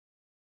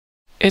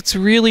it's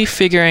really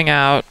figuring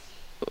out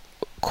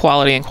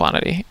quality and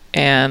quantity.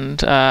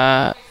 And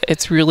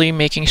it's really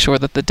making sure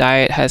that the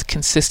diet has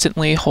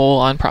consistently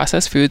whole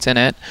unprocessed foods in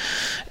it,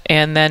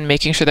 and then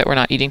making sure that we're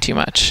not eating too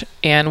much.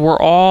 And we're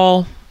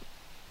all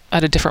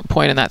at a different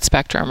point in that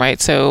spectrum,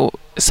 right? So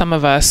some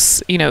of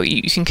us, you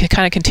can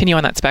kind of continue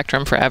on that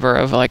spectrum forever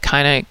of like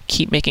kind of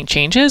keep making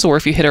changes, or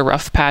if you hit a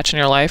rough patch in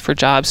your life for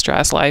job,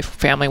 stress, life,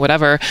 family,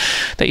 whatever,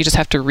 that you just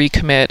have to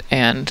recommit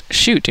and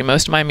shoot, do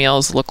most of my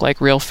meals look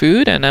like real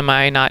food, and am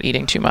I not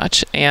eating too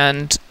much?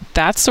 And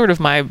that's sort of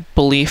my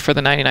belief for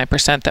the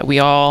 99%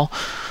 that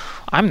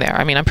I'm there.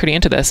 I mean, I'm pretty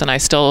into this, and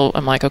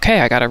I'm like,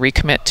 okay, I got to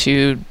recommit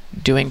to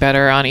doing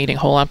better on eating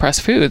whole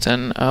unpressed foods,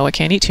 and I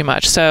can't eat too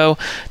much. So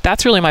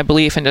that's really my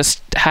belief, in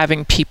just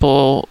having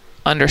people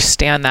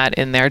understand that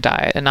in their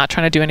diet, and not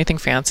trying to do anything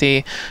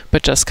fancy,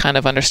 but just kind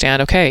of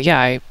understand, okay, yeah,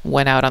 I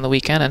went out on the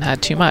weekend and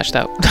had too much.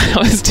 That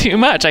was too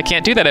much. I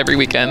can't do that every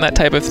weekend, that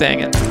type of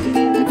thing.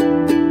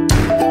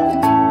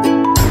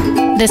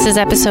 This is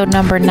episode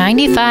number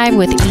 95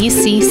 with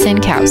E.C.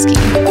 Synkowski.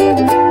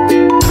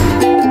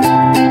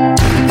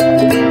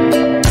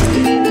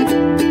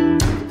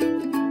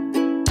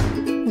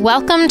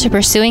 Welcome to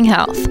Pursuing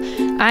Health.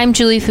 I'm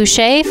Julie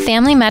Fouché,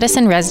 family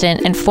medicine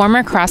resident and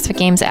former CrossFit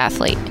Games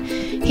athlete.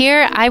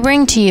 Here, I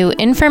bring to you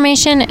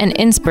information and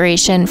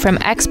inspiration from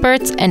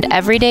experts and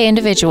everyday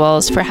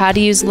individuals for how to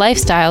use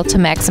lifestyle to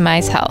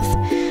maximize health.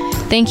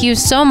 Thank you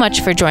so much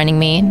for joining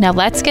me. Now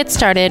let's get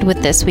started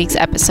with this week's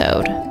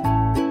episode.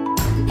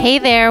 Hey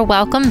there,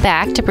 welcome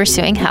back to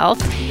Pursuing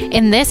Health.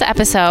 In this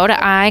episode,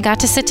 I got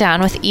to sit down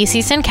with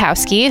E.C.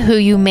 Synkowski, who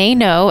you may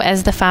know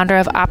as the founder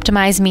of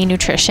Optimize Me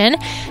Nutrition,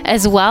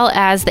 as well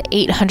as the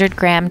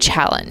 800-gram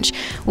challenge.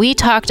 We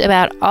talked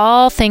about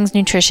all things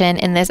nutrition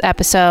in this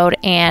episode,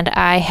 and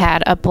I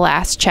had a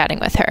blast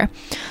chatting with her.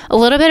 A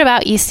little bit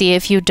about E.C.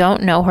 if you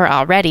don't know her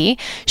already.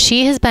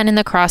 She has been in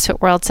the CrossFit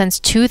world since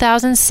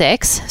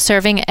 2006,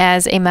 serving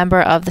as a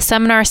member of the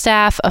seminar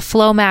staff, a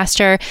flow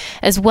master,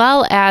 as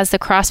well as the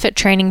CrossFit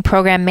training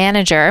program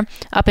manager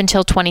up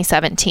until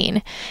 2017.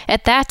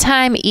 At that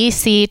time,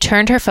 E.C.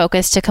 turned her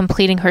focus to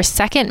completing her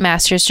second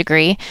master's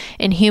degree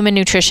in human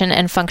nutrition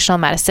and functional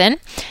medicine,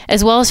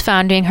 as well as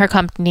founding her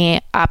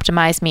company,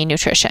 Optimize Me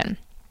Nutrition.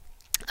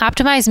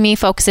 Optimize Me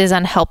focuses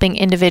on helping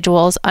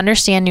individuals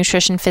understand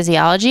nutrition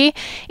physiology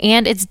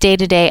and its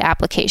day-to-day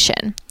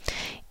application.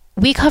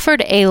 We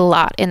covered a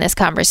lot in this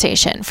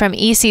conversation, from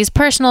E.C.'s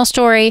personal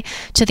story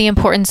to the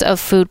importance of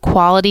food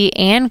quality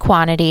and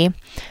quantity,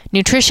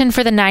 nutrition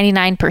for the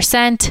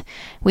 99%.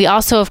 We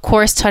also, of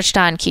course, touched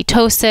on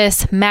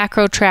ketosis,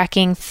 macro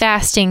tracking,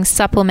 fasting,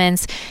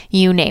 supplements,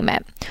 you name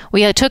it.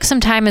 We took some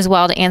time as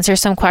well to answer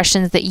some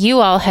questions that you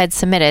all had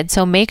submitted,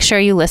 so make sure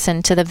you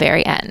listen to the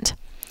very end.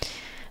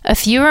 A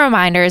few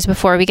reminders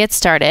before we get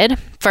started.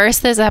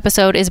 First, this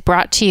episode is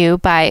brought to you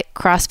by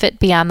CrossFit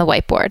Beyond the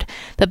Whiteboard,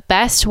 the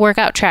best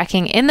workout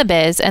tracking in the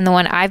biz and the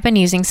one I've been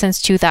using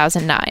since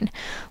 2009.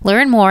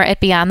 Learn more at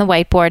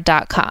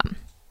beyondthewhiteboard.com.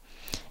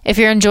 If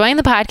you're enjoying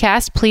the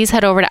podcast, please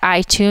head over to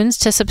iTunes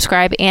to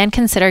subscribe and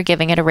consider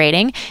giving it a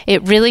rating.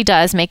 It really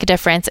does make a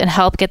difference and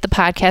help get the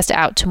podcast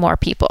out to more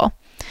people.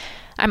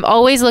 I'm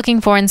always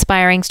looking for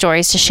inspiring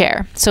stories to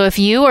share. So if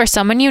you or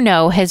someone you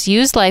know has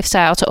used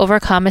lifestyle to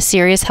overcome a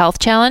serious health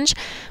challenge,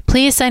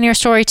 please send your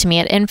story to me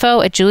at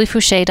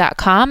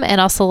info@juliefouché.com,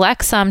 and I'll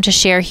select some to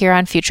share here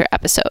on future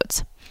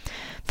episodes.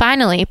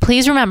 Finally,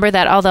 please remember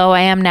that although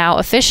I am now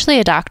officially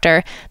a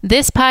doctor,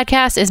 this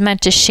podcast is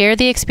meant to share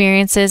the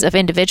experiences of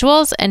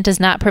individuals and does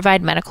not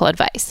provide medical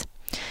advice.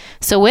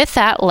 So with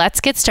that, let's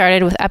get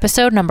started with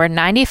episode number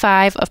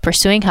 95 of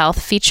Pursuing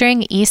Health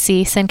featuring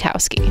E.C.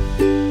 Synkowski.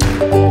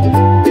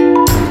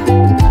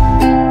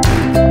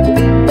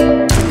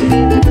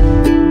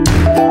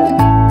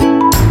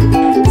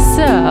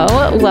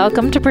 So,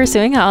 welcome to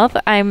Pursuing Health.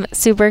 I'm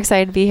super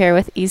excited to be here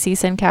with E.C.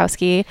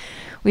 Synkowski.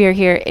 We are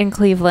here in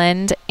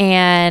Cleveland,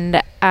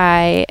 and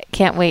I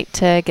can't wait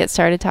to get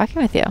started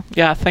talking with you.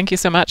 Yeah, thank you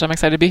so much. I'm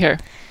excited to be here.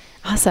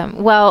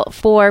 Awesome. Well,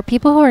 for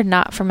people who are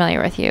not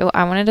familiar with you,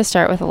 I wanted to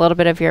start with a little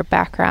bit of your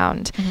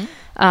background,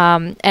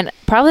 and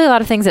probably a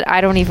lot of things that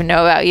I don't even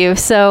know about you.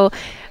 So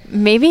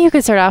maybe you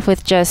could start off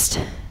with just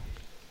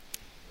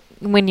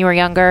when you were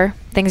younger,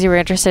 things you were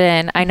interested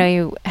in. I know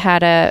you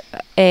had a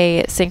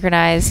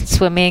synchronized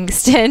swimming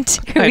stint.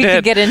 We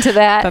could get into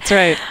that. That's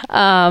right.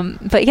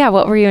 But yeah,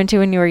 what were you into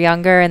when you were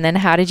younger? And then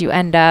how did you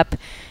end up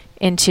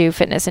into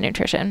fitness and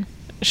nutrition?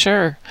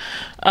 Sure.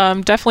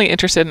 Definitely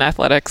interested in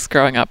athletics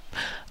growing up.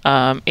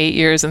 8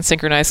 years in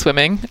synchronized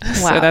swimming. Wow.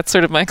 So that's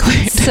sort of my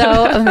claim.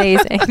 So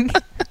amazing.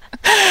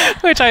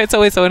 It's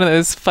always one of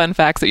those fun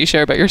facts that you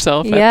share about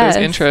yourself at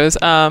those intros.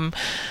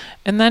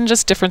 And then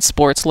just different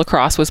sports.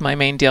 Lacrosse was my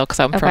main deal because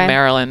I'm from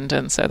Maryland,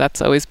 and so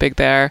that's always big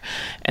there.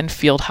 And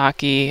field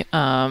hockey.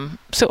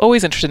 So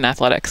always interested in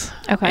athletics.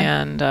 Okay.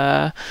 And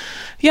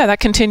that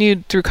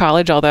continued through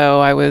college,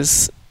 although I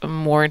was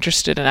more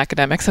interested in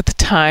academics at the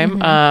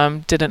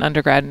time. Did an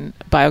undergrad in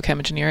biochem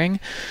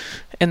engineering,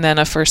 and then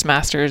a first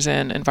master's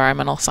in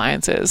environmental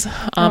sciences.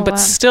 But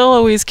still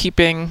always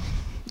keeping,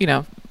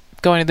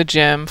 going to the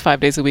gym 5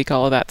 days a week,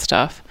 all of that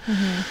stuff.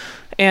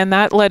 And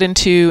that led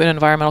into an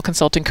environmental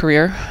consulting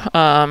career,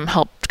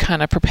 helped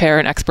kind of prepare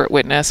an expert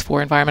witness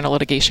for environmental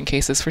litigation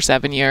cases for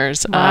 7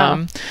 years.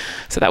 Wow.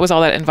 So that was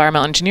all that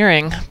environmental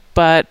engineering.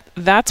 But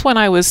that's when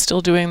I was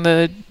still doing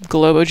the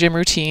Globo gym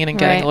routine and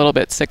getting a little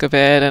bit sick of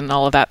it and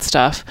all of that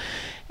stuff.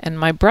 And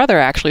my brother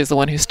actually is the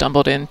one who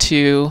stumbled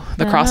into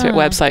the CrossFit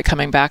website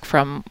coming back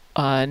from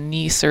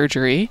knee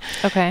surgery.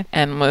 Okay.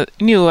 And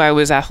knew I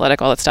was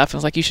athletic, all that stuff. And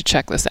was like, you should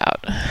check this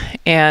out.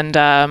 And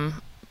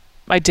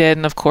I did,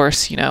 and of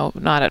course,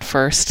 not at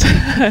first.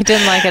 You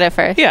didn't like it at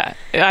first? Yeah,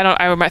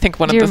 I think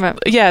one of the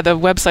the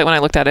website when I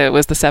looked at it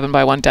was the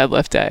 7x1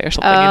 deadlift day or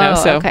something.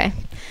 So okay,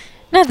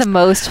 not the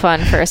most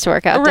fun first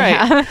workout to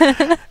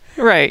have.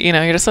 Right,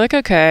 you're just like,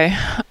 okay.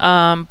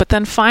 But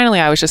then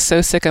finally, I was just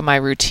so sick of my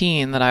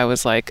routine that I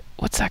was like,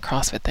 what's that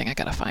CrossFit thing? I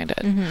gotta find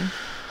it.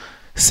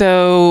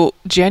 So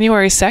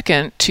January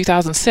 2nd,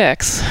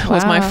 2006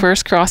 was my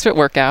first CrossFit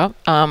workout.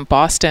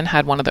 Boston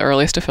had one of the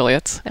earliest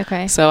affiliates.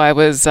 Okay. So I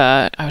was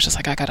just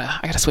like, I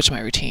gotta switch my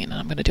routine, and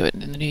I'm gonna do it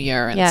in the new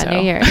year. And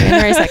New year,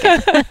 January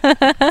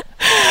 2nd.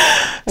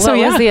 What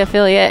was the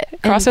affiliate?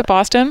 CrossFit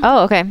Boston.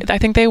 Oh, okay. I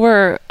think they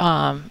were,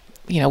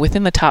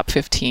 within the top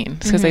 15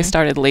 because they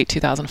started late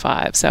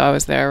 2005. So I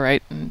was there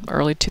right in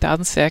early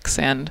 2006,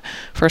 and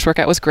first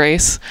workout was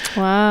Grace.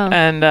 Wow.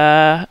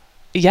 And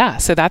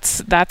so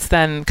that's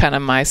then kind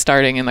of my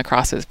starting in the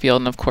CrossFit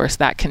field. And of course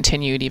that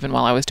continued even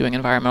while I was doing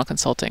environmental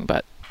consulting,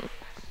 but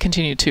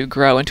continued to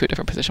grow into a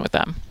different position with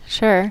them.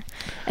 Sure.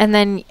 And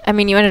then,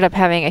 you ended up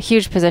having a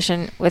huge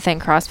position within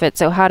CrossFit.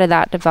 So how did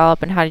that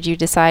develop, and how did you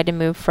decide to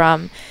move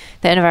from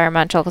the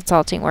environmental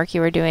consulting work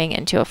you were doing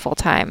into a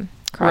full-time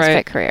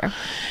CrossFit career?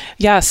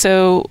 Yeah.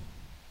 So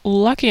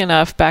lucky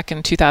enough, back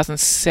in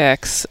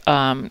 2006,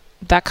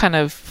 that kind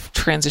of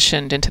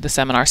transitioned into the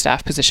seminar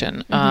staff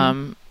position.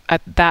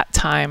 At that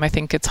time, I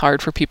think it's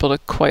hard for people to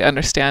quite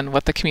understand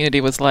what the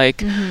community was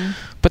like,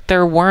 but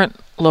there weren't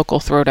local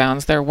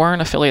throwdowns. There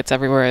weren't affiliates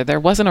everywhere. There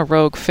wasn't a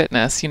Rogue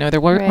Fitness,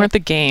 there weren't the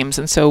games.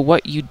 And so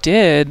what you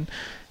did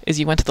is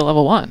you went to the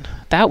level 1.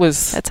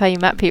 That's how you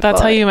met people.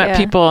 That's how you met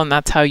people, and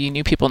that's how you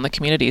knew people in the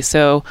community.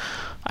 So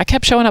I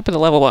kept showing up at the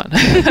level 1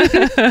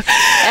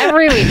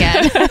 every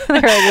weekend.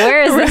 They're like,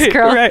 where is this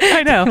girl? Right,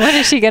 I know. When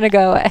is she going to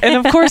go away?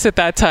 And of course, at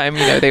that time,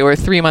 they were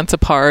 3 months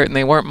apart, and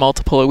they weren't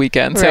multiple a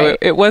weekend. So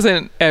it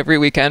wasn't every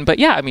weekend. But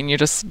yeah, you're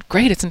just,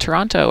 great, it's in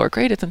Toronto, or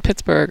great, it's in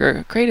Pittsburgh,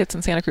 or great, it's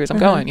in Santa Cruz. I'm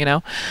going,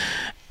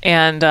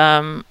 And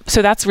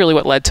so that's really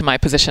what led to my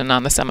position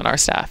on the seminar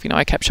staff.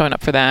 I kept showing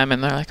up for them,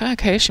 and they're like, oh,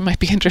 okay, she might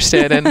be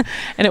interested. And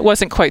it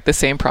wasn't quite the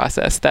same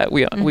process that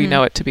we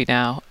know it to be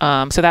now.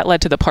 So that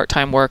led to the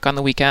part-time work on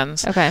the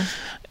weekends. Okay.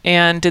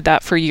 And did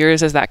that for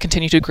years as that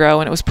continued to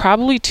grow. And it was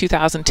probably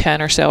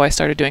 2010 or so I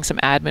started doing some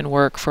admin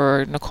work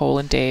for Nicole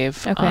and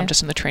Dave,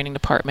 just in the training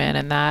department.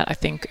 And that, I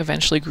think,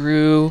 eventually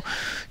grew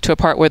to a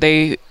part where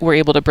they were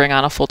able to bring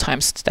on a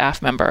full-time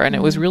staff member. And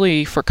it was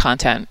really for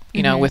content,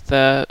 with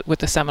the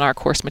seminar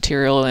course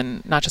material,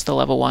 and not just the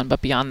level 1,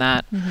 but beyond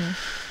that.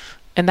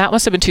 And that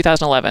must have been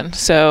 2011.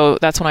 So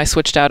that's when I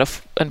switched out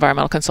of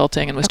environmental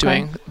consulting and was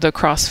doing the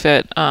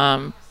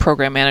CrossFit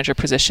program manager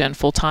position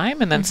full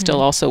time, and then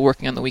still also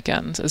working on the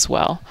weekends as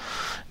well.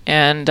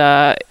 And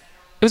it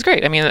was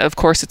great. Of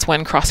course, it's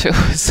when CrossFit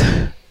was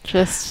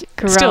just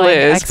growing, still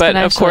is, but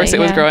of course it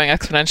was growing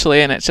exponentially,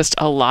 and it's just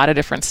a lot of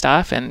different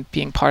stuff, and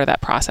being part of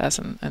that process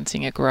and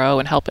seeing it grow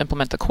and help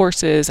implement the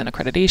courses and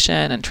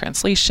accreditation and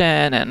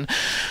translation and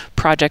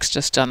projects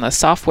just on the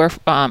software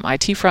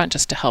IT front,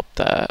 just to help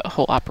the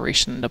whole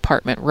operation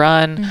department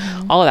run,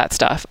 all of that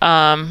stuff.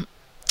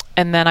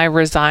 And then I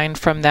resigned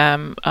from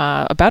them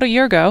about a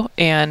year ago,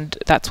 and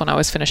that's when I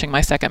was finishing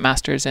my second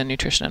master's in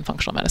nutrition and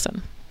functional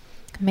medicine.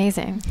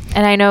 Amazing.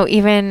 And I know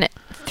even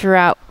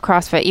throughout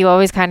CrossFit, you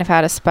always kind of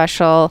had a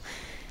special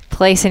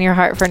place in your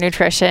heart for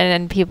nutrition,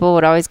 and people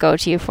would always go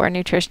to you for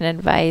nutrition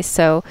advice.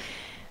 So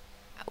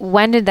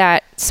when did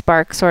that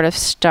spark sort of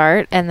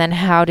start? And then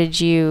how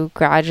did you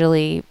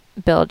gradually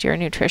build your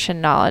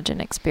nutrition knowledge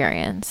and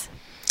experience?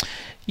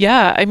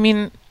 Yeah,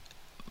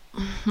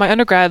 my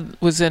undergrad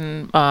was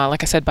in,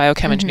 like I said,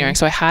 biochem engineering.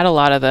 So I had a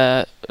lot of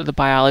the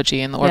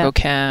biology and the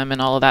orgochem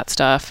and all of that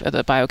stuff,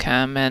 the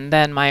biochem. And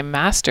then my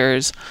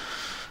master's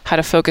had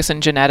a focus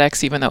in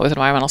genetics, even though it was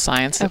environmental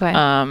science.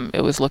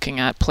 It was looking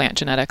at plant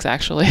genetics,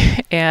 actually.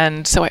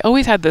 And so I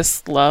always had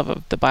this love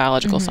of the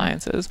biological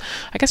sciences.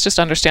 I guess just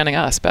understanding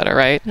us better,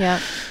 right? Yeah.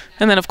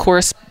 And then, of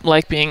course,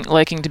 liking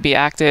to be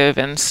active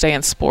and stay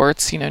in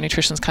sports,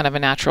 nutrition's kind of a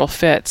natural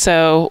fit.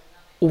 So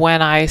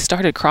when I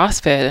started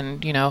CrossFit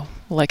and,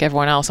 like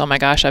everyone else, oh my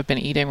gosh, I've been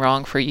eating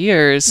wrong for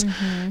years.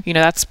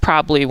 That's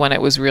probably when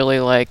it was really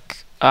like,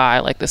 I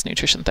like this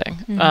nutrition thing.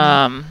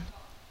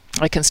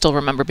 I can still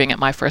remember being at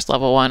my first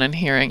level 1 and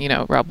hearing,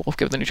 Rob Wolf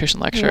give the nutrition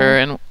lecture,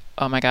 and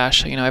oh my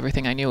gosh,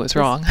 everything I knew was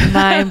wrong.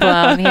 Mind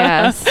blown,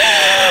 yes.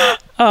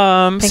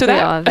 So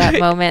that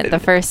moment, the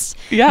first,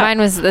 mine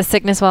was the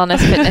sickness, wellness,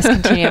 fitness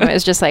continuum. It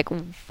was just like,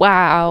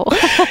 wow.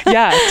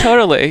 Yeah,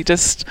 totally.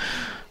 Just,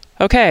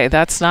 okay,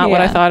 that's not what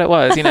I thought it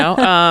was,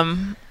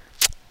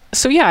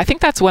 So yeah, I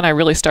think that's when I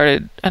really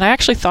started, and I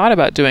actually thought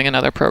about doing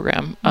another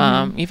program,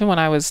 even when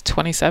I was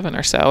 27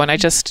 or so. And I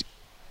just,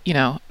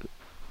 I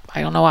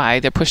don't know why, I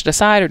either pushed it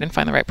aside or didn't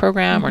find the right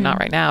program or not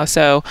right now.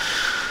 So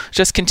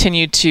just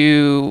continued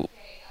to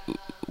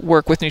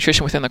work with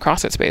nutrition within the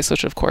CrossFit space,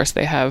 which of course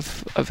they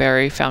have a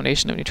very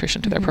foundation of nutrition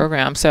to their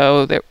program.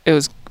 So it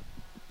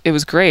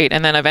was great.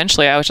 And then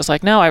eventually I was just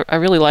like, no, I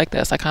really like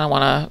this. I kind of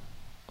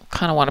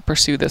want to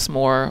pursue this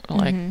more,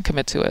 like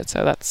commit to it.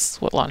 So that's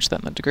what launched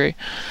then the degree.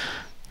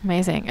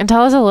 Amazing. And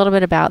tell us a little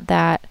bit about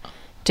that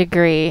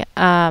degree.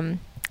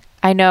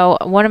 I know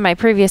one of my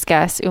previous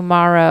guests,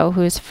 Umaro,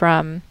 who's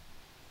from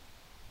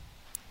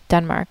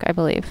Denmark, I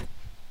believe.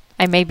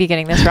 I may be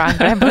getting this wrong,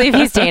 but I believe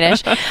he's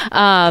Danish.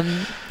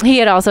 He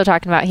had also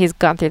talked about he's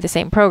gone through the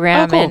same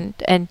program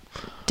and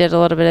did a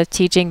little bit of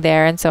teaching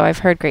there. And so I've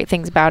heard great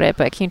things about it.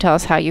 But can you tell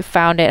us how you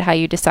found it, how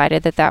you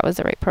decided that was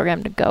the right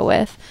program to go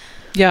with?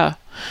 Yeah.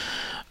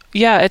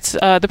 Yeah, it's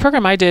the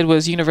program I did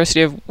was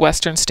University of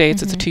Western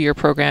States. It's a 2-year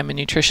program in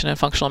nutrition and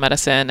functional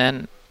medicine.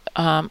 And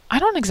I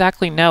don't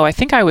exactly know. I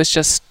think I was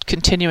just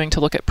continuing to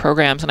look at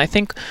programs. And I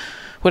think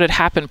what had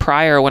happened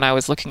prior when I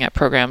was looking at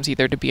programs,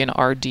 either to be an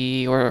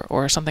RD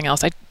or something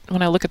else,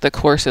 when I look at the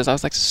courses, I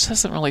was like, this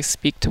doesn't really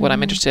speak to what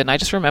I'm interested in. I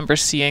just remember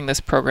seeing this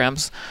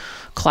program's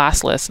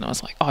class list, and I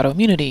was like,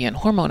 autoimmunity and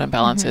hormone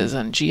imbalances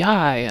and GI.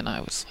 And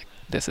I was like,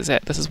 this is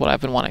it. This is what I've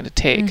been wanting to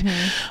take.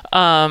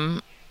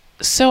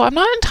 So I'm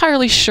not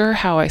entirely sure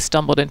how I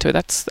stumbled into it.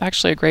 That's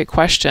actually a great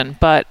question.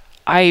 But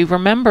I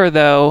remember,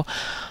 though,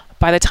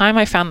 by the time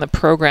I found the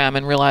program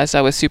and realized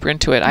I was super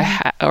into it,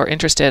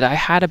 interested, I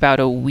had about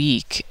a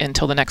week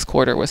until the next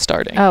quarter was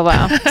starting. Oh,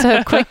 wow. So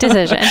a quick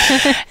decision.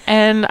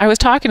 And I was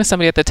talking to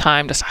somebody at the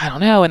time, I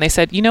don't know. And they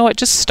said, you know what,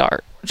 just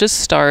start.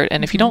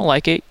 And if you don't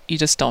like it, you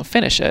just don't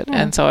finish it.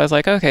 And so I was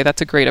like, okay,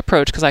 that's a great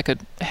approach, because I could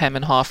hem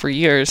and haw for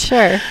years.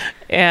 Sure.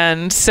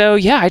 And so,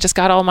 I just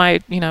got all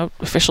my,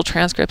 official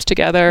transcripts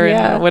together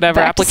and whatever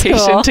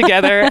application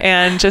together,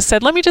 and just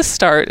said, let me just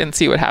start and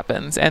see what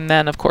happens. And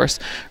then, of course,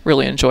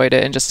 really enjoyed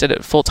it and just did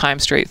it full time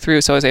straight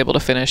through. So I was able to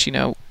finish,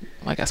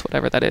 I guess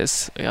whatever that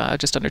is,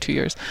 just under 2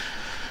 years.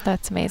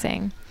 That's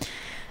amazing.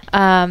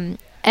 And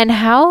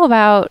how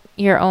about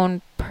your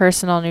own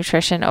personal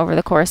nutrition over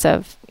the course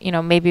of,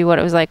 maybe what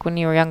it was like when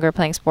you were younger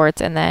playing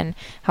sports, and then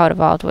how it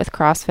evolved with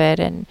CrossFit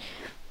and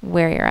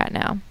where you're at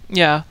now?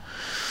 Yeah.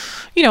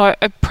 I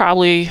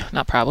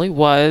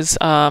was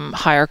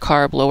higher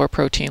carb, lower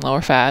protein,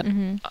 lower fat.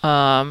 And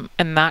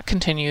that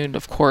continued,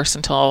 of course,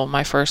 until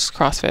my first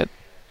CrossFit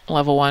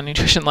level 1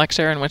 nutrition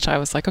lecture, in which I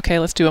was like, okay,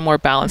 let's do a more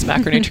balanced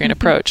macronutrient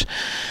approach.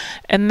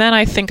 And then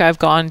I think I've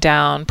gone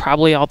down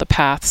probably all the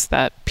paths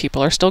that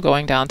people are still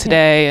going down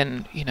today,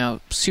 and,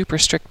 super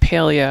strict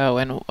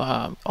paleo and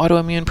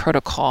autoimmune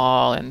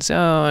protocol and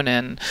zone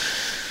and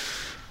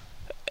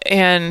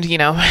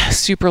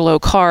super low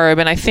carb.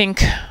 And I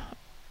think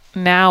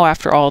now,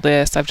 after all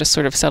this, I've just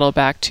sort of settled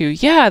back to,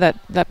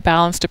 that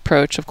balanced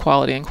approach of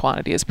quality and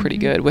quantity is pretty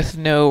good, with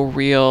no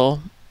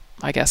real,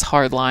 I guess,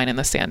 hard line in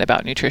the sand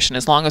about nutrition.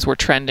 As long as we're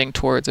trending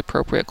towards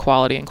appropriate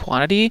quality and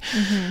quantity,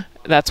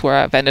 that's where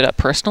I've ended up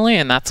personally,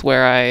 and that's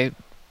where I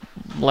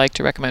like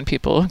to recommend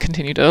people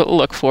continue to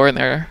look for in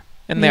their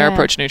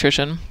approach to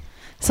nutrition.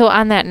 So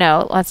on that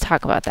note, let's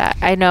talk about that.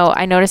 I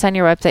noticed on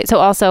your website, so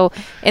also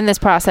in this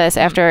process,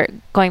 after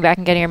going back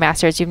and getting your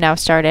master's, you've now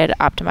started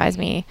Optimize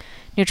Me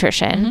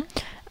Nutrition.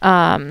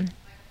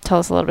 Tell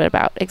us a little bit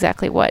about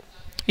exactly what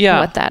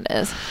that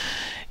is.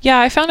 Yeah,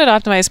 I founded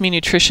Optimize Me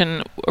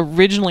Nutrition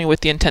originally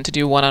with the intent to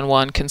do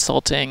one-on-one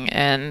consulting,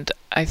 and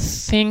I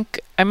think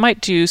I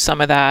might do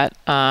some of that,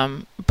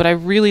 but I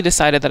really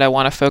decided that I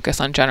want to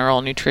focus on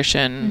general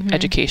nutrition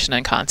education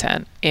and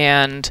content,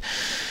 and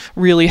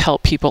really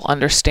help people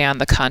understand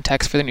the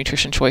context for their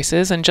nutrition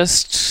choices, and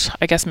just,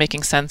 I guess,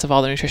 making sense of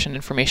all the nutrition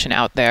information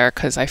out there,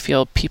 because I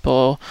feel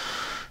people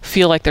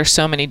feel like there's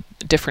so many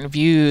different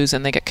views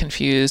and they get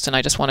confused, and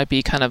I just want to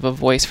be kind of a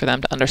voice for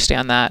them to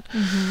understand that.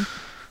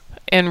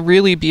 And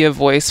really be a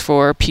voice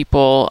for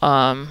people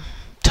kind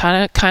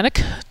of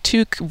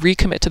to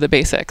recommit to the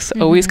basics.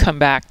 Always come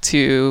back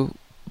to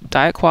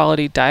diet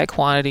quality, diet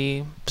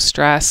quantity,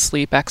 stress,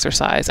 sleep,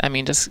 exercise. I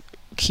mean, just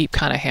keep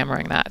kind of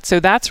hammering that. So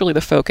that's really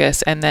the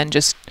focus. And then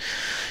just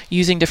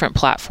using different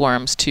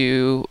platforms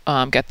to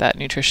get that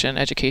nutrition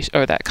education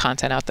or that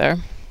content out there.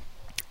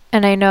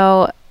 And I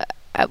know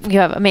you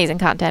have amazing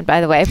content,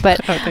 by the way,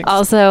 but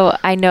also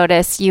I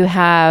noticed you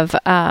have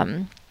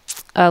a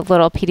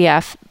little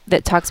PDF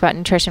that talks about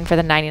nutrition for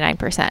the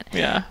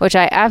 99%, which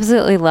I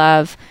absolutely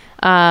love,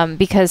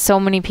 because so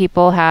many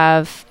people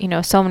have,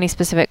 so many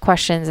specific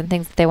questions and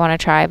things that they want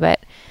to try.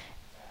 But,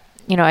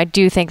 I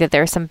do think that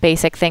there are some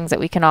basic things that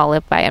we can all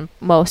live by and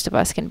most of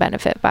us can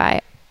benefit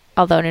by,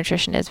 although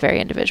nutrition is very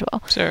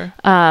individual. Sure.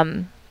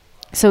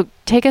 So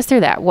take us through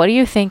that. What do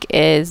you think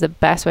is the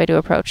best way to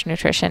approach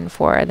nutrition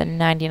for the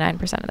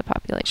 99% of the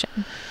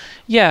population?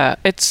 Yeah,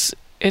 it's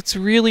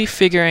really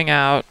figuring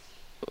out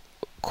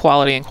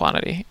quality and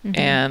quantity,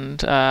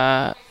 and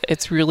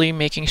it's really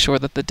making sure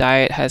that the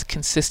diet has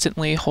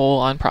consistently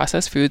whole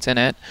unprocessed foods in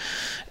it,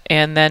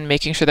 and then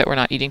making sure that we're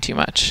not eating too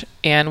much.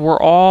 And we're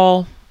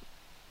all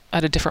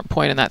at a different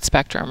point in that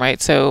spectrum,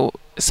 right? So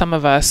some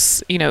of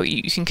us, you know,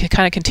 you can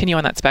kind of continue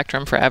on that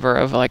spectrum forever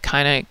of like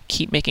kind of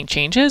keep making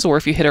changes, or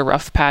if you hit a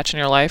rough patch in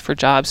your life for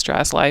job,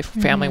 stress, life,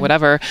 family,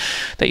 whatever,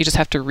 that you just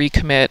have to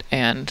recommit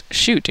and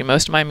shoot, do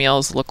most of my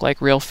meals look like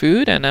real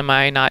food, and am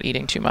I not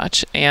eating too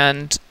much?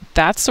 And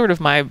that's sort of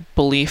my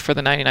belief for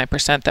the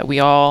 99% that we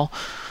all,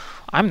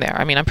 I'm there.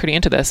 I mean, I'm pretty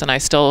into this, and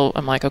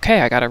I'm like,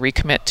 okay, I got to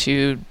recommit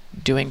to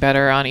doing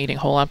better on eating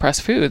whole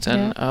unpressed foods,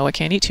 and I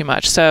can't eat too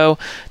much. So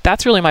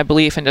that's really my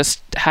belief, in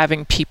just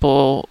having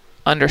people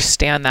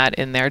understand that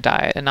in their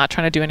diet, and not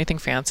trying to do anything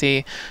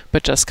fancy,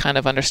 but just kind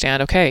of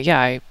understand, okay, yeah,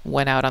 I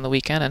went out on the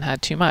weekend and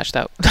had too much.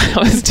 That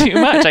was too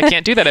much. I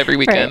can't do that every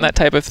weekend, that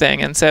type of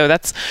thing. And so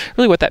that's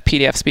really what that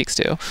PDF speaks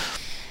to.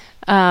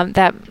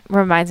 That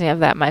reminds me of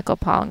that Michael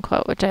Pollan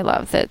quote, which I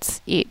love.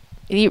 That's eat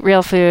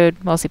real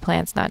food, mostly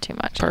plants, not too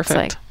much. Perfect.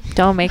 It's like,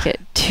 don't make it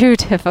too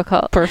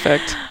difficult.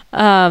 Perfect.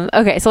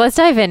 Okay, so let's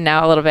dive in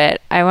now a little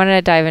bit. I want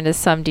to dive into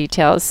some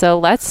details. So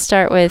let's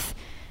start with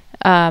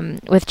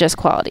just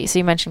quality. So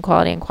you mentioned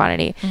quality and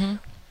quantity.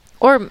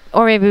 Or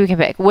maybe we can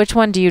pick. Which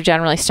one do you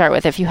generally start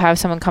with if you have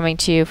someone coming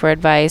to you for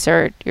advice,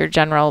 or your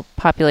general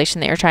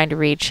population that you're trying to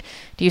reach?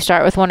 Do you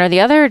start with one or the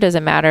other? Does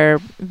it matter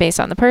based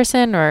on the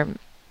person, or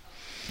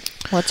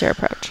what's your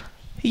approach?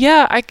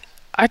 Yeah,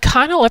 I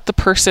kind of let the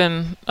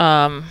person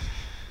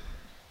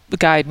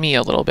guide me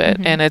a little bit.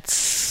 And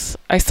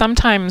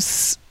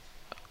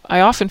I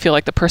often feel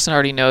like the person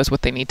already knows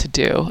what they need to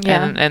do.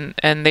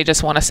 And they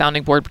just want a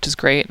sounding board, which is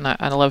great. And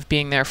I love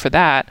being there for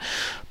that.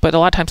 But a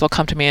lot of times they'll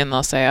come to me and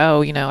they'll say,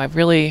 oh, you know, I've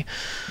really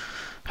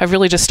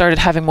just started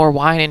having more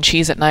wine and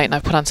cheese at night, and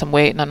I've put on some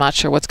weight, and I'm not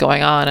sure what's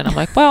going on. And I'm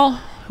like,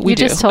 well, you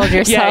just told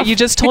yourself. Yeah, you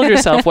just told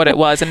yourself what it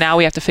was. And now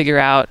we have to figure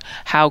out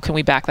how can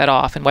we back that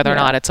off, and whether or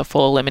not it's a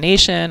full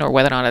elimination, or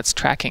whether or not it's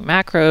tracking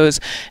macros,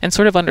 and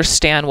sort of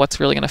understand what's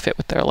really going to fit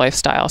with their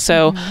lifestyle.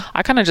 So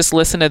I kind of just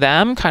listen to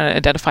them, kind of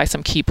identify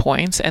some key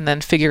points, and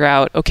then figure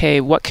out, okay,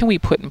 what can we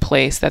put in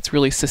place that's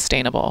really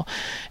sustainable?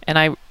 And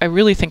I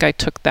really think I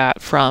took that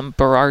from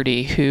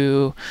Berardi,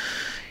 who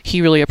he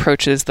really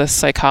approaches the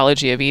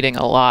psychology of eating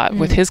a lot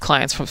with his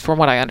clients, from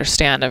what I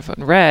understand, I've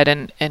read,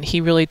 and he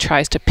really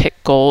tries to pick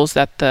goals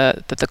that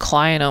the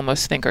client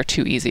almost think are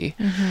too easy,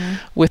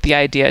 with the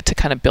idea to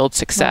kind of build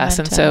success.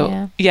 Momentum,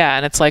 and so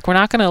and it's like, we're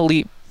not going to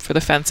leap for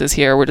the fences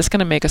here. We're just going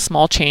to make a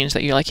small change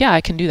that you're like, yeah,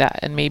 I can do that.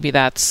 And maybe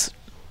that's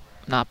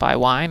not buy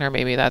wine, or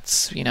maybe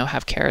that's, you know,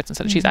 have carrots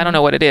instead of cheese. I don't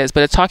know what it is,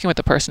 but it's talking with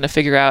the person to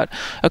figure out,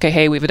 okay,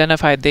 hey, we've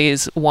identified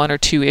these one or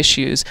two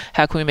issues.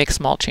 How can we make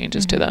small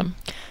changes to them?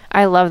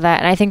 I love that.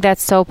 And I think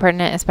that's so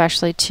pertinent,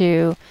 especially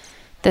to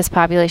this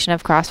population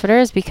of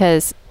CrossFitters,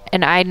 because,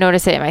 and I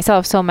notice it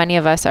myself, so many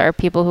of us are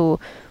people who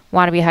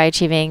want to be high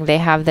achieving. They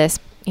have this,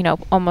 you know,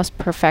 almost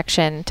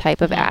perfection type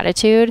of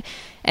attitude.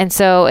 And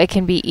so it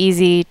can be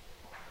easy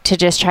to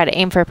just try to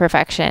aim for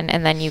perfection,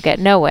 and then you get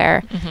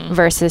nowhere,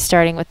 versus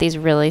starting with these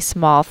really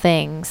small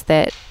things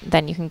that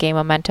then you can gain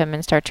momentum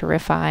and start to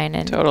refine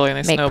and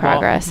make snowball.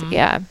 Progress.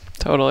 Yeah.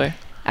 Totally.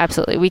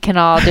 Absolutely. We can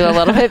all do a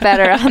little bit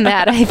better on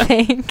that, I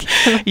think.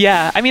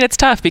 Yeah. I mean, it's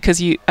tough because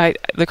the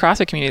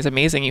CrossFit community is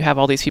amazing. You have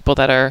all these people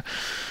that are,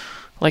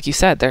 like you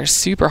said, they're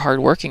super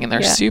hardworking, and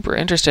they're super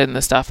interested in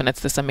this stuff, and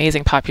it's this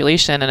amazing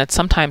population. And it's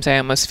sometimes I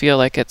almost feel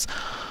like it's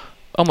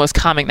almost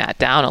calming that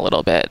down a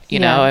little bit. You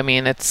know, I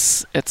mean,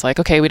 it's like,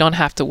 okay, we don't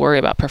have to worry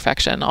about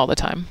perfection all the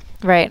time.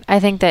 Right. I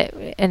think that,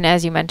 and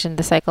as you mentioned,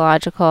 the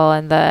psychological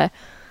and the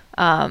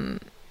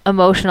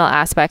emotional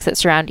aspects that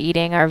surround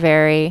eating are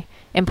very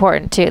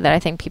important too, that I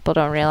think people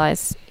don't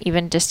realize.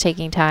 Even just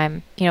taking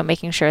time, you know,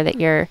 making sure that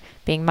you're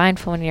being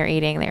mindful when you're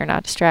eating, that you're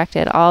not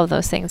distracted, all of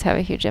those things have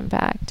a huge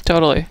impact.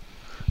 Totally.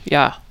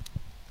 Yeah.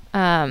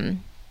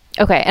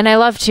 Okay. And I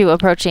love too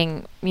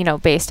approaching, you know,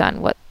 based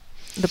on what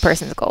the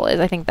person's goal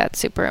is. I think that's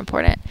super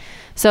important.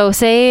 So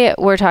say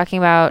we're talking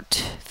about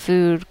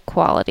food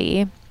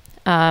quality.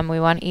 We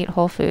want to eat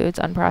whole foods,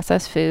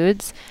 unprocessed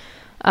foods.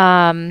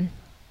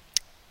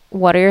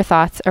 What are your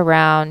thoughts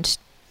around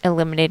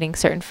eliminating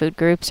certain food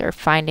groups, or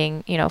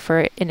finding, you know,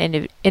 for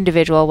an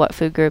individual, what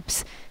food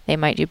groups they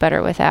might do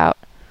better without?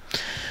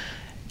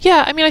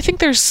 Yeah, I mean, I think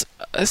there's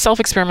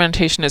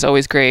self-experimentation is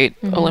always great.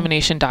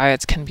 Elimination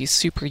diets can be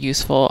super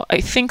useful.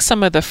 I think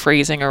some of the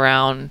phrasing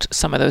around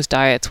some of those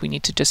diets, we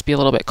need to just be a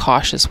little bit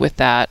cautious with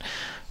that.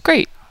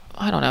 Great.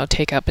 I don't know,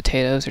 take out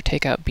potatoes, or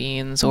take out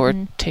beans, or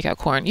take out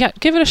corn. Yeah,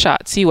 give it a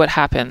shot, see what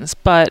happens.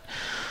 But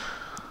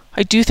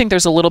I do think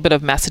there's a little bit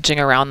of messaging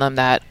around them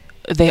that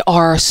they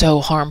are so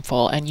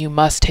harmful and you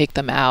must take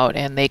them out,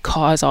 and they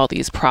cause all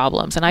these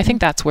problems. And I think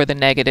that's where the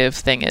negative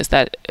thing is,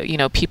 that, you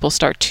know, people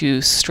start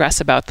to stress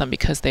about them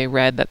because they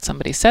read that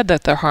somebody said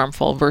that they're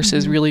harmful,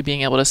 versus really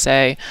being able to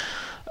say,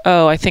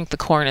 oh, I think the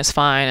corn is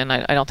fine, and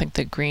I don't think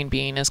the green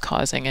bean is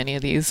causing any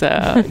of these,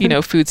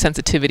 food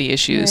sensitivity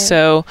issues. Right.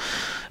 So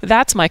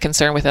that's my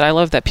concern with it. I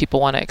love that people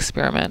want to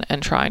experiment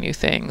and try new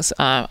things.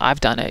 I've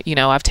done it.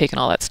 I've taken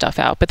all that stuff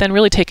out, but then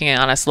really taking an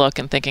honest look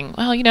and thinking,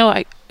 well,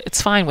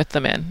 it's fine with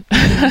them in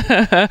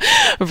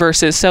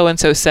versus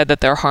so-and-so said that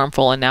they're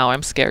harmful and now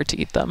I'm scared to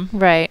eat them.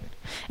 Right.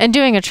 And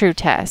doing a true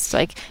test,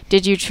 like,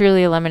 did you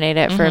truly eliminate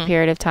it for a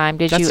period of time?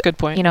 Did That's you, a good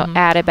point.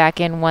 Add it back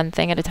in one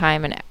thing at a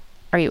time? And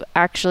are you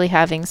actually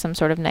having some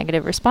sort of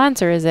negative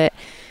response, or is it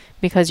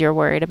because you're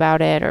worried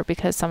about it or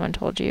because someone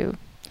told you?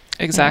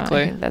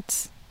 Exactly. I think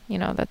that's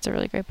a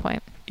really great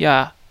point.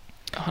 Yeah,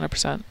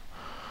 100%.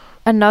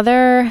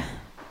 Another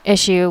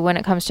issue when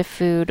it comes to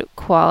food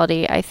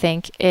quality, I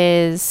think,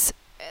 is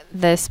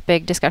this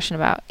big discussion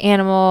about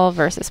animal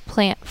versus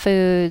plant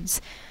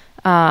foods.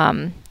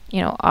 What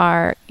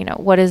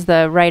is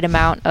the right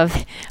amount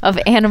of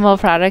animal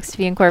products to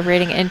be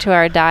incorporating into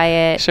our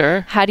diet?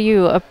 Sure. How do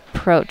you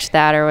approach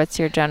that, or what's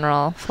your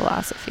general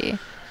philosophy?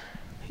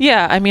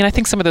 Yeah, I mean, I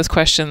think some of those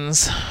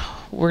questions,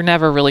 we're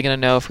never really going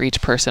to know for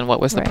each person what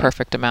was the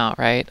perfect amount,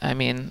 right? I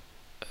mean,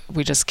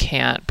 we just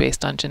can't,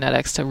 based on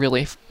genetics, to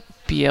really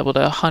be able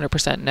to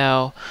 100%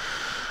 know.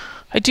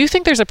 I do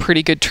think there's a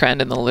pretty good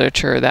trend in the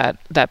literature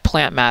that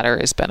plant matter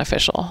is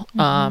beneficial.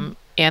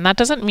 And that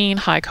doesn't mean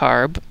high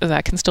carb.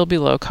 That can still be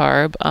low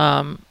carb.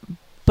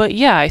 But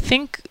yeah, I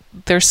think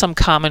there's some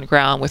common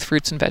ground with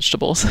fruits and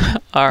vegetables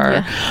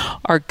are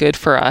good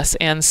for us.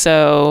 And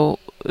so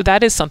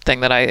that is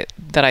something that I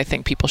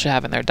think people should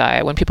have in their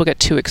diet. When people get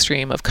too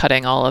extreme of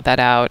cutting all of that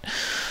out,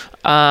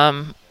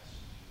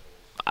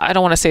 I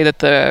don't want to say that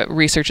the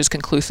research is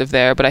conclusive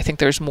there, but I think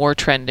there's more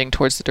trending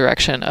towards the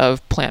direction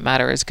of plant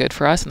matter is good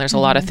for us. And there's a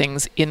lot of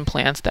things in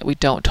plants that we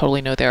don't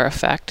totally know their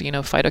effect.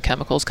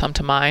 Phytochemicals come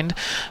to mind.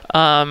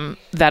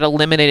 That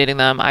eliminating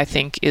them, I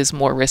think, is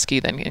more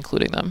risky than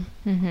including them.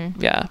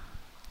 Yeah.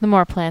 The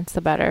more plants,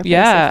 the better.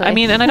 Yeah. Basically. I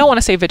mean, and I don't want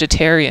to say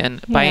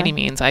vegetarian by any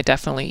means. I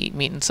definitely eat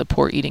meat and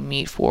support eating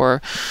meat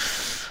for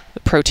the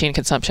protein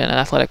consumption and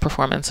athletic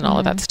performance and all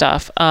of that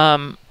stuff.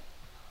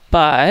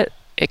 But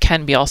it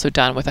can be also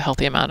done with a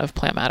healthy amount of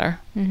plant matter.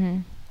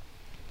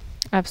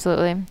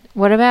 Absolutely.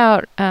 What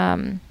about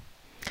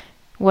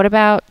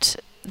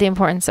the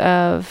importance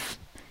of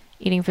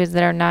eating foods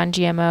that are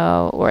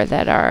non-GMO or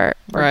that are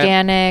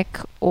organic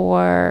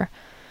or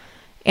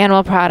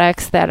animal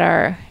products that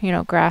are,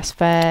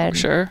 grass-fed,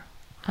 Sure.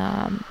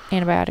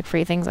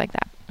 antibiotic-free, things like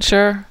that?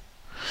 Sure.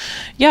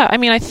 Yeah, I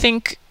mean, I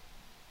think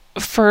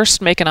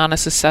first make an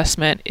honest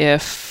assessment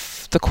if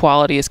the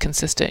quality is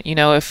consistent.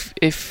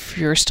 If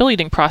you're still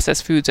eating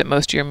processed foods at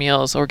most of your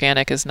meals,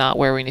 organic is not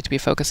where we need to be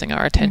focusing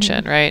our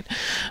attention, right?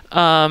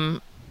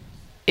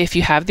 If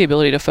you have the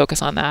ability to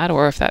focus on that,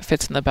 or if that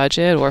fits in the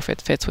budget, or if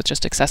it fits with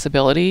just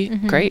accessibility,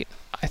 great.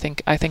 I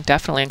think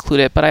definitely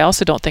include it, but I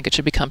also don't think it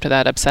should become to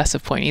that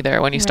obsessive point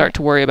either. When you start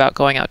to worry about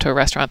going out to a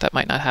restaurant that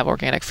might not have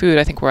organic food,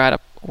 I think we're at a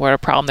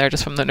problem there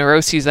just from the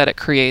neuroses that it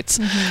creates.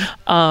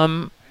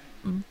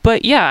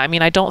 But yeah, I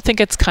mean, I don't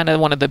think it's kind of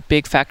one of the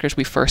big factors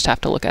we first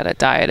have to look at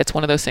diet. It's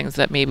one of those things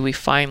that maybe we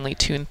finely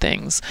tune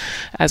things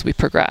as we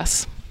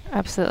progress.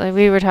 Absolutely.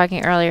 We were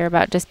talking earlier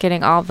about just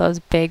getting all of those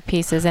big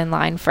pieces in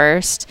line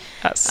first.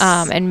 Yes.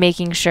 And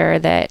making sure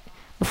that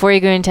before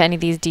you go into any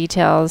of these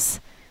details,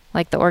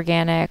 like the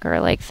organic or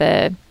like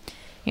the,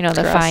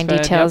 the fine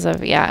details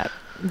of,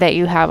 that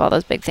you have all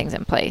those big things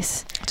in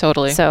place.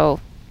 Totally. So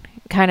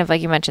kind of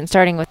like you mentioned,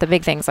 starting with the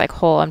big things like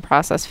whole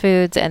unprocessed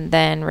foods, and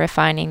then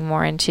refining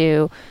more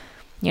into,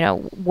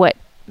 what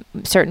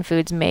certain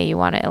foods may you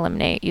want to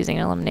eliminate using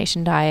an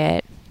elimination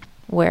diet.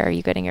 Where are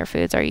you getting your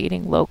foods? Are you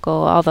eating local?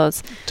 All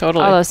those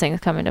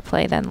things come into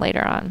play then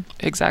later on.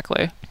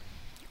 Exactly.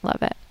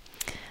 Love it.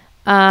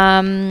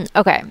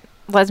 Okay,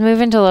 let's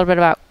move into a little bit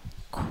about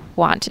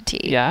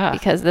quantity. Yeah.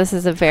 Because this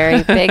is a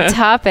very big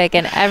topic,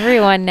 and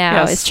everyone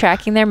now is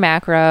tracking their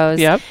macros.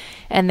 Yep.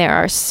 And there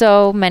are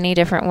so many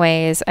different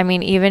ways. I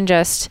mean, even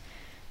just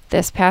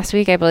this past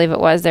week, I believe it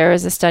was, there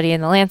was a study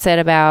in the Lancet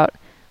about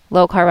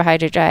low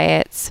carbohydrate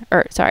diets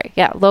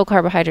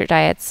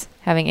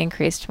having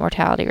increased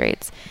mortality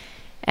rates.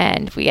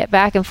 And we get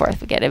back and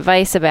forth. We get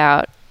advice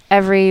about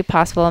every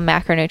possible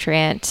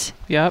macronutrient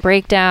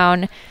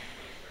breakdown.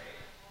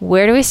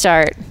 Where do we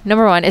start?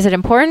 Number one, is it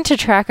important to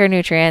track our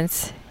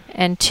nutrients?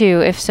 And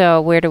two, if so,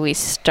 where do we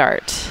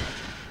start?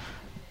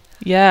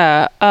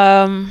 Yeah.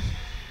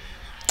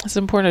 It's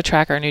important to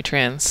track our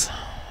nutrients.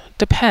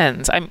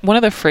 Depends. One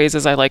of the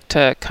phrases I like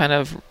to kind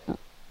of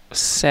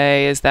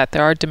say is that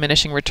there are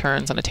diminishing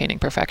returns on attaining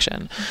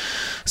perfection.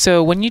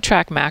 So when you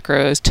track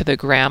macros to the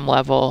gram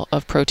level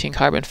of protein,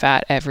 carb, and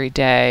fat every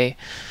day,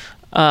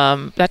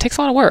 that takes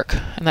a lot of work,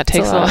 and it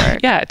takes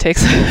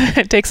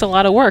a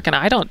lot of work, and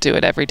I don't do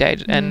it every day,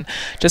 and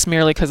just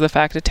merely because of the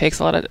fact it takes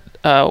a lot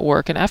of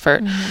work and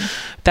effort.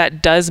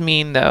 That does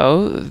mean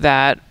though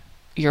that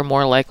you're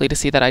more likely to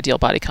see that ideal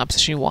body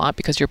composition you want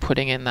because you're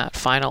putting in that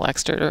final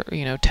extra,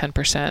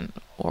 10%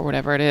 or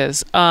whatever it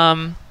is.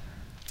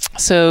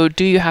 So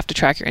do you have to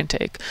track your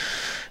intake?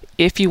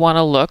 if you want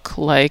to look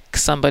like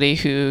somebody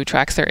who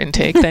tracks their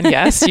intake, then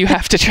yes, you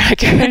have to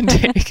track your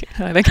intake.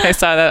 I think I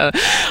saw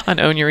that on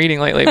Own Your Eating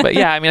lately. But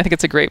yeah, I mean, I think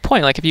it's a great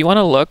point. Like if you want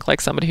to look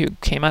like somebody who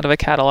came out of a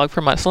catalog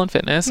for Muscle and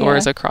Fitness or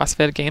is a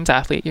CrossFit Games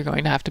athlete, you're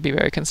going to have to be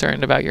very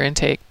concerned about your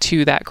intake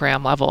to that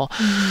gram level.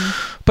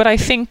 But I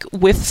think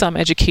with some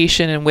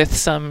education and with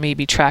some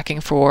maybe tracking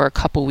for a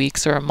couple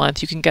weeks or a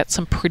month, you can get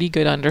some pretty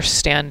good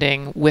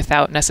understanding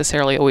without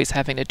necessarily always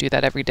having to do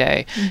that every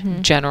day.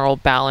 General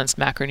balanced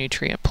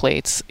macronutrient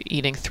plates,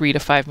 eating 3 to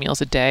 5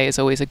 meals a day is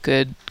always a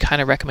good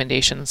kind of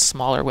recommendation.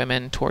 Smaller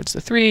women towards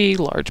the 3,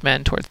 large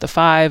men towards the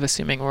 5,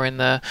 assuming we're in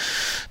the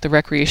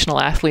recreational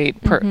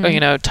athlete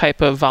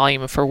type of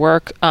volume for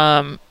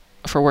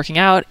working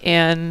out.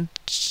 And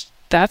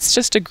that's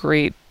just a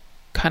great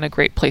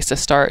place to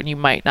start, and you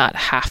might not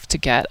have to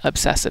get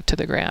obsessive to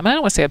the gram. And I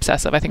don't want to say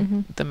obsessive. I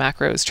think the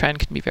macros trend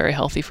can be very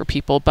healthy for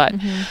people, but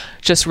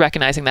just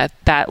recognizing that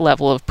that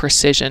level of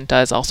precision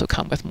does also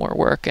come with more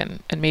work,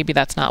 and maybe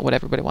that's not what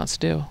everybody wants to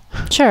do.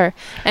 Sure.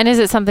 And is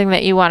it something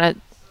that you want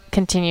to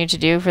continue to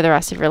do for the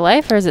rest of your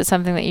life, or is it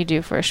something that you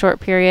do for a short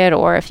period,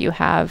 or if you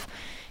have,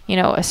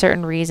 a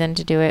certain reason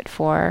to do it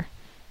for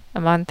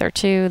a month or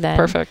 2, then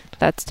perfect.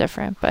 That's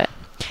different.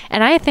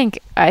 And I think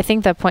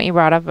the point you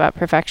brought up about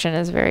perfection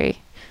is very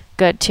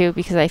good too,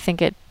 because I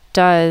think it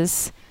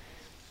does,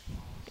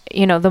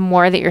 the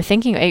more that you're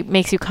thinking, it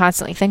makes you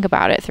constantly think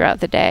about it throughout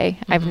the day.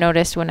 I've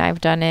noticed when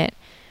I've done it,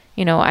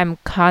 I'm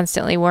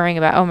constantly worrying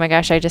about, oh my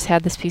gosh, I just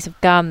had this piece of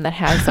gum that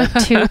has like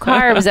 2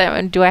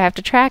 carbs. Do I have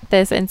to track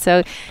this? And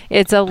so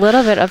it's a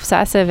little bit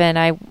obsessive, and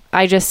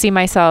I just see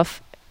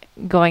myself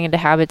going into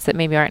habits that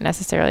maybe aren't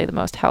necessarily the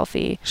most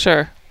healthy.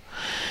 Sure.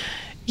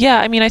 Yeah,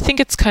 I mean, I think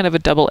it's kind of a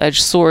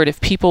double-edged sword. If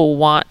people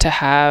want to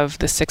have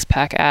the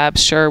 6-pack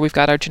abs, sure, we've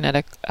got our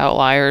genetic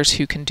outliers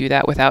who can do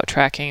that without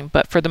tracking.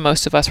 But for the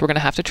most of us, we're going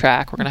to have to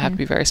track. We're going to have to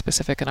be very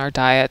specific in our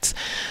diets.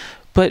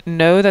 But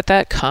know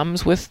that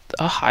comes with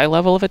a high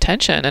level of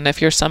attention. And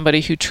if you're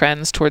somebody who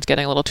trends towards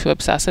getting a little too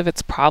obsessive,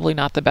 it's probably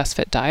not the best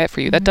fit diet for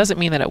you. That doesn't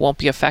mean that it won't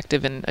be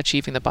effective in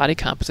achieving the body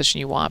composition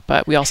you want.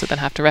 But we also then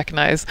have to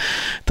recognize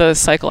the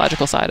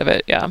psychological side of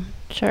it. Yeah.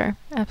 Sure.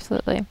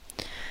 Absolutely.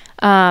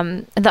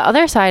 The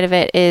other side of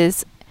it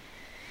is,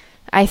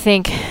 I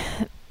think,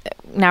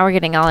 now we're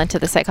getting all into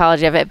the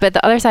psychology of it, but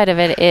the other side of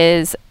it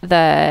is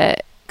the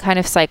kind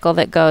of cycle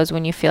that goes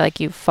when you feel like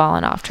you've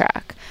fallen off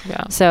track.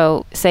 Yeah.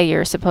 So say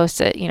you're supposed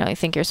to, you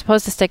think you're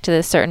supposed to stick to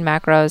this certain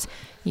macros,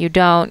 you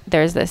don't,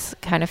 there's this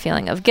kind of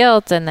feeling of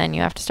guilt, and then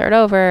you have to start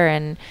over,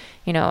 and,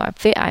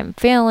 I'm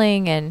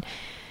failing. And,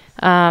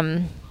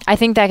 I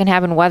think that can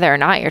happen whether or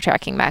not you're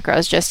tracking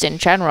macros, just in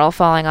general,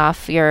 falling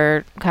off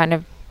your kind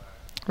of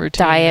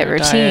diet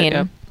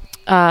routine.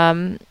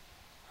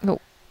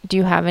 Do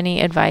you have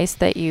any advice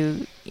that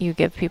you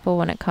give people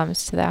when it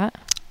comes to that?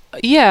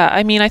 Yeah,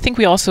 I mean, I think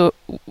we also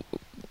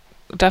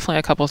definitely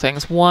a couple of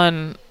things.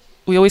 One,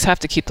 we always have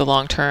to keep the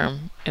long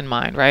term in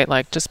mind, right?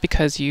 Like, just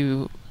because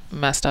you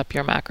messed up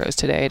your macros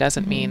today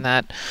doesn't mean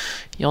that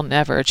you'll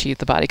never achieve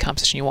the body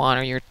composition you want,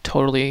 or you're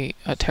totally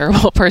a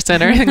terrible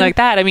person or anything like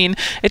that. I mean,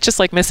 it's just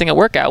like missing a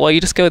workout. Well,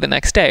 you just go the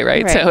next day,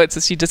 right? So it's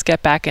just, you just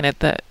get back in it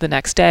the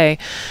next day.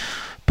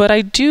 But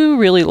I do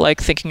really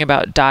like thinking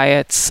about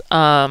diets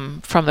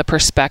from the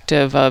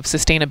perspective of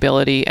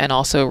sustainability and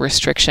also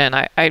restriction.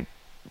 I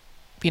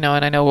and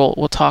I know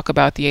we'll talk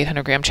about the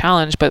 800-gram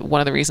challenge, but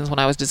one of the reasons when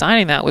I was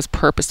designing that was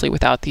purposely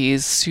without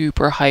these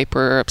super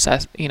hyper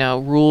obsessed,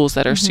 rules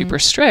that are super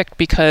strict,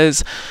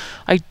 because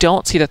I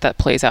don't see that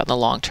plays out in the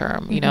long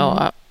term.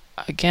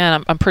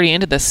 Again, I'm pretty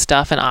into this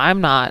stuff, and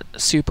I'm not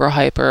super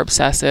hyper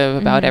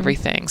obsessive about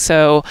everything.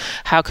 So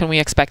how can we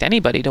expect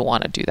anybody to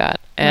want to do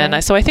that?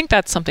 And so I think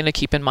that's something to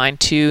keep in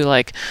mind too.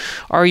 Like,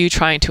 are you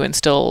trying to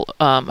instill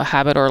a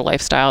habit or a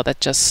lifestyle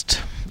that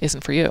just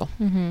isn't for you?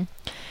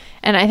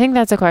 And I think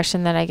that's a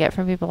question that I get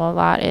from people a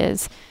lot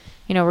is,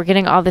 we're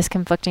getting all this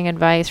conflicting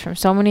advice from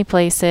so many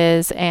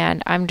places,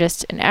 and I'm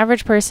just an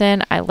average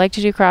person. I like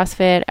to do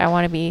CrossFit. I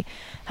want to be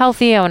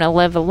healthy. I want to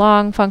live a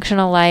long,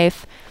 functional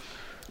life.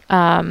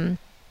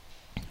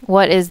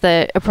 What is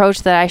the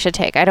approach that I should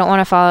take? I don't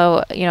want to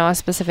follow, a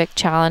specific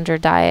challenge or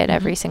diet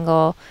every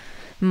single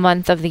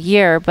month of the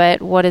year,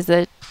 but what is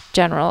the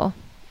general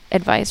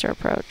advice or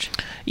approach?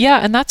 Yeah,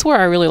 and that's where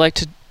I really like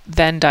to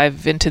then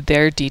dive into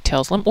their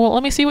details.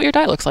 Let me see what your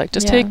diet looks like.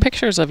 Just take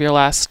pictures of your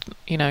last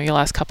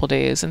couple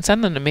days and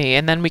send them to me,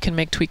 and then we can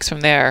make tweaks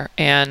from there.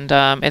 And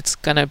it's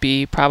going to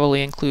be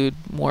probably include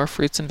more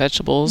fruits and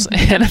vegetables,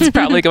 and it's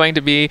probably going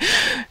to be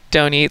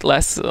don't eat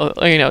less,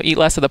 eat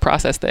less of the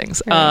processed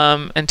things,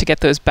 and to get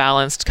those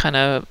balanced kind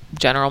of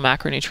general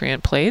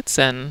macronutrient plates,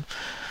 and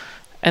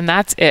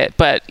that's it.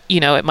 But,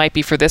 it might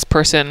be for this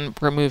person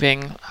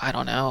removing, I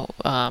don't know,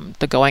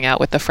 the going out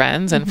with the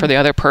friends. And for the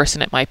other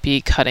person, it might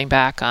be cutting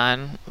back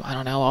on, I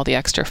don't know, all the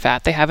extra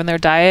fat they have in their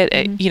diet.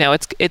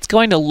 It's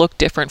going to look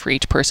different for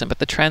each person, but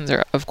the trends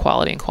of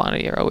quality and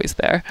quantity are always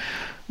there.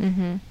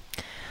 The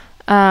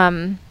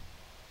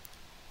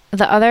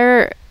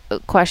other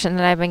question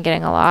that I've been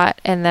getting a lot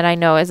and that I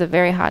know is a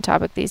very hot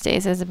topic these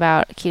days is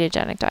about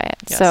ketogenic diet.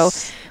 Yes. So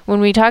when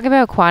we talk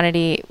about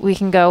quantity, we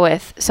can go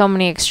with so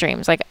many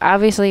extremes. Like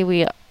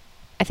obviously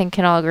I think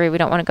can all agree we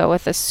don't want to go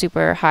with a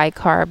super high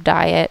carb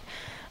diet,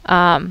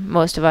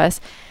 most of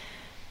us.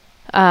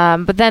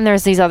 But then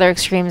there's these other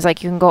extremes,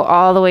 like you can go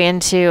all the way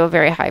into a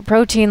very high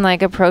protein,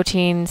 like a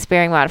protein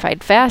sparing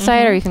modified fast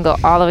diet, or you can go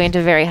all the way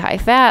into very high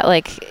fat,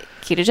 like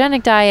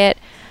ketogenic diet.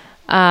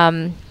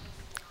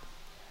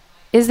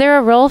 Is there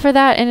a role for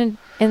that in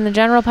the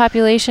general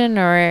population,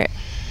 or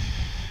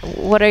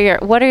what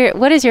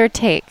is your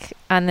take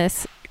on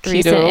this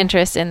recent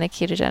interest in the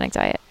ketogenic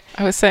diet?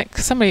 I was saying,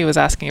 somebody was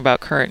asking about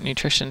current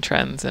nutrition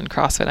trends in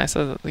CrossFit. And I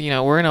said,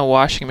 we're in a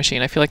washing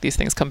machine. I feel like these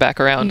things come back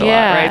around a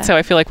lot, right? So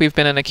I feel like we've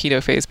been in a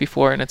keto phase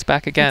before and it's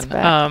back again. It's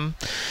back.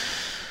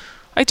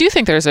 I do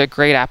think there's a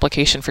great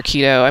application for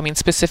keto. I mean,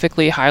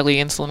 specifically highly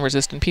insulin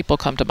resistant people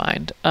come to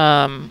mind.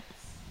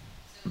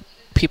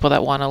 People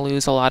that want to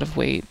lose a lot of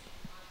weight,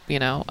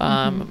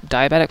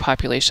 diabetic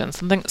population,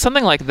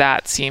 something like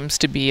that seems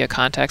to be a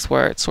context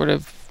where it sort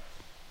of,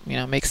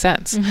 makes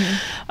sense.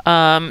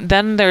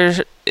 Then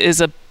there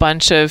is a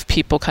bunch of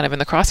people kind of in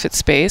the CrossFit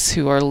space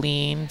who are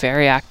lean,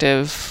 very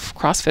active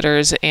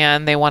CrossFitters,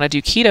 and they want to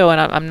do keto, and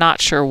I'm not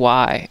sure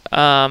why.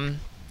 Coming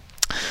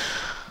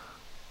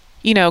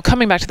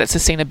back to that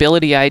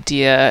sustainability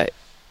idea,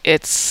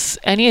 it's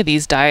any of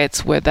these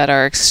diets that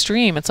are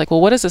extreme. It's like,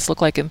 well, what does this look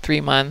like in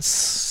 3 months,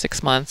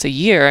 6 months, a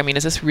year? I mean,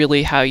 is this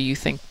really how you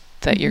think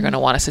that you're going to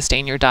want to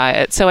sustain your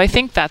diet? So I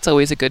think that's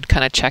always a good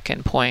kind of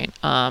check-in point.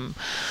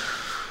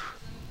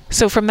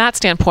 So from that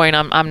standpoint,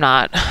 I'm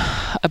not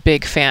a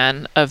big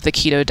fan of the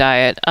keto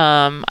diet.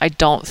 I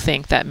don't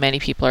think that many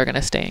people are going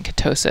to stay in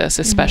ketosis,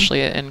 especially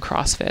in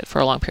CrossFit, for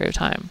a long period of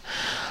time.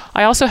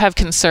 I also have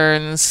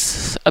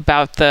concerns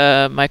about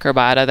the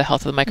microbiota, the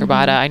health of the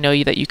microbiota. I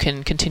know that you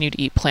can continue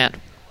to eat plant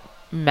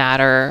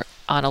matter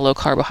on a low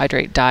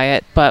carbohydrate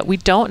diet, but we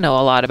don't know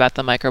a lot about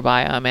the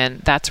microbiome, and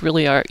that's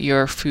really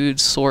your food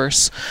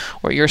source,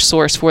 or your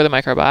source for the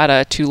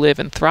microbiota to live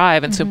and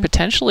thrive. And so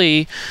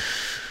potentially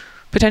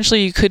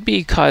you could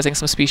be causing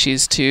some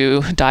species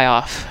to die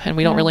off, and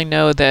we don't really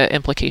know the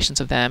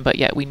implications of them, but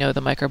yet we know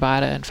the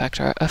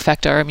microbiota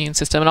affect our immune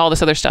system and all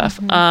this other stuff.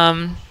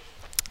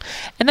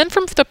 And then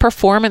from the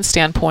performance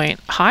standpoint,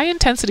 high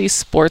intensity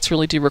sports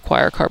really do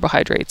require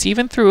carbohydrates,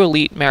 even through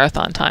elite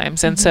marathon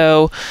times. And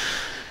so,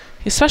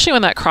 especially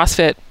when that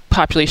CrossFit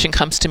population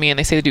comes to me and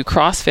they say they do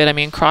CrossFit, I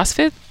mean,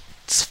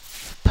 CrossFit's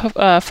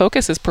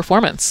focus is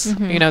performance.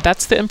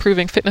 That's the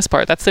improving fitness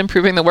part. That's the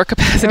improving the work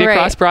capacity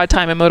across broad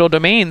time and modal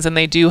domains, and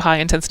they do high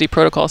intensity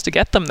protocols to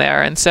get them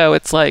there. And so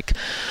it's like,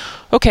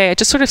 okay, it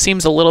just sort of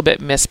seems a little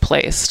bit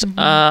misplaced.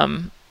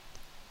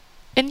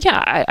 And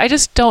yeah, I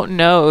just don't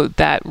know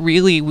that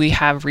really we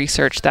have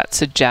research that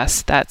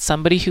suggests that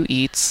somebody who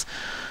eats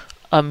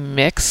a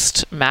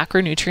mixed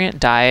macronutrient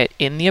diet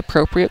in the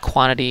appropriate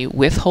quantity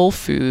with whole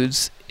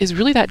foods is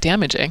really that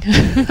damaging.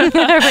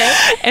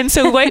 And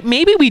so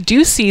maybe we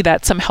do see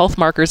that some health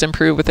markers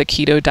improve with a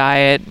keto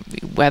diet,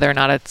 whether or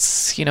not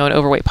it's, an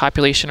overweight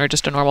population or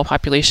just a normal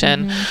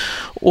population,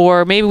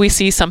 or maybe we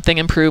see something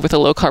improve with a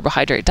low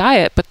carbohydrate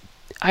diet, but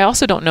I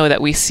also don't know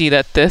that we see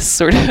that this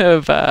sort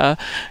of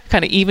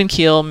kind of even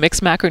keel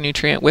mixed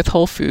macronutrient with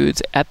whole foods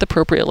at the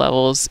appropriate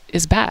levels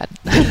is bad.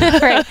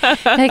 Right.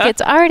 Like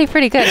it's already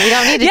pretty good. We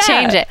don't need to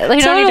change it. We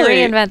don't need to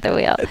reinvent the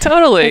wheel.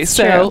 Totally.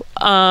 So,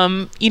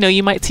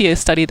 you might see a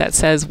study that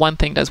says one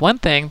thing does one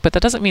thing, but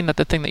that doesn't mean that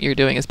the thing that you're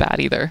doing is bad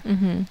either.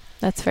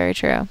 That's very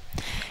true.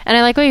 And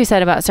I like what you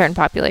said about certain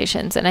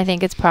populations. And I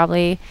think it's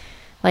probably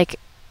like,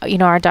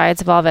 our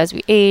diets evolve as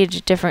we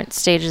age, different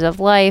stages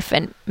of life,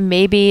 and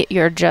maybe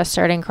you're just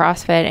starting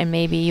CrossFit and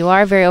maybe you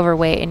are very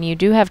overweight and you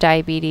do have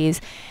diabetes,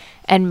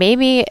 and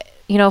maybe,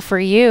 for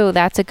you,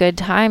 that's a good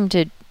time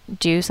to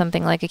do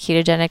something like a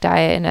ketogenic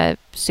diet in a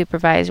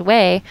supervised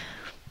way.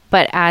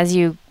 But as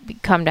you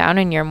come down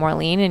and you're more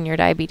lean and your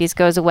diabetes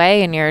goes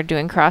away and you're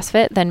doing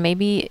CrossFit, then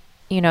maybe,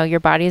 your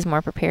body is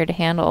more prepared to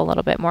handle a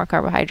little bit more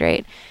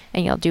carbohydrate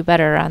and you'll do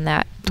better on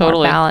that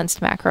more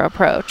balanced macro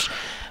approach.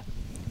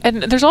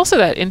 And there's also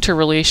that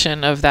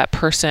interrelation of that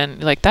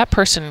person, like that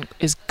person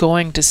is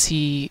going to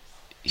see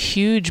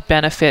huge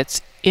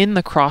benefits in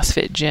the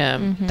CrossFit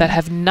gym that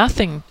have not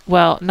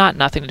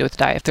nothing to do with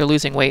diet. If they're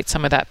losing weight,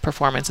 some of that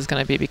performance is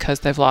going to be because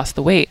they've lost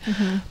the weight,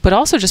 but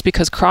also just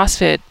because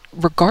CrossFit,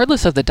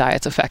 regardless of the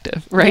diet's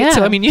effective, right? Yeah.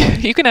 So, I mean,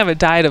 you can have a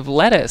diet of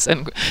lettuce,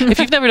 and if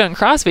you've never done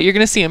CrossFit, you're going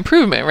to see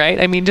improvement,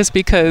 right? I mean, just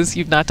because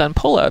you've not done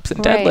pull-ups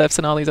and deadlifts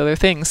and all these other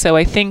things. So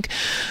I think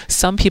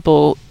some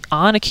people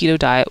on a keto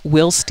diet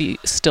will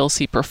still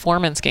see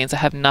performance gains that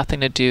have nothing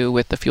to do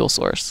with the fuel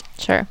source.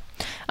 Sure.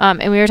 And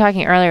we were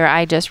talking earlier,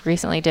 I just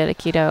recently did a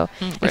keto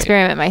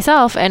experiment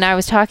myself, and I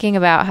was talking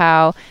about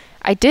how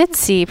I did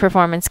see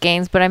performance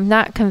gains, but I'm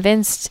not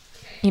convinced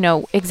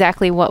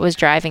exactly what was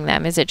driving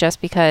them. Is it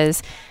just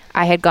because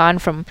I had gone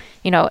from,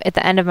 at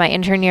the end of my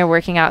intern year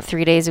working out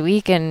 3 days a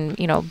week and,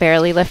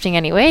 barely lifting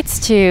any weights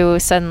to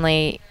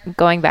suddenly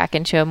going back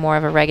into a more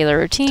of a regular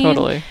routine?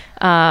 Totally.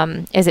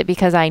 Is it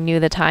because I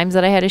knew the times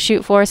that I had to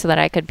shoot for so that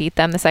I could beat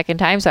them the second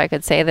time, so I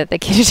could say that the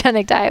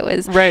ketogenic diet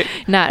was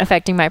not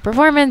affecting my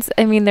performance?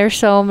 I mean, there's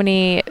so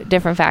many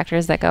different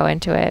factors that go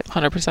into it.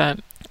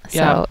 100%.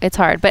 So it's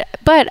hard. But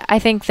I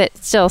think that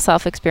still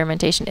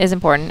self-experimentation is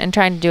important, and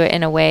trying to do it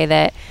in a way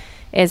that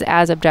is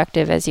as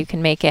objective as you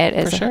can make it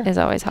is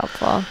always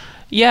helpful.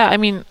 Yeah, I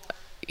mean,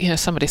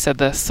 somebody said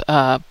this,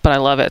 but I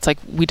love it. It's like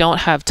we don't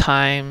have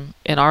time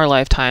in our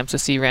lifetimes to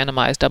see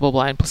randomized,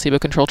 double-blind,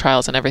 placebo-controlled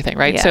trials and everything,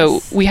 right? Yes.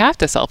 So we have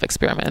to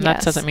self-experiment, and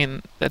that doesn't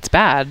mean it's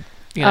bad.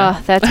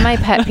 Oh, that's my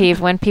pet peeve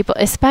when people,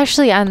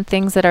 especially on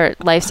things that are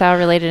lifestyle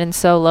related and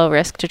so low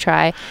risk to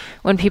try,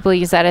 when people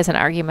use that as an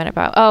argument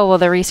about, oh, well,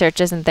 the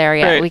research isn't there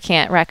yet. Right. We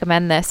can't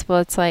recommend this. Well,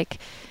 it's like,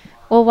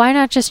 well, why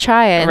not just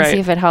try it and see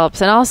if it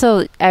helps? And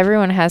also,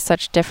 everyone has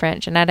such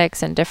different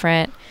genetics and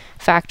different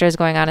factors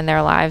going on in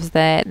their lives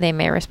that they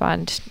may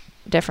respond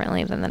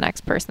differently than the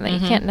next person, that you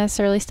can't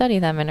necessarily study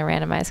them in a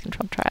randomized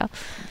controlled trial.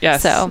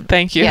 Yes. So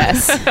thank you.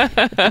 Yes.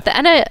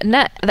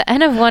 the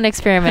end of one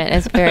experiment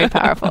is very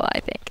powerful,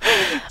 I think.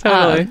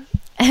 Totally.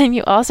 And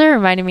you also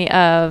reminded me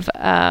of,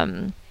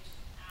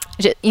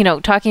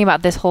 talking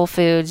about this whole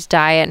foods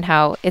diet and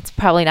how it's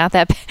probably not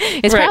that,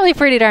 it's probably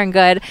pretty darn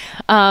good.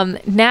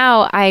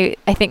 Now I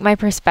think my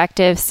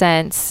perspective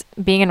since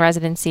being in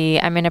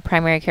residency, I'm in a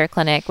primary care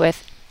clinic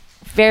with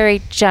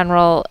very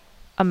general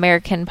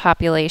American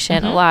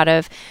population, a lot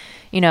of,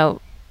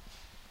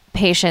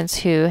 patients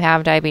who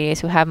have diabetes,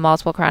 who have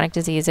multiple chronic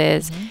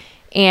diseases.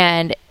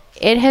 And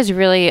it has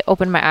really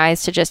opened my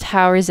eyes to just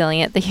how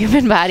resilient the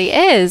human body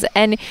is.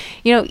 And,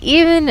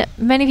 even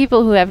many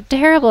people who have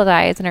terrible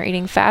diets and are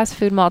eating fast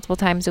food multiple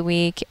times a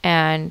week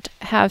and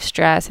have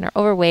stress and are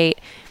overweight,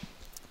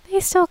 they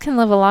still can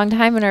live a long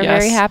time and are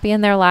very happy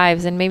in their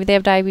lives. And maybe they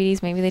have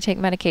diabetes, maybe they take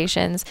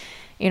medications,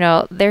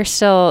 they're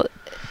still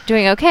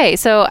doing okay.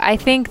 So I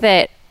think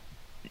that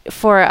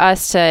for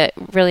us to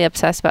really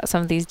obsess about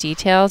some of these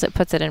details, it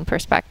puts it in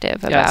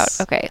perspective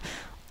about, okay,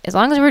 as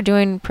long as we're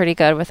doing pretty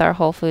good with our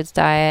whole foods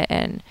diet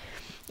and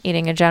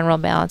eating a general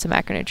balance of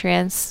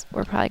macronutrients,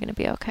 we're probably going to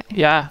be okay.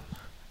 Yeah,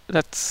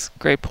 that's a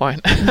great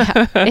point.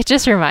 It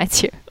just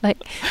reminds you, like,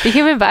 the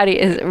human body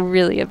is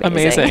really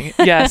amazing.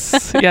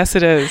 Yes,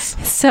 it is.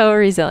 So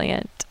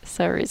resilient.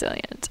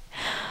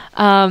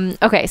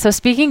 Okay, so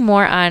speaking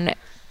more on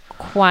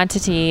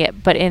quantity,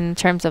 but in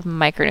terms of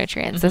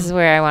micronutrients, this is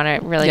where I want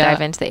to really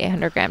dive into the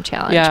 800 gram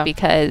challenge,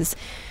 because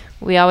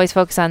we always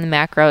focus on the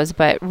macros,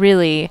 but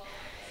really,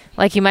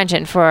 like you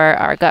mentioned, for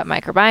our gut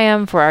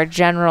microbiome, for our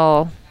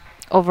general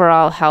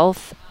overall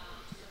health,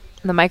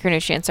 the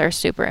micronutrients are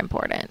super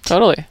important.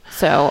 Totally.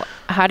 So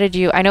how did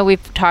you, I know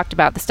we've talked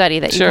about the study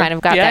that you kind of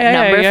got that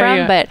number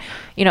from, but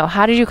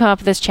how did you come up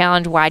with this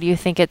challenge? Why do you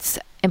think it's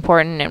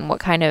important, and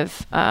what kind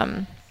of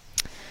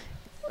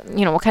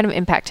what kind of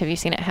impact have you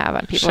seen it have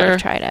on people who have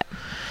tried it?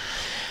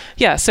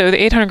 Yeah, so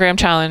the 800 gram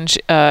challenge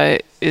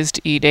is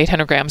to eat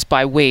 800 grams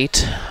by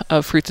weight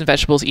of fruits and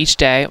vegetables each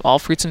day. All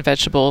fruits and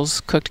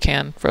vegetables, cooked,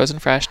 canned, frozen,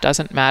 fresh,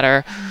 doesn't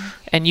matter.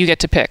 And you get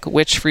to pick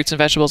which fruits and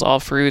vegetables, all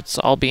fruits,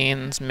 all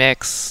beans,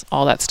 mix,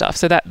 all that stuff.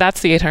 So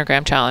that's the 800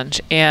 gram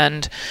challenge.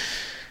 And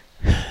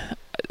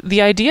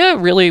the idea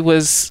really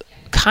was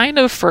kind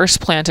of first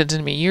planted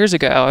in me years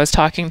ago. I was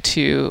talking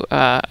to,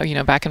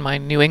 back in my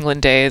New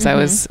England days, I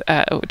was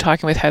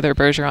talking with Heather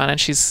Bergeron, and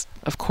she's,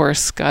 of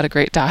course, got a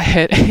great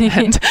diet.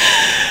 And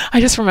I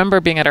just remember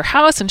being at her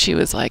house, and she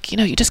was like,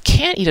 you just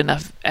can't eat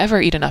enough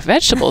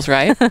vegetables,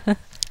 right?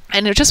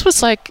 And it just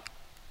was like,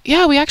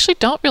 yeah, we actually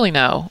don't really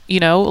know,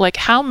 like,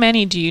 how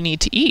many do you need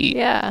to eat?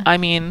 Yeah. I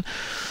mean,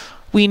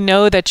 we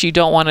know that you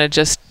don't want to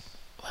just,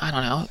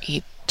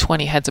 eat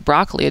 20 heads of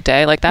broccoli a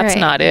day. Like, that's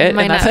not it. You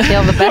might not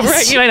feel the best.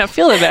 Right, you might not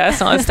feel the best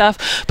and all that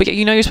stuff. But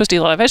you're supposed to eat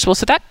a lot of vegetables.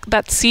 So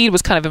that seed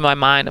was kind of in my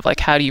mind of, like,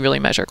 how do you really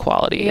measure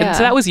quality? Yeah. And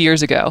so that was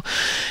years ago.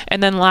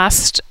 And then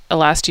last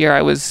year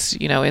I was,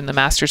 in the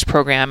master's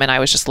program, and I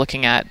was just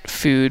looking at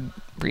food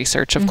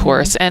research, of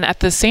course. And at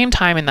the same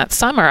time in that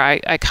summer,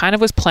 I kind of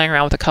was playing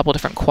around with a couple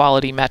different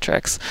quality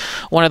metrics.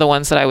 One of the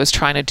ones that I was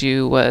trying to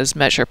do was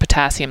measure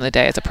potassium in the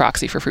day as a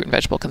proxy for fruit and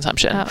vegetable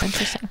consumption. Oh,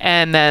 interesting.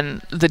 And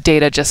then the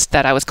data just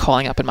that I was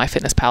calling up in my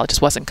fitness pal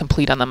just wasn't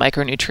complete on the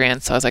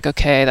micronutrients. So I was like,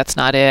 okay, that's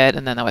not it.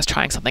 And then I was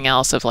trying something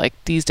else of, like,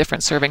 these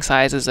different serving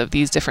sizes of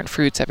these different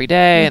fruits every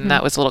day. And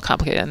that was a little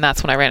complicated. And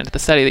that's when I ran into the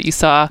study that you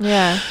saw.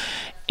 Yeah.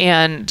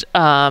 And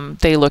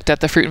they looked at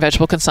the fruit and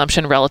vegetable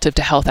consumption relative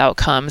to health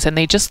outcomes, and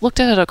they just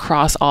looked at it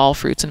across all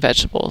fruits and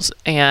vegetables.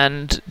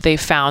 And they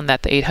found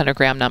that the 800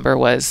 gram number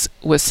was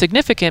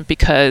significant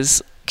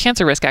because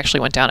cancer risk actually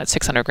went down at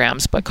 600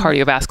 grams, but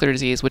cardiovascular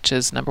disease, which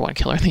is number one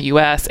killer in the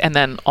U.S., and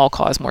then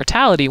all-cause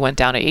mortality went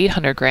down at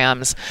 800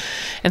 grams.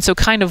 And so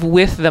kind of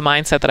with the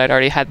mindset that I'd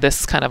already had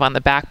this kind of on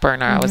the back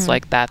burner, I was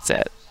like, that's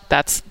it.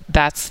 That's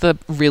the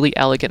really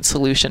elegant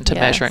solution to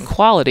measuring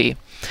quality.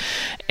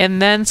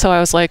 And then so I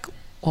was like,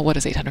 well, what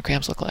does 800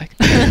 grams look like?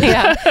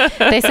 Yeah.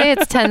 They say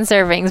it's 10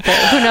 servings, but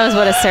who knows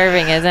what a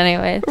serving is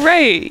anyways.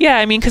 Right. Yeah.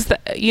 I mean, because, the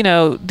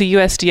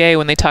USDA,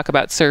 when they talk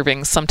about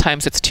servings,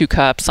 sometimes it's 2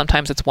 cups,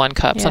 sometimes it's 1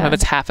 cup, sometimes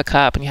it's half a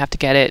cup, and you have to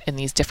get it in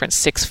these different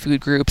 6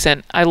 food groups.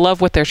 And I love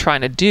what they're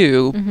trying to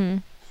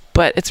do,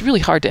 but it's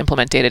really hard to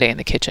implement day to day in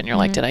the kitchen. You're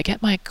like, did I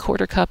get my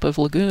 1/4 cup of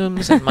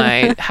legumes and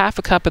my half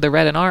a cup of the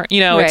red and orange?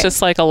 It's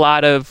just like a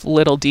lot of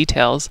little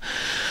details.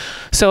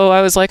 So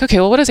I was like, okay,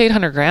 well, what does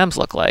 800 grams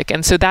look like?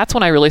 And so that's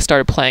when I really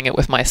started playing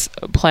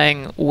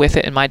with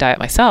it in my diet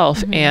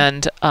myself,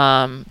 and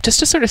just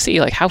to sort of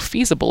see like how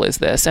feasible is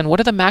this, and what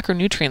do the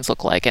macronutrients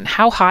look like, and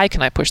how high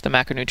can I push the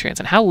macronutrients,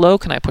 and how low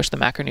can I push the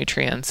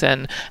macronutrients,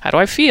 and how do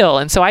I feel?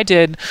 And so I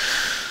did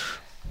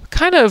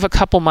kind of a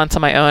couple months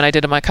on my own. I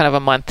did kind of a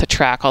month to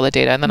track all the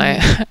data, and then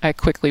I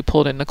quickly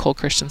pulled in Nicole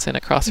Christensen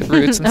at CrossFit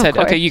Roots and said,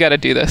 okay, you got to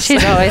do this.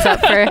 She's always up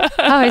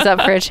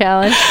for a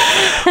challenge.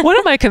 One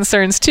of my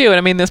concerns too, and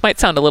I mean, this might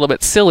sound a little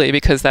bit silly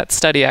because that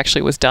study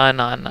actually was done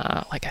on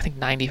I think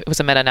 90, it was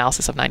a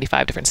meta-analysis of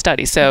 95 different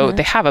studies. So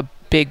they have a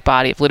big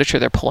body of literature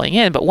they're pulling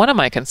in. But one of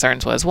my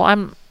concerns was, well,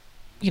 I'm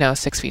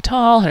 6 feet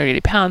tall, 180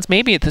 pounds.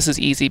 Maybe this is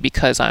easy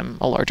because I'm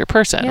a larger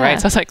person, right?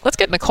 So I was like, let's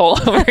get Nicole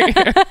over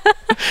here.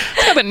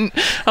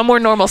 A more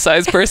normal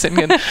sized person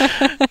can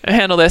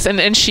handle this.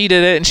 And she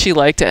did it and she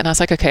liked it. And I was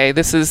like, okay,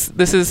 this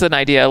is an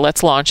idea.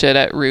 Let's launch it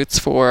at Roots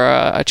for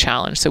a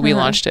challenge. So we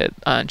launched it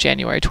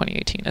January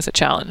 2018 as a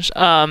challenge.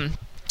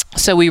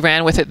 So we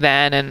ran with it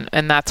then,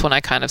 and that's when I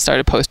kind of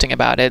started posting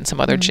about it, and some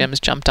other gyms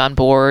jumped on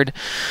board.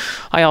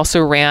 I also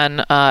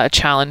ran a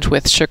challenge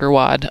with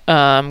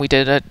SugarWOD. We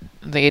did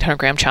the 800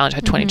 gram challenge,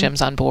 had 20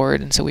 gyms on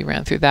board, and so we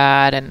ran through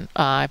that. And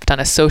I've done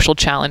a social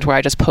challenge where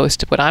I just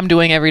posted what I'm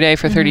doing every day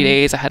for 30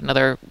 days. I had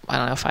another,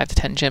 5 to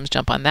 10 gyms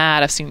jump on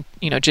that. I've seen,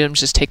 gyms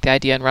just take the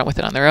idea and run with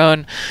it on their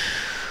own.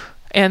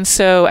 And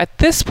so at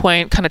this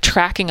point, kind of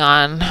tracking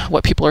on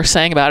what people are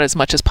saying about it as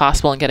much as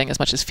possible and getting as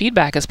much as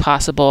feedback as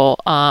possible,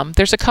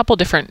 there's a couple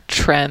different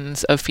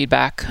trends of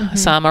feedback.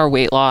 Some are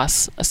weight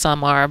loss,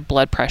 some are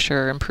blood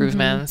pressure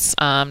improvements,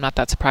 not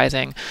that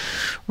surprising.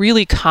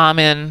 Really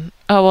common,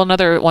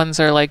 other ones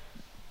are like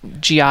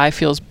GI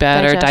feels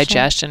better,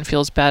 digestion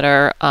feels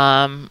better.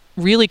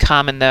 Really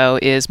common though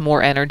is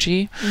more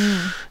energy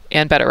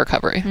and better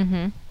recovery.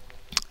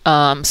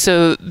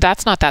 So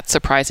that's not that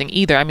surprising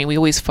either. I mean, we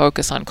always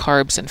focus on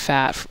carbs and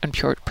fat and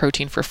pure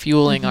protein for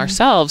fueling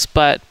ourselves,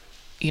 but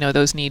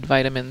those need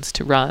vitamins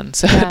to run.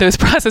 So those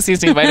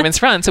processes need vitamins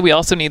to run. So we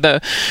also need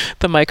the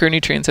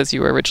micronutrients, as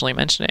you were originally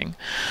mentioning.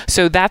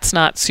 So that's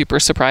not super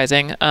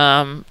surprising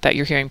that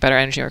you're hearing better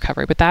energy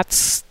recovery, but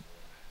that's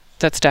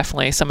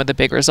definitely some of the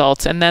big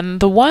results. And then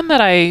the one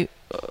that I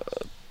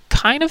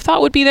kind of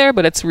thought would be there,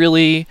 but it's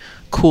really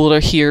cool to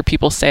hear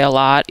people say a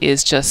lot,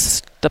 is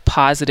just the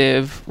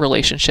positive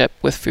relationship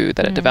with food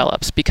that it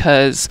develops,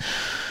 because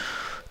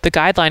the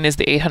guideline is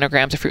the 800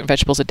 grams of fruit and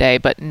vegetables a day,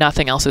 but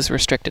nothing else is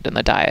restricted in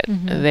the diet.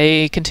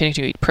 They continue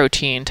to eat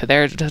protein to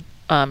their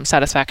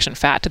satisfaction,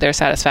 fat to their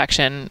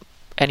satisfaction,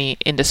 any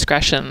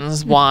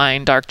indiscretions,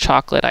 wine, dark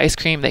chocolate, ice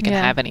cream, they can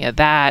have any of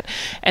that.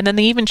 And then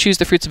they even choose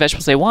the fruits and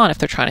vegetables they want if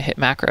they're trying to hit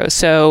macros.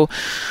 So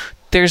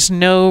there's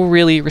no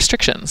really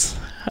restrictions.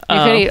 You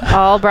could eat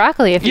all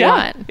broccoli if you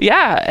want.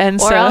 Yeah.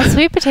 And or all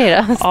sweet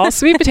potatoes. All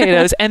sweet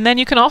potatoes. And then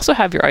you can also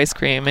have your ice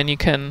cream, and you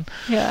can,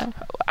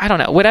 I don't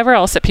know, whatever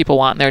else that people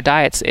want in their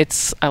diets.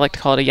 I like to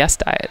call it a yes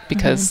diet,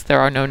 because there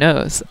are no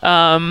no's.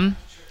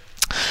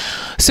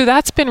 So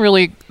that's been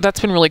really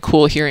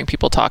cool hearing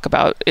people talk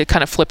about it.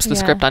 Kind of flips the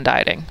script on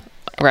dieting,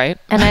 right?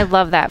 And I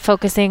love that,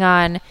 focusing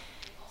on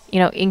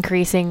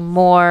increasing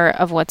more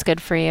of what's good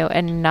for you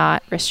and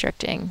not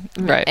restricting.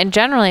 Right. And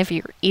generally, if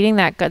you're eating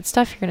that good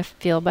stuff, you're going to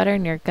feel better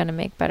and you're going to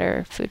make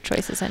better food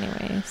choices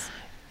anyways.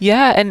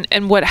 Yeah.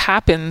 And what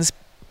happens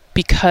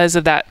because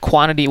of that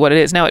quantity, what it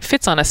is now, it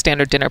fits on a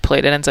standard dinner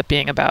plate. It ends up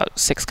being about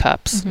 6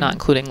 cups, not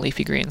including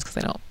leafy greens, because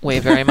they don't weigh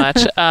very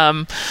much.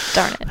 Darn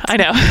it. I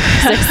know.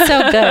 They're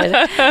so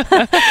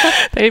good.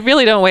 They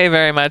really don't weigh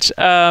very much.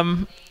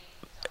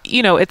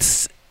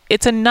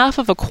 It's enough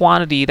of a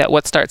quantity that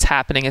what starts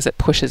happening is it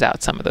pushes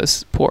out some of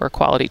those poor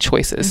quality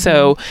choices.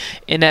 So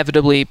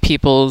inevitably,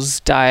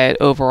 people's diet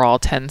overall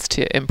tends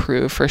to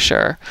improve for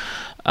sure.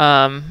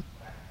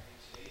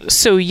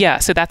 So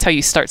that's how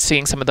you start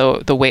seeing some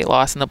of the weight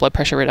loss and the blood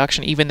pressure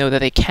reduction, even though that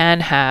they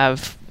can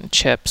have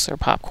chips or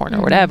popcorn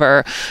or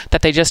whatever,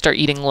 that they just start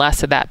eating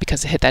less of that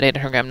because they hit that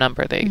 800 gram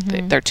number.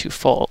 They're too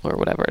full or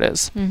whatever it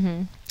is.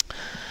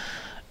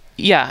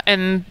 Yeah.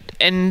 And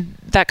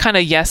that kind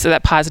of,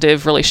 that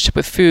positive relationship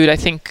with food, I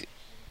think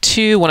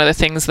too, one of the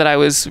things that I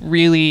was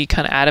really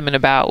kind of adamant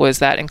about was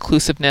that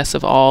inclusiveness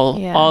of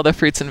all the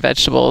fruits and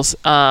vegetables.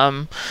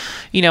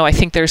 I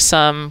think there's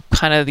some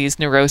kind of these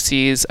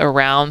neuroses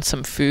around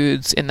some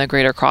foods in the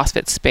greater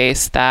CrossFit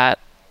space that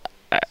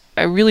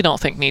I really don't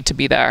think need to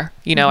be there.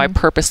 I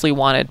purposely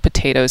wanted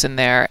potatoes in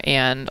there,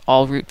 and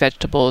all root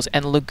vegetables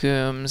and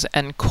legumes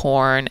and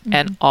corn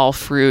and all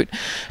fruit,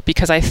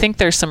 because I think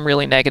there's some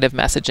really negative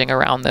messaging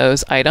around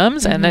those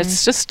items, and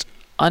it's just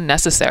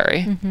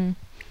unnecessary.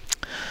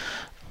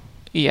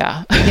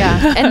 Yeah.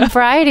 Yeah. And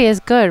variety is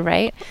good,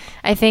 right?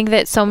 I think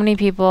that so many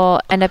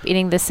people end up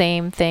eating the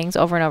same things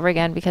over and over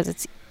again because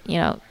it's,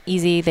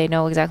 easy. They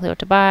know exactly what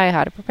to buy,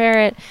 how to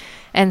prepare it.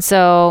 And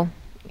so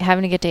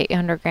having to get to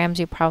 800 grams,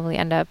 you probably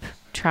end up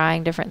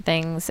trying different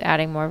things,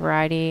 adding more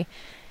variety.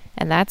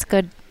 And that's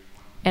good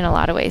in a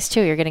lot of ways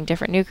too. You're getting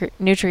different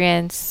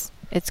nutrients.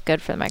 It's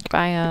good for the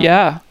microbiome.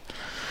 Yeah.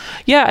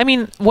 Yeah. I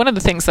mean, one of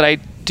the things that I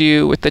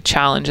do with the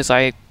challenge is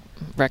I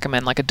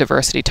recommend like a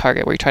diversity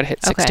target where you try to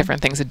hit 6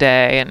 different things a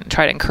day and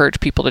try to encourage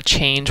people to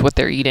change what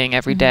they're eating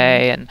every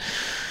day.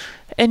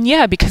 And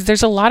yeah, because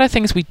there's a lot of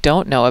things we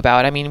don't know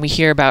about. I mean, we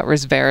hear about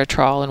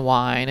resveratrol in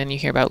wine, and you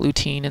hear about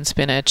lutein in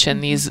spinach,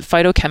 and these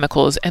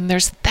phytochemicals, and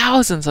there's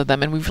thousands of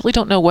them, and we really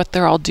don't know what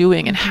they're all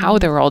doing and how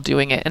they're all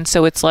doing it. And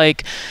so it's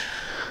like,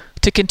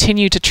 to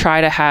continue to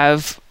try to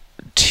have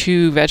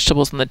 2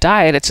 vegetables in the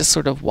diet, it's just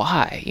sort of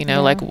why,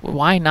 like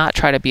why not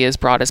try to be as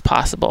broad as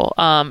possible?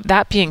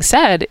 That being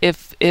said,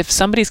 if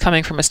somebody's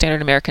coming from a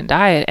standard American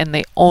diet and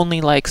they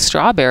only like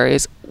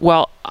strawberries,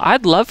 well,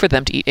 I'd love for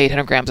them to eat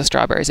 800 grams of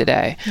strawberries a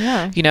day.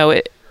 Yeah.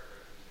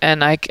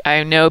 And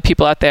I know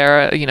people out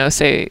there,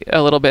 say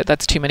a little bit,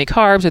 that's too many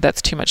carbs or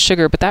that's too much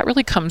sugar, but that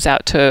really comes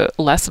out to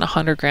less than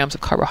 100 grams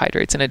of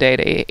carbohydrates in a day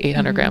to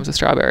 800 grams of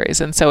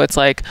strawberries. And so it's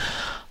like,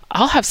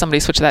 I'll have somebody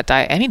switch to that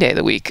diet any day of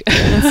the week.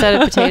 Instead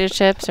of potato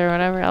chips or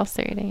whatever else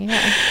they're eating.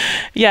 Yeah.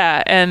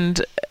 Yeah.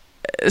 And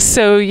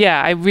so,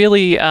 I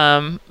really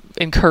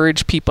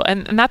encourage people.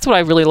 And that's what I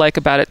really like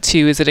about it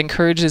too, is it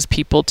encourages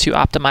people to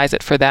optimize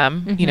it for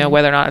them,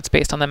 whether or not it's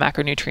based on the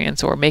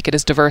macronutrients, or make it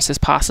as diverse as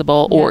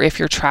possible. Yeah. Or if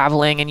you're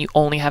traveling and you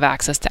only have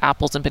access to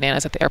apples and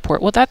bananas at the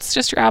airport, well, that's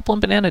just your apple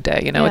and banana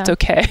day. It's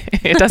okay.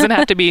 It doesn't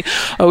have to be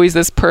always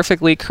this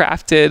perfectly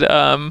crafted,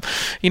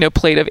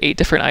 plate of 8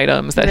 different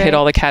items that hit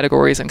all the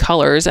categories and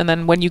colors. And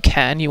then when you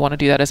want to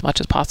do that as much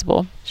as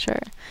possible. Sure.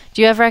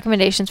 Do you have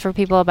recommendations for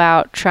people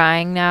about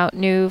trying out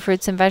new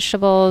fruits and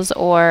vegetables,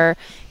 or,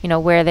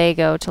 where they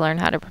go to learn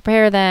how to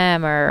prepare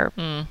them, or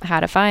how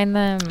to find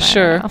them?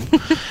 Sure.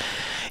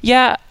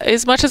 Yeah,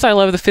 as much as I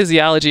love the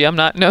physiology, I'm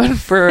not known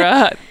for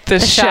the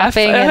chef.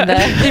 Shopping and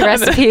the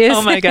recipes.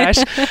 Oh my gosh.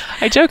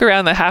 I joke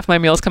around that half my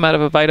meals come out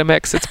of a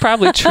Vitamix. It's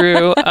probably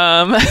true.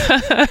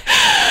 The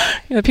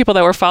people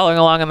that were following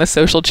along on the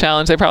social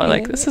challenge, they're probably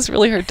like, this is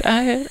really her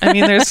diet. I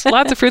mean, there's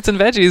lots of fruits and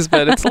veggies,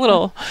 but it's a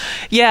little,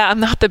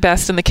 I'm not the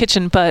best in the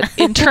kitchen. But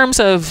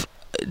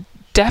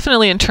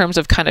definitely in terms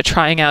of kind of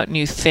trying out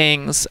new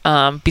things,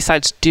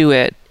 besides Do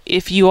It,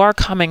 if you are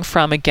coming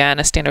from, again,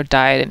 a standard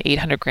diet and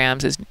 800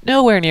 grams is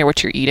nowhere near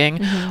what you're eating,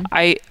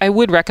 I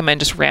would recommend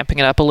just ramping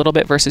it up a little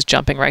bit versus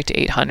jumping right to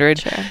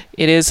 800. Sure.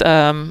 It is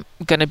going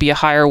to be a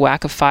higher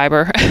whack of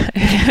fiber.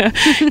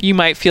 You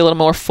might feel a little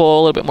more full,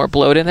 a little bit more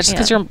bloated. That's just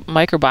because your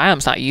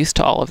microbiome's not used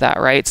to all of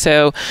that, right?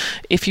 So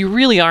if you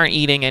really aren't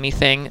eating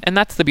anything, and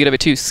that's the beauty of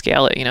it too,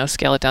 scale it,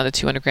 scale it down to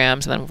 200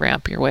 grams and then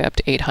ramp your way up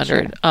to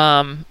 800.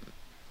 Sure.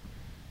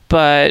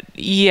 But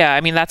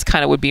I mean, that's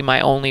kind of would be my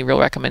only real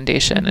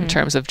recommendation in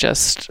terms of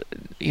just,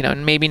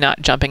 maybe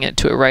not jumping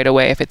into it right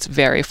away if it's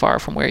very far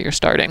from where you're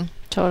starting.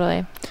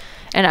 Totally.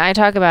 And I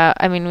talk about,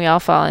 we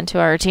all fall into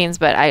our routines,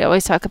 but I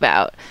always talk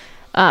about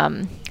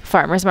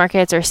farmers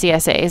markets or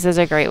CSAs is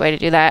a great way to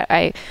do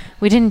that.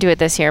 We didn't do it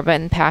this year, but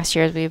in past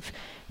years we've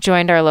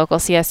joined our local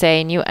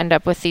CSA, and you end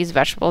up with these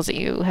vegetables that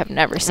you have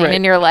never seen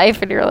in your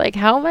life, and you're like,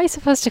 how am I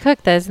supposed to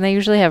cook this? And they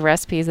usually have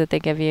recipes that they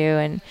give you,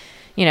 and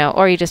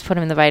or you just put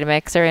them in the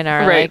Vitamix or in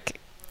our like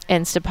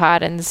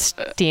Instapot and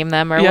steam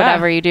them or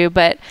whatever you do.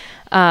 But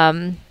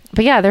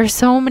there's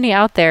so many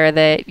out there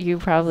that you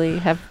probably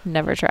have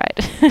never tried.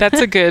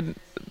 That's a good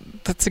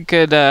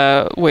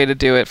way to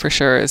do it for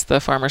sure, is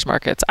the farmers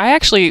markets.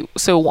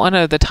 So one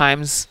of the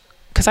times,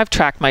 because I've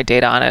tracked my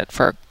data on it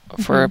for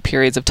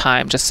periods of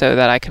time, just so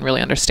that I can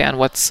really understand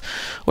what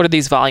do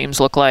these volumes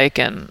look like,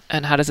 and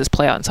how does this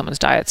play out in someone's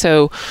diet.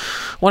 So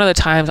one of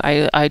the times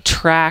I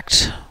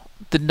tracked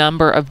the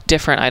number of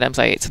different items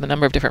I ate, so the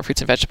number of different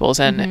fruits and vegetables,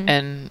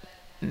 and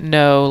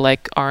no,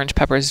 like orange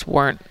peppers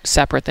weren't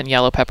separate than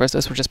yellow peppers.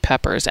 Those were just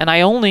peppers. And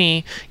I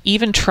only,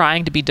 even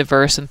trying to be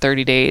diverse in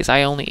 30 days,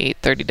 I only ate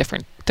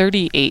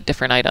 38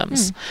 different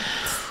items,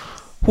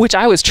 which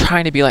I was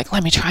trying to be like,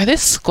 let me try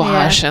this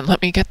squash and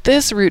let me get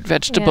this root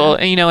vegetable.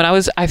 And,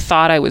 and I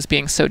thought I was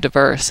being so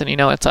diverse, and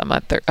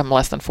I'm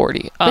less than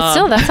 40. But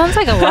still, that sounds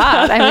like a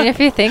lot. I mean, if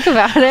you think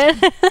about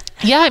it.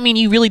 I mean,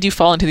 you really do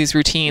fall into these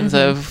routines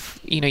of,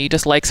 you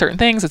just like certain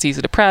things. It's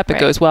easy to prep. It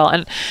goes well.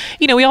 And,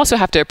 we also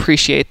have to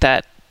appreciate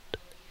that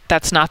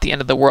that's not the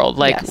end of the world.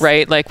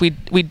 Right? Like we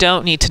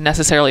don't need to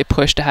necessarily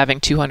push to having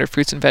 200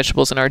 fruits and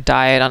vegetables in our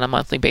diet on a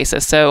monthly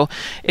basis. So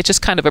it's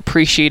just kind of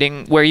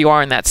appreciating where you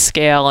are in that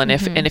scale. And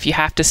if you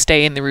have to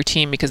stay in the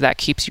routine because that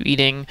keeps you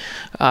eating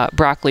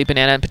broccoli,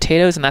 banana, and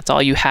potatoes, and that's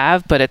all you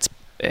have, but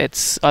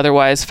it's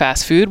otherwise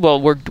fast food, well,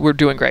 we're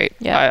doing great.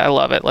 I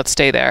love it. Let's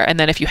stay there. And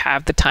then if you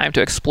have the time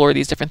to explore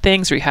these different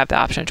things, or you have the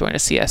option to join a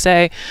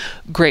CSA,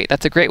 great.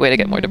 That's a great way to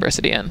get more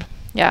diversity in.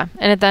 Yeah.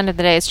 And at the end of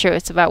the day, it's true.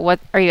 It's about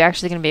what are you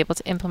actually going to be able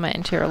to implement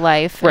into your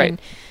life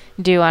and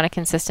do on a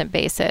consistent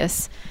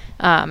basis,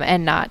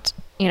 and not,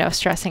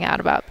 stressing out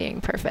about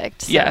being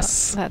perfect. So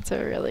yes. That's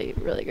a really,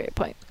 really great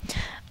point.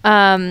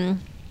 And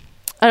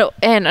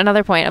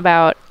another point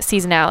about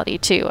seasonality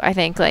too. I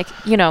think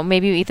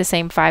maybe you eat the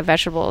same 5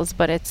 vegetables,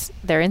 but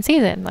they're in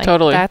season.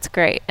 Totally. That's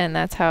great. And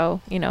that's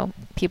how,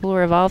 people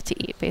were evolved to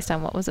eat based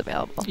on what was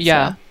available.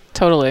 Yeah, so.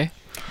 Totally.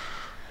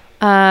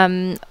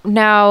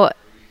 Now,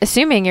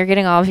 assuming you're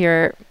getting all of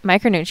your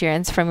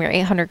micronutrients from your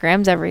 800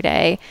 grams every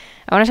day,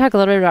 I want to talk a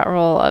little bit about the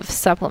role of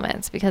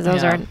supplements, because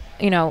those are,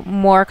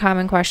 more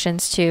common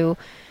questions too.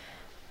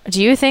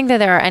 Do you think that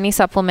there are any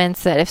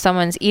supplements that if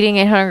someone's eating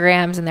 800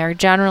 grams and they're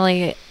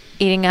generally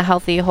eating a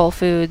healthy whole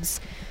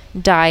foods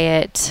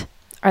diet,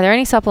 are there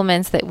any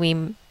supplements that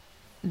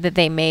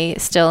they may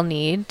still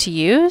need to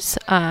use,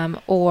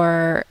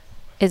 or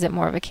is it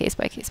more of a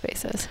case-by-case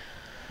basis?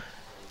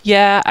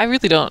 Yeah, I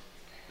really don't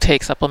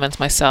take supplements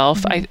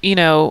myself.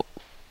 Mm-hmm.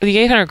 The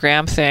 800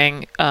 gram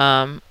thing,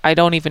 I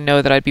don't even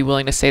know that I'd be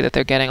willing to say that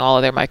they're getting all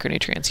of their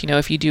micronutrients.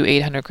 If you do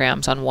 800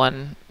 grams on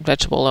one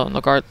vegetable alone,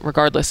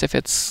 regardless if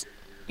it's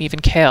even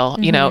kale,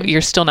 Mm-hmm.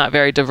 You're still not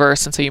very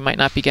diverse, and so you might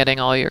not be getting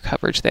all your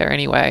coverage there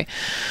anyway.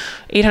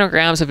 800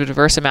 grams of a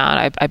diverse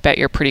amount, I bet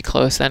you're pretty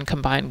close then,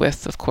 combined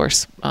with, of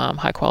course,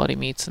 high quality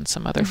meats and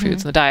some other Mm-hmm.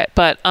 foods in the diet.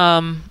 But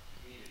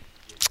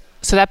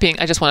so that being,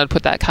 I just wanted to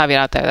put that caveat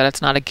out there that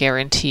it's not a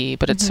guarantee,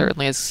 but it Mm-hmm.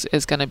 certainly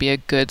is going to be a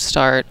good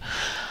start.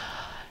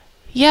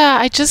 Yeah,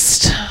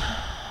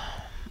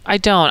 I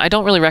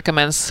don't really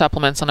recommend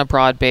supplements on a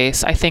broad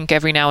base. I think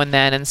every now and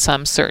then in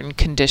some certain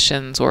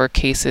conditions or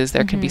cases,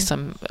 there can be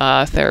some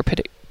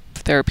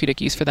therapeutic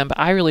use for them, but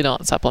I really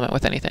don't supplement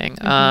with anything.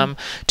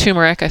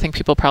 Turmeric, I think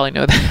people probably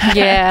know that.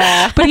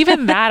 Yeah. But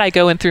even that, I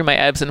go in through my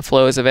ebbs and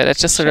flows of it.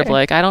 It's just sort of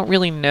like, I don't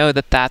really know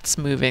that that's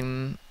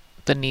moving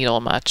the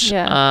needle much.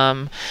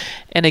 Yeah.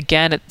 And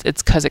again,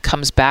 it's because it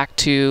comes back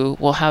to,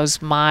 well,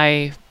 how's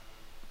my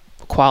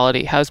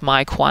quality, how's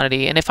my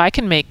quantity, and if I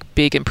can make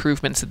big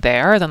improvements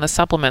there, then the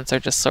supplements are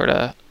just sort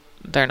of,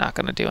 they're not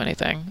going to do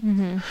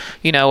anything.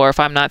 Or if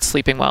I'm not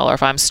sleeping well, or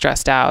if I'm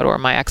stressed out, or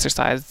my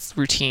exercise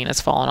routine has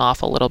fallen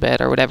off a little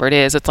bit, or whatever it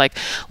is, it's like,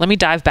 let me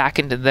dive back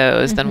into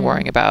those than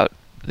worrying about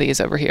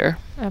these over here.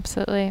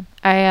 Absolutely.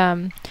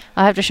 I'll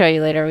have to show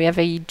you later. We have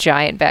a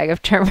giant bag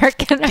of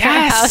turmeric in our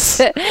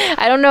house.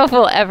 I don't know if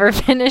we'll ever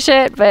finish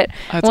it, but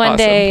That's one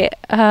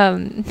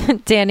awesome. day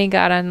Danny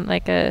got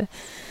on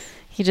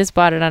he just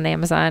bought it on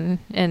Amazon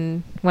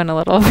and went a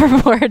little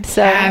overboard.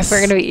 So we're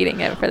going to be eating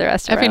it for the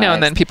rest of our Every now lives.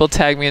 and then people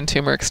tag me in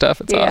turmeric stuff.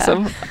 It's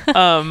awesome.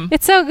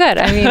 It's so good.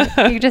 I mean,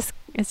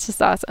 it's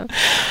just awesome.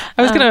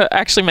 I was going to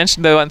actually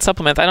mention though on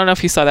supplements, I don't know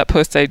if you saw that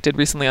post I did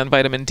recently on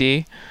vitamin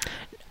D.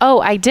 Oh,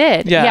 I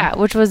did. Yeah.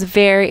 Which was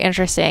very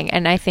interesting.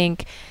 And I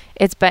think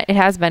it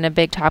has been a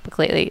big topic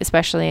lately,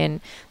 especially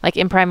in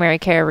primary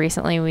care.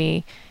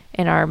 Recently,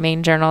 in our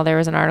main journal, there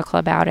was an article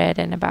about it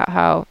and about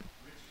how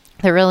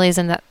there really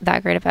isn't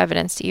that great of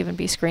evidence to even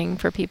be screening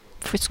for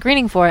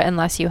it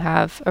unless you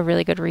have a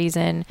really good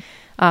reason,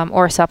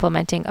 or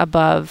supplementing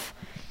above,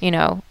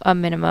 a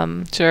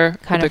minimum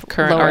kind of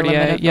current lower RDA.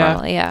 limit of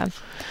normal. Yeah.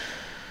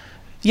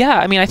 Yeah.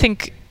 I mean, I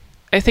think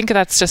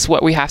that's just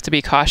what we have to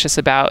be cautious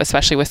about,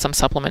 especially with some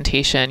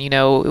supplementation.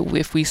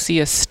 If we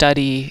see a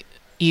study,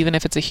 even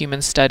if it's a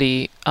human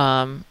study,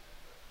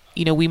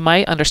 we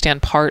might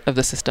understand part of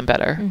the system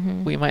better.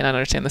 We might not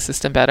understand the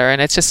system better.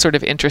 And it's just sort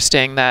of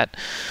interesting that,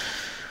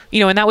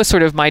 and that was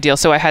sort of my deal.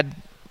 So I had,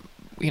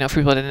 for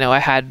people that didn't know, I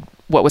had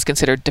what was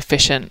considered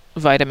deficient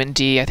vitamin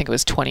D. I think it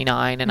was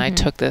 29. And I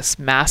took this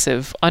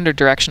massive, under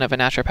direction of a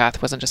naturopath,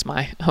 it wasn't just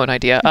my own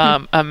idea,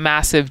 a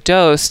massive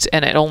dose,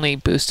 and it only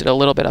boosted a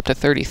little bit up to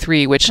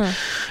 33, which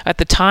at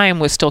the time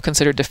was still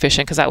considered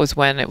deficient, because that was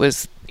when it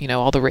was,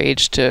 all the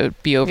rage to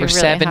be over really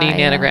 70 high,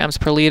 nanograms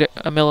per liter,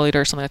 a milliliter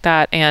or something like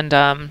that. And,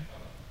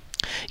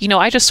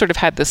 I just sort of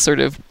had this sort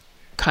of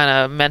kind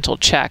of mental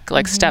check,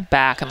 step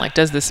back and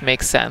does this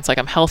make sense?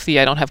 I'm healthy,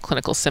 I don't have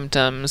clinical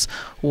symptoms.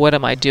 What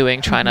am I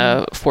doing trying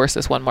to force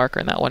this one marker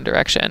in that one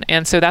direction?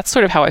 And so that's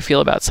sort of how I feel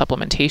about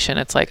supplementation.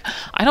 It's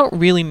I don't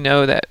really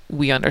know that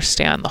we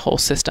understand the whole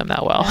system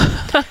that well.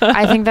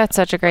 I think that's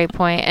such a great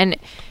point. And,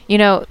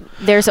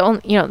 there's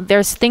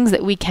things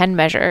that we can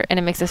measure, and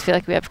it makes us feel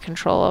like we have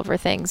control over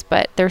things,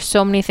 but there's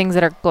so many things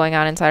that are going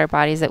on inside our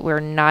bodies that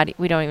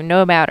we don't even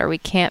know about, or we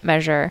can't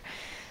measure.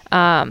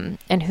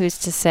 And who's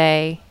to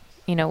say,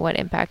 what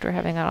impact we're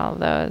having on all of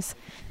those.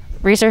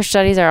 Research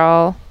studies are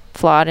all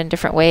flawed in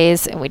different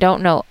ways, and we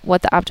don't know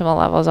what the optimal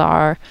levels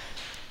are.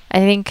 I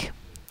think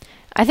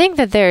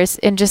that there's,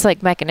 and just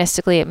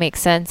mechanistically, it makes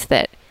sense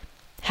that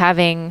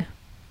having,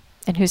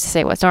 and who's to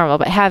say what's normal,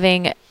 but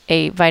having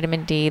a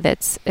vitamin D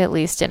that's at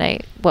least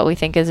in what we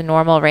think is a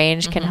normal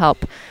range can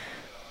help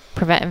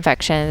prevent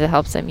infections. It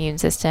helps the immune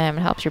system.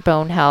 It helps your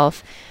bone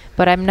health.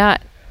 But I'm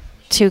not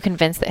too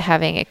convinced that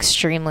having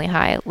extremely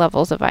high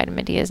levels of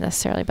vitamin D is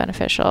necessarily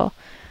beneficial.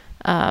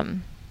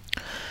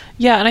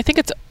 Yeah, and I think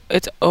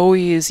it's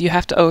always, you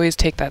have to always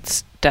take that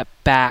step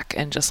back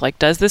and just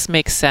does this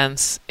make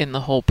sense in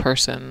the whole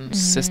person's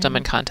system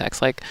and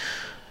context?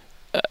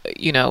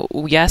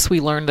 Yes, we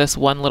learned this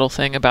one little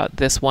thing about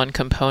this one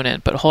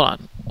component, but hold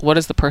on, what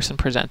is the person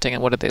presenting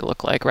and what do they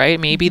look like, right?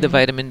 Maybe the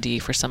vitamin D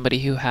for somebody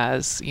who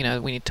has, we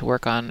need to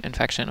work on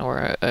infection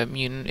or a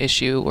immune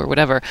issue or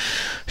whatever.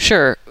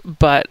 Sure,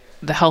 but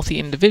the healthy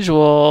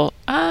individual,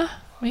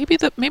 maybe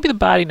the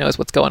body knows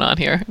what's going on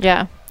here.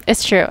 Yeah.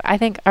 It's true. I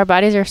think our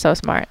bodies are so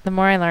smart. The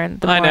more I learn,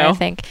 the more I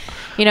think,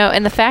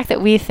 and the fact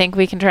that we think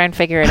we can try and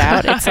figure it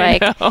out, it's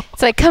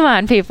like, come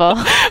on, people.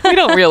 We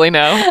don't really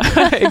know.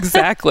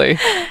 Exactly.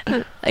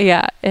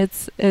 Yeah,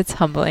 it's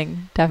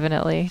humbling,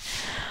 definitely.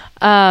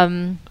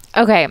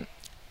 Okay.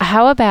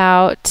 How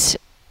about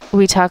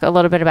we talk a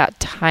little bit about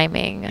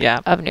timing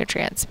of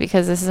nutrients,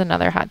 because this is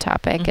another hot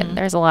topic and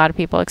there's a lot of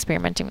people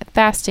experimenting with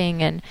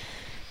fasting and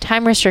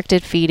time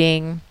restricted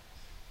feeding.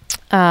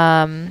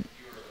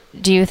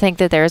 Do you think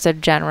that there's a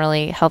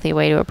generally healthy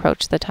way to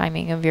approach the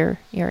timing of your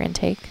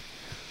intake?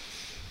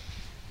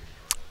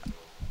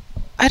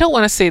 I don't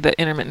want to say that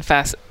intermittent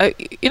fasting,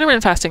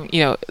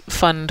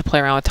 fun to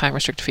play around with, time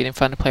restricted feeding,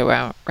 fun to play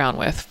around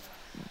with.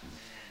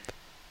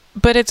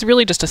 But it's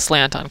really just a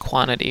slant on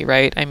quantity,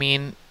 right? I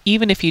mean,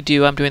 even if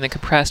I'm doing the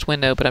compressed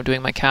window, but I'm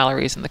doing my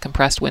calories in the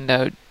compressed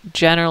window,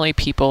 generally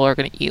people are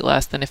going to eat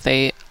less than if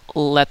they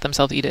let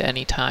themselves eat at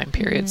any time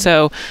period.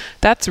 So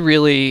that's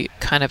really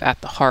kind of at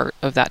the heart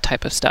of that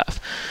type of stuff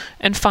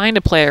and fine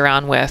to play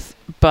around with.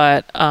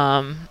 But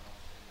I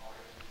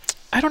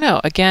don't know.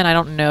 Again, I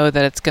don't know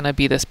that it's going to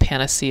be this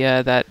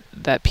panacea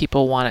that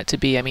people want it to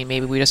be. I mean,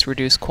 maybe we just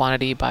reduce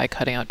quantity by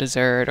cutting out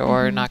dessert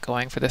or not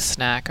going for this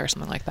snack or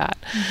something like that.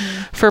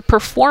 For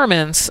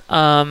performance,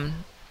 I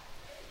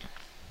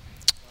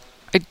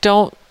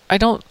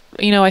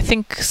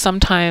think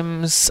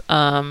sometimes,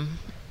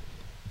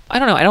 I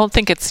don't know. I don't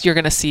think you're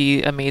going to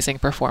see amazing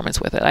performance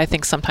with it. I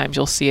think sometimes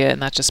you'll see it,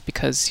 and that's just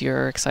because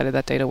you're excited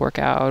that day to work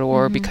out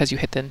or because you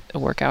hit the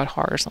workout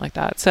hard or something like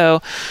that.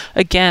 So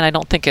again, I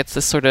don't think it's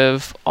this sort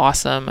of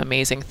awesome,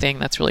 amazing thing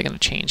that's really going to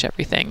change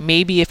everything.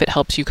 Maybe if it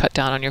helps you cut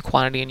down on your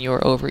quantity and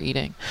you're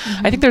overeating.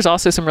 I think there's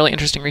also some really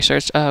interesting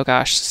research. Oh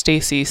gosh,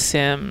 Stacy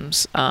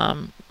Sims,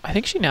 I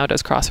think she now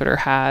does CrossFit or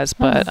has,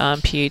 but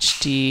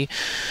PhD,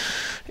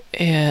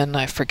 and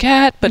I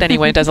forget, but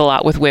anyway, does a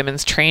lot with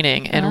women's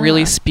training and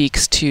really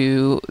speaks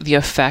to the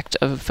effect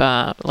of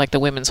the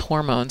women's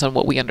hormones on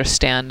what we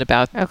understand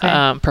about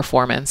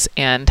performance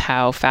and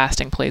how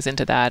fasting plays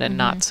into that and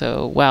not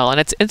so well.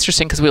 And it's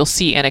interesting because we'll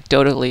see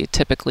anecdotally,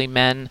 typically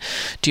men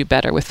do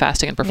better with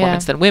fasting and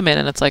performance than women.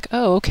 And it's like,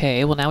 oh,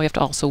 okay, well now we have to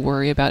also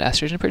worry about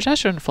estrogen and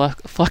progesterone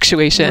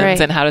fluctuations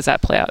and how does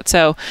that play out?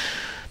 So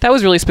that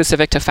was really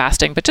specific to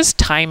fasting, but just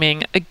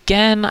timing,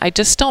 again, I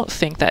just don't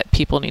think that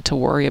people need to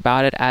worry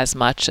about it as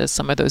much as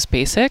some of those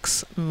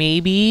basics.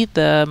 Maybe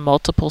the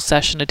multiple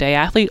session a day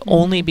athlete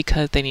only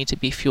because they need to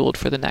be fueled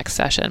for the next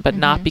session, but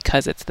not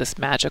because it's this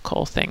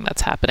magical thing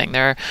that's happening.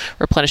 They're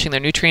replenishing their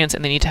nutrients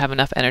and they need to have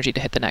enough energy to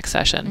hit the next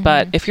session.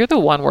 But if you're the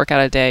one workout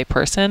a day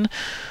person,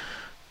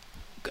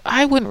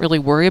 I wouldn't really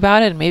worry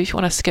about it. And maybe if you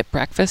want to skip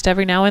breakfast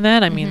every now and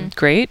then, I mean,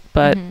 great,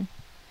 but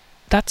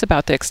that's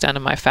about the extent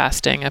of my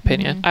fasting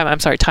opinion. I'm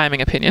sorry,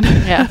 timing opinion.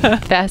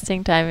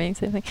 Fasting, timing,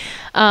 same thing.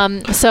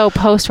 So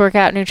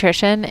post-workout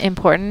nutrition,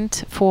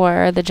 important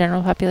for the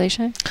general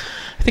population?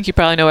 I think you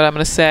probably know what I'm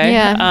going to say.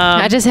 Yeah,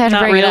 I just had to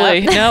bring it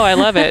up. No, I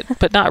love it,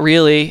 but not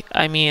really.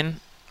 I mean,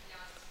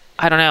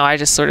 I don't know. I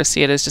just sort of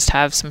see it as just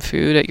have some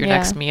food at your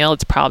next meal.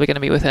 It's probably going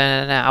to be within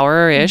an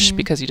hour-ish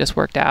because you just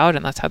worked out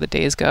and that's how the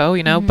days go,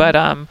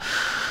 But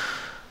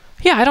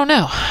yeah, I don't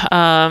know.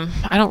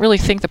 I don't really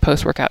think the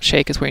post-workout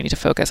shake is where you need to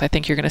focus. I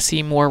think you're going to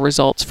see more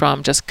results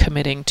from just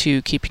committing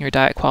to keeping your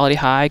diet quality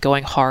high,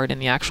 going hard in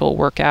the actual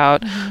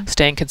workout,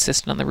 staying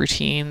consistent on the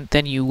routine,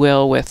 than you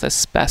will with a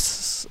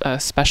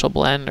special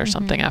blend or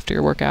something after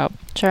your workout.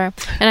 Sure.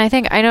 And I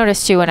think I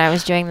noticed too when I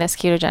was doing this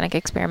ketogenic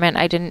experiment,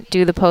 I didn't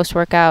do the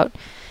post-workout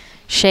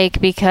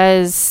shake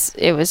because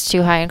it was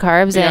too high in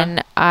carbs,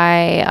 and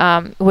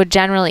I would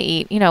generally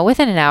eat,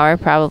 within an hour,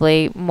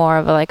 probably more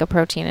of a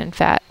protein and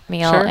fat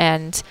meal,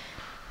 and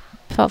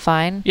felt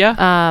fine.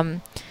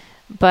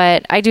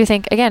 But I do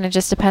think, again, it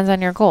just depends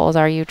on your goals.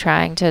 Are you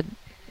trying to,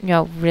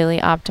 really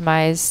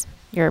optimize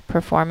your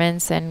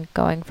performance and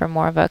going for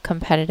more of a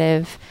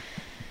competitive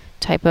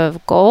type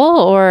of goal,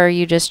 or are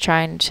you just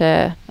trying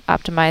to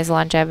optimize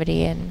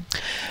longevity and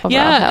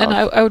overall health? And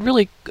I would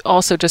really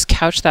also just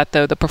couch that,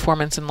 though, the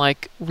performance in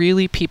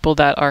really people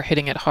that are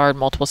hitting it hard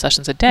multiple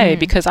sessions a day,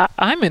 because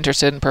I'm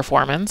interested in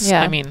performance.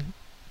 I mean,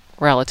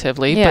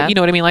 relatively, but you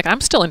know what I mean?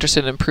 I'm still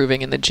interested in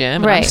improving in the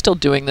gym, and I'm still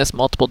doing this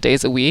multiple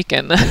days a week,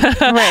 and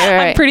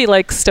I'm pretty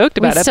stoked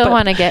about it. We still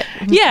want to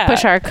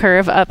push our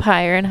curve up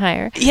higher and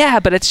higher. Yeah,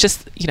 but it's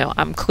just,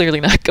 I'm clearly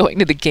not going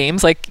to the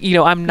games.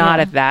 I'm not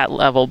at that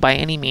level by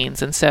any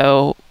means. And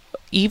so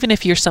even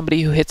if you're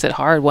somebody who hits it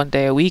hard one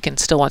day a week and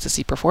still wants to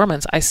see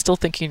performance, I still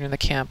think you're in the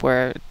camp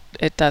where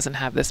it doesn't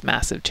have this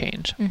massive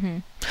change. Mm-hmm.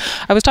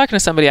 I was talking to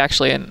somebody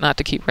actually, and not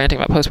to keep ranting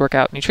about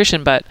post-workout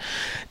nutrition, but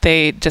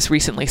they just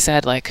recently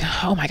said like,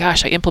 oh my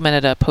gosh, I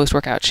implemented a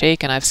post-workout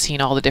shake and I've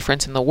seen all the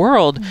difference in the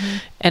world. Mm-hmm.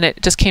 And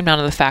it just came down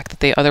to the fact that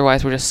they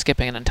otherwise were just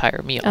skipping an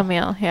entire meal. A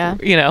meal, yeah.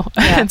 You know?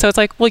 Yeah. And so it's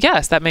like, well,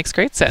 yes, that makes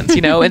great sense,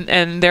 you know?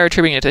 and they're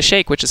attributing it to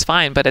shake, which is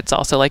fine, but it's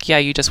also like, yeah,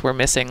 you just were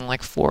missing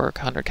like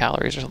 400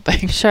 calories or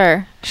something.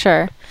 Sure.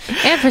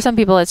 And for some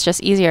people, it's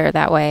just easier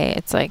that way.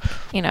 It's like,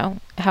 you know,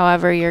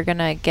 however you're going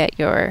to get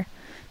your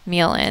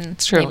meal in.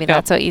 It's true. Maybe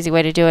that's an easy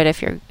way to do it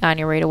if you're on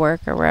your way to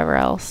work or wherever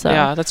else. So,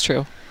 yeah, that's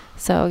true.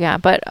 So, yeah.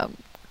 But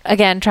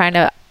again, trying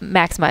to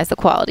maximize the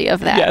quality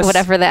of that, yes.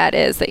 whatever that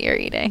is that you're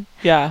eating.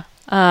 Yeah.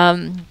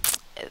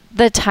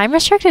 The time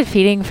restricted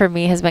feeding for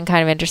me has been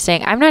kind of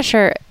interesting. I'm not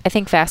sure. I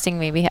think fasting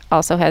maybe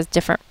also has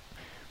different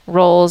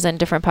roles in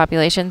different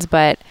populations,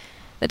 but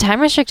the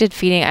time restricted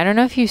feeding, I don't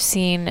know if you've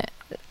seen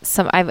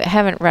I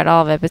haven't read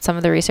all of it, but some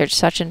of the research,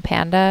 Sachin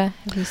Panda,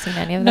 have you seen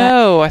any of that?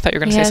 No, I thought you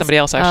were going to say somebody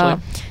else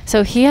actually.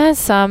 So he has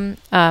some,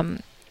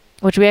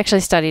 which we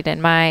actually studied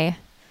in my,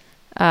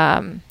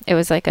 it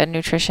was like a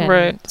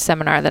nutrition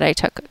seminar that I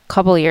took a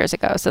couple years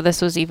ago. So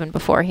this was even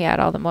before he had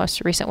all the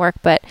most recent work,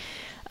 but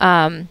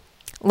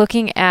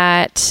looking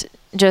at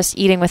just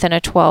eating within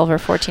a 12 or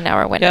 14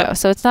 hour window. Yep.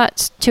 So it's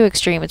not too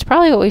extreme. It's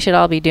probably what we should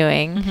all be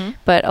doing, mm-hmm.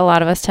 but a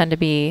lot of us tend to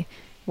be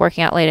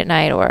working out late at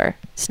night or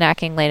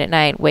snacking late at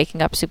night,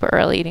 waking up super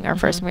early, eating our mm-hmm.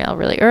 first meal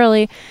really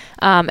early,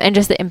 and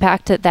just the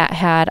impact that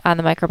had on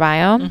the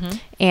microbiome mm-hmm.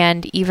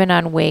 and even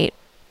on weight,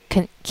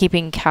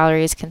 keeping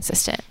calories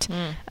consistent,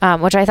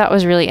 which I thought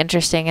was really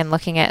interesting, and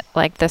looking at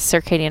like the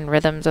circadian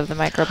rhythms of the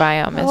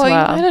microbiome as well.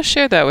 You might have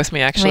shared that with me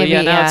actually.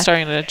 Maybe, now it's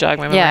starting to jog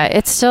my memory. Yeah,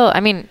 it's still, I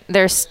mean,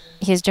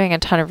 he's doing a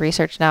ton of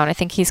research now, and I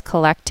think he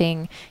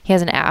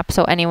has an app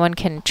so anyone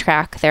can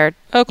track their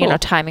cool.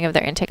 timing of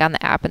their intake on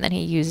the app, and then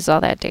he uses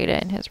all that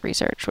data in his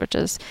research, which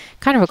is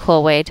kind of a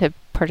cool way to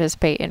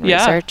participate in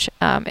research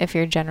if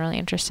you're generally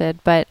interested.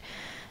 But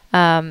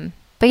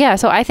yeah,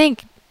 so I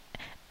think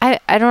I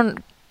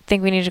don't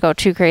think we need to go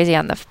too crazy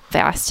on the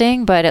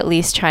fasting, but at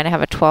least trying to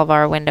have a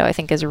 12-hour window I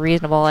think is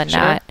reasonable and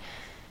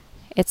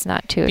it's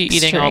not too be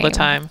extreme. Eating all the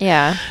time.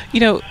 Yeah.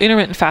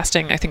 Intermittent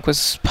fasting I think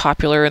was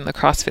popular in the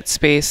CrossFit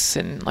space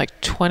in like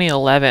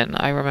 2011.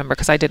 I remember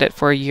because I did it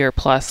for a year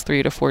plus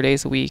 3 to 4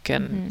 days a week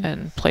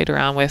and played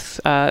around with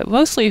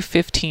mostly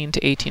 15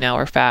 to 18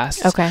 hour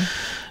fasts. Okay.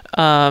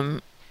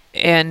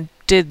 And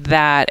did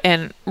that,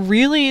 and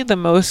really the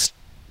most,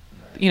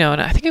 and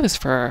I think it was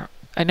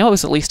I know it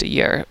was at least a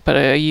year, but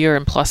a year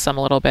and plus some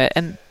a little bit.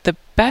 And the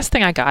best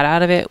thing I got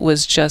out of it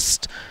was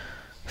just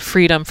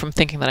freedom from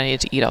thinking that I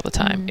needed to eat all the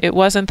time. It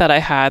wasn't that I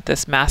had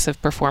this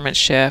massive performance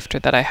shift or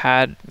that I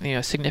had,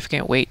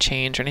 significant weight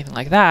change or anything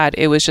like that.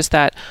 It was just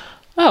that,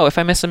 if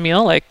I miss a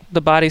meal, like the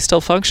body still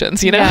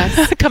functions,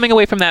 Yes. coming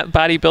away from that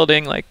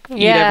bodybuilding, like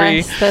eat every.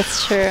 Yes,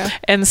 that's true.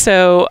 And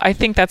so I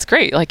think that's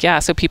great. Like,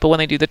 so people, when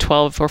they do the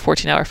 12 or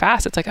 14 hour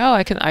fast, it's like,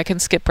 I can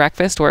skip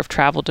breakfast, or if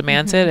travel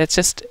demands it,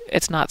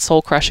 it's not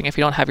soul crushing if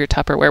you don't have your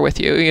Tupperware with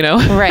you,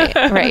 Right.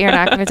 You're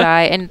not going to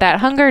die. And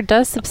that hunger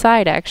does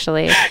subside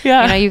actually.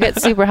 Yeah. You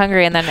get super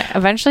hungry and then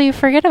eventually you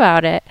forget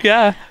about it.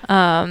 Yeah.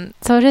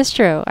 So it is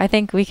true. I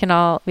think we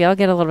all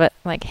get a little bit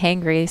like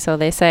hangry, so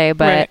they say,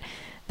 but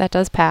that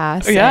does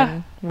pass.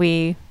 Yeah. And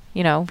we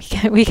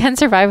can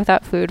survive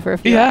without food for a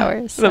few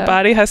hours. So. The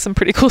body has some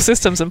pretty cool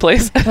systems in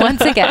place.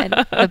 Once again,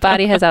 the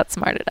body has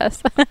outsmarted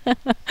us.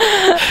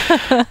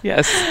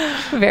 Yes.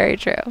 Very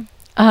true.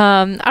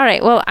 All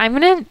right. Well, I'm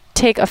going to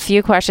take a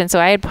few questions. So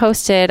I had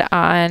posted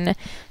on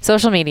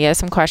social media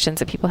some questions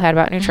that people had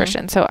about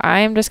nutrition. So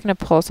I'm just going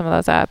to pull some of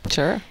those up.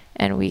 Sure.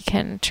 And we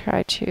can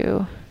try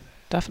to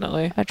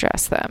definitely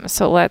address them.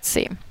 So let's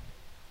see.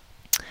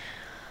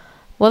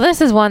 Well,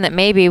 this is one that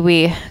maybe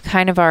we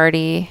kind of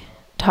already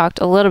talked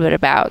a little bit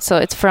about. So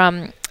it's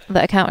from,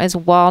 the account is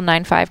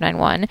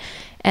Wall9591,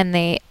 and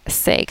they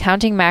say,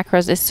 counting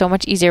macros is so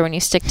much easier when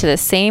you stick to the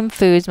same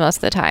foods most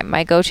of the time.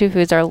 My go-to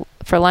foods are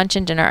for lunch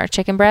and dinner are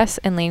chicken breasts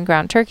and lean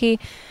ground turkey,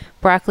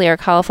 broccoli or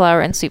cauliflower,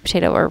 and sweet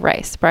potato or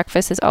rice.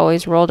 Breakfast is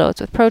always rolled oats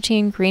with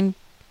protein,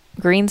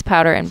 greens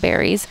powder, and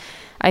berries.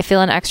 I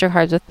fill in extra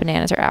carbs with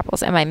bananas or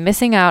apples. Am I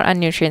missing out on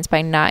nutrients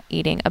by not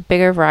eating a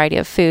bigger variety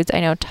of foods? I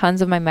know tons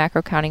of my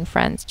macro counting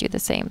friends do the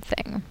same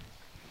thing.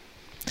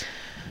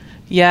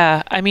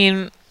 Yeah, I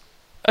mean,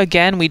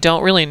 again, we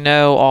don't really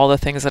know all the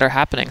things that are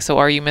happening. So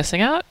are you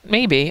missing out?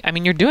 Maybe. I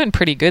mean, you're doing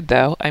pretty good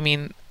though. I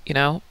mean,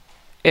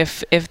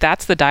 if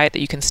that's the diet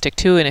that you can stick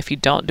to, and if you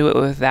don't do it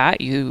with that,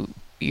 you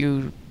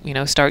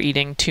start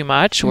eating too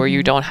much, or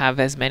you don't have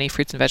as many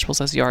fruits and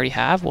vegetables as you already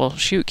have, well,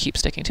 shoot, keep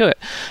sticking to it.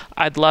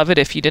 I'd love it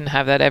if you didn't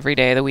have that every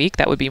day of the week.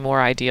 That would be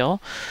more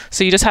ideal.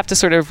 So you just have to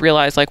sort of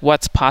realize like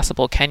what's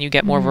possible. Can you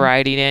get more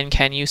variety in?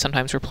 Can you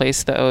sometimes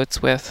replace the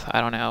oats with, I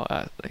don't know,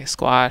 like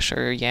squash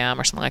or yam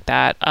or something like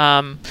that?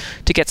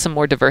 To get some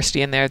more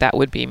diversity in there, that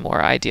would be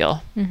more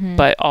ideal.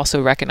 But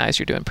also recognize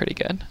you're doing pretty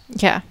good.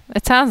 Yeah.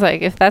 It sounds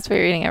like if that's what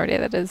you're eating every day,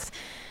 that is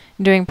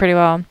doing pretty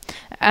well.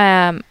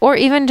 Or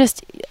even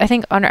just, I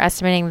think,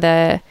 underestimating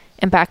the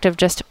impact of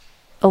just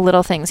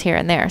little things here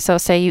and there. So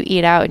say you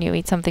eat out and you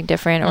eat something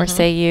different, or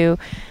say you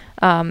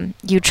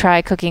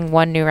try cooking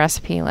one new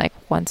recipe like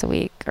once a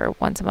week or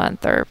once a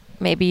month, or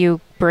maybe you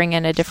bring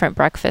in a different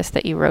breakfast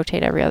that you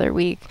rotate every other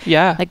week.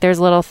 Yeah. Like there's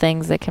little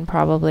things that can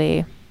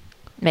probably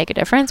make a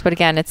difference. But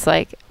again, it's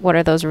like, what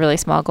are those really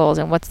small goals,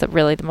 and what's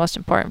really the most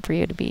important for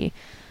you to be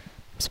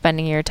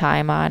spending your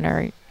time on,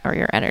 or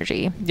your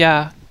energy?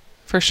 Yeah,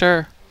 for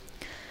sure.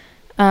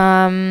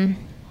 So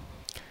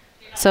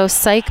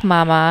Psych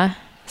Mama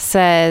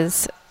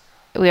says,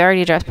 we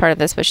already addressed part of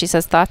this, but she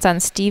says thoughts on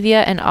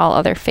stevia and all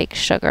other fake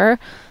sugar.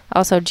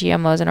 Also,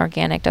 GMOs and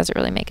organic doesn't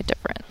really make a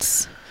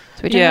difference.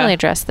 So we didn't really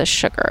address the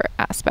sugar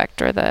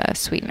aspect or the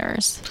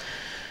sweeteners.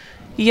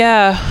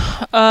 Yeah.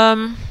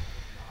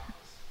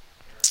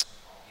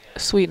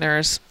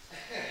 Sweeteners.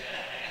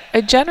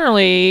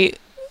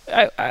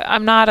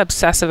 I'm not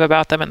obsessive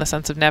about them in the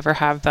sense of never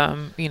have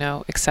them,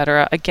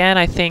 etc. Again,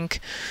 I think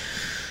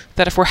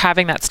that if we're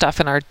having that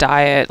stuff in our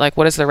diet, like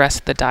what does the rest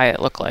of the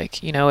diet look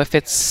like?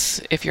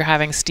 If you're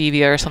having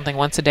stevia or something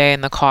once a day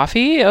in the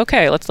coffee,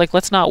 okay,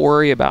 let's not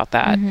worry about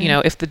that.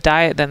 If the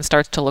diet then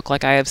starts to look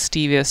like I have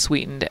stevia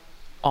sweetened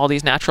all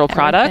these natural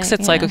products,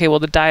 it's like, okay, well,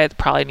 the diet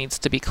probably needs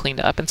to be cleaned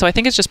up. And so I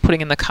think it's just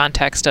putting in the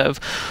context of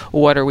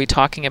what are we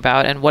talking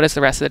about and what does the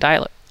rest of the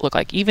diet look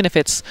like? Even if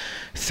it's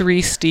 3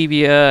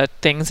 stevia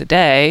things a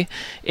day,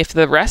 if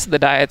the rest of the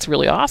diet's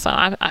really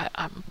awesome,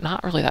 I'm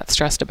not really that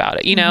stressed about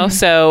it,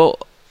 So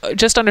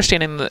just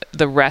understanding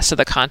the rest of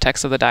the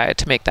context of the diet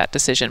to make that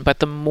decision. But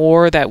the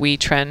more that we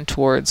trend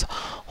towards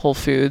whole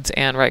foods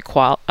and right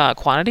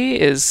quantity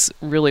is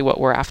really what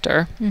we're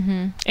after.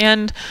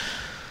 And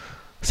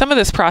some of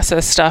this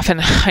processed stuff, and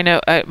I know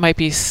it might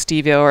be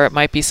stevia or it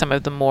might be some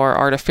of the more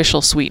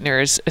artificial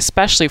sweeteners,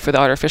 especially for the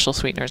artificial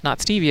sweeteners, not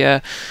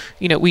stevia,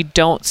 we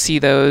don't see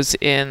those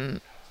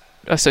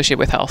associated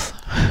with health.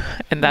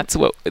 And that's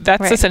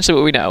essentially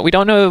what we know. We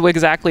don't know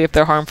exactly if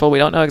they're harmful. We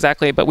don't know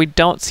exactly, but we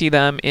don't see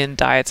them in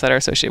diets that are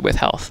associated with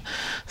health.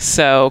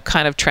 So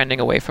kind of trending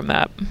away from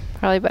that.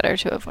 Probably better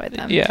to avoid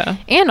them. Yeah.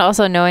 And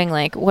also knowing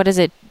like, what does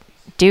it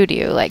do to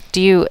you? Like,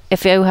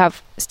 if you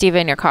have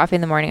stevia in your coffee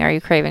in the morning, are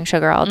you craving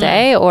sugar all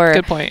day? Or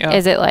good point, yeah.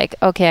 Is it like,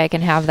 okay, I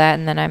can have that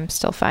and then I'm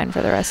still fine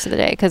for the rest of the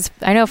day? Because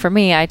I know for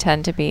me, I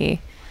tend to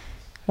be,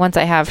 once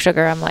I have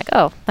sugar, I'm like,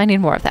 oh, I need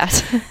more of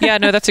that. Yeah,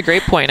 no, that's a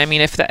great point. I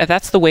mean, if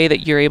that's the way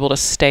that you're able to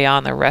stay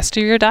on the rest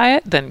of your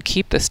diet, then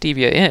keep the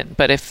stevia in.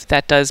 But if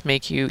that does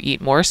make you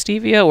eat more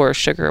stevia or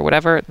sugar or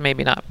whatever,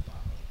 maybe not.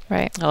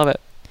 Right. I love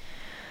it.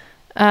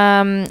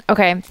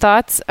 Okay.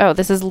 Thoughts. Oh,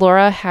 this is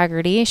Laura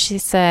Haggerty. She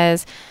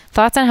says,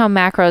 thoughts on how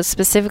macros,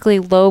 specifically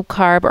low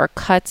carb or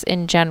cuts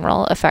in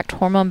general, affect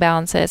hormone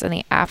balances and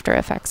the after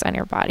effects on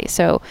your body.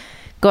 So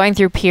going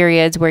through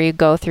periods where you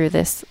go through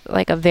this,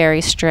 like a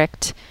very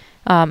strict,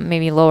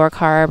 maybe lower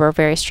carb or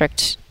very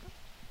strict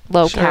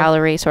low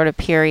calorie sort of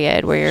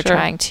period where you're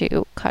trying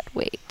to cut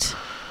weight.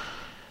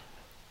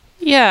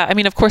 Yeah, I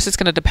mean, of course, it's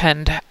going to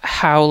depend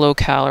how low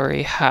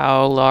calorie,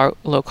 how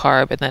low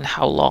carb, and then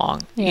how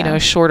long. Yeah.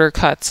 Shorter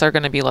cuts are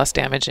going to be less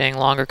damaging.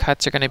 Longer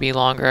cuts are going to be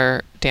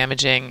longer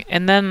damaging.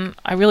 And then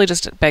I really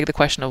just beg the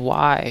question of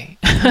why.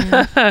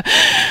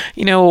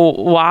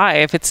 Why?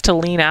 If it's to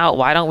lean out,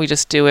 why don't we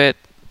just do it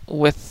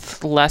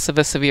with less of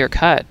a severe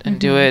cut and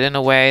do it in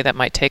a way that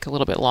might take a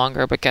little bit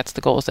longer but gets the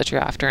goals that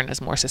you're after and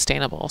is more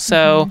sustainable?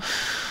 So...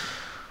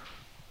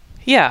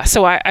 Yeah,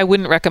 so I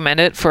wouldn't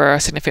recommend it for a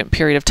significant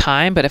period of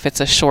time, but if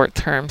it's a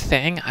short-term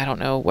thing, I don't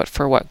know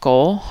what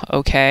goal,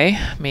 okay,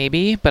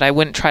 maybe, but I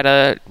wouldn't try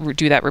to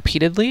do that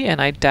repeatedly,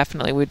 and I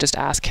definitely would just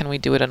ask, can we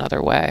do it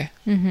another way?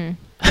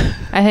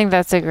 I think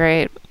that's a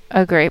great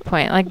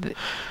point. Like,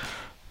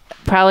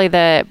 probably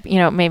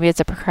maybe it's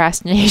a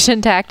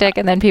procrastination tactic,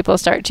 and then people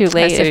start too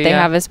late if they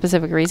have a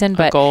specific reason,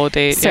 but a goal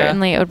date,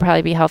 certainly it would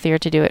probably be healthier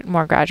to do it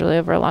more gradually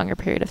over a longer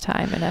period of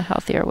time in a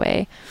healthier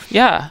way.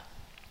 Yeah.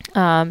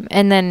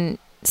 And then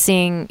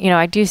seeing,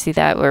 I do see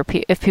that where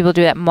if people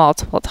do that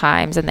multiple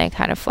times and they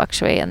kind of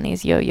fluctuate in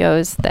these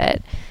yo-yos,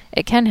 that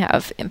it can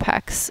have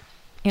impacts,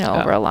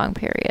 over a long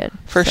period.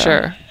 For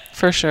sure.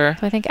 So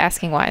I think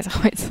asking why is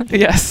always the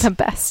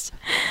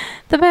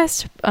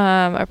best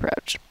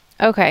approach.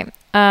 Okay.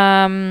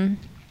 I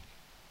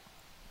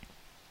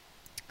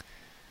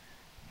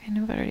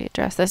know I've already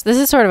addressed this. This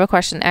is sort of a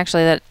question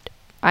actually that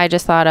I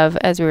just thought of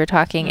as we were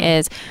talking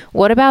is,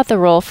 what about the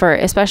role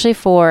especially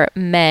for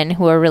men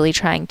who are really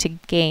trying to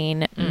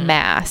gain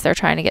mass? They're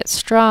trying to get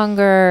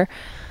stronger.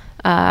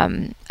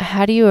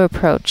 How do you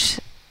approach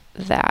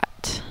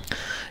that?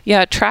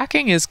 Yeah,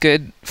 tracking is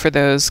good for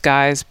those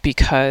guys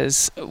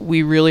because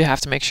we really have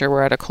to make sure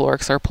we're at a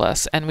caloric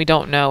surplus, and we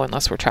don't know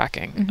unless we're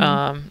tracking.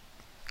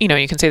 You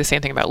can say the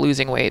same thing about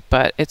losing weight,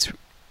 but it's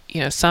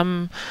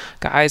some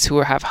guys who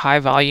have high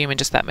volume and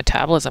just that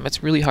metabolism,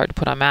 it's really hard to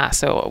put on mass.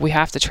 So we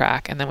have to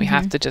track, and then we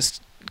have to just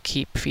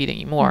keep feeding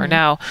you more.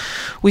 Now,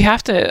 we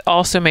have to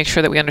also make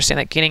sure that we understand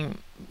that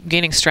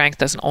gaining strength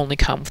doesn't only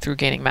come through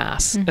gaining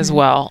mass as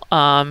well.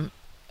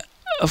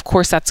 Of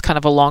course, that's kind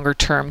of a longer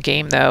term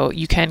game, though.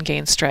 You can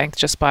gain strength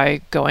just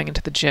by going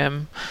into the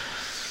gym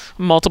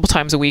multiple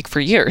times a week for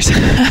years,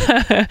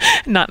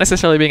 not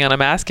necessarily being on a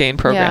mass gain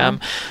program.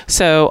 Yeah.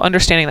 So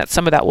understanding that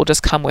some of that will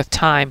just come with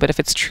time. But if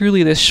it's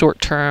truly this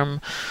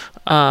short-term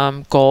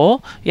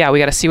goal, we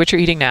got to see what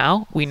you're eating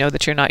now. We know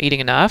that you're not eating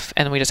enough,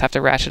 and we just have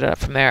to ratchet it up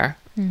from there.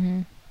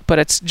 Mm-hmm. But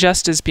it's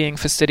just as being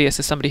fastidious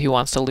as somebody who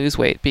wants to lose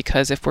weight,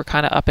 because if we're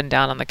kind of up and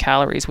down on the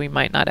calories, we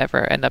might not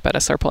ever end up at a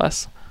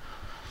surplus.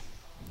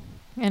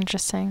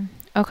 Interesting.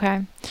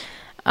 Okay.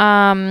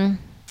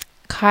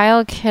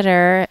 Kyle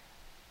Kidder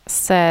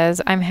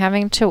says,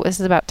 this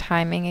is about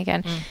timing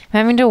again. I'm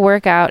having to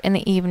work out in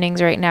the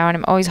evenings right now, and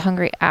I'm always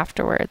hungry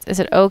afterwards. Is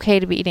it okay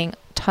to be eating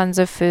tons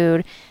of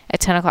food at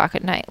 10 o'clock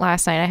at night?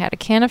 Last night I had a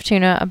can of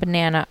tuna, a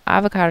banana,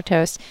 avocado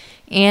toast,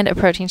 and a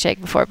protein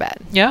shake before bed.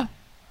 Yeah.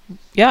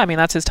 I mean,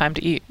 that's his time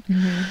to eat.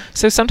 Mm-hmm.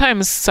 So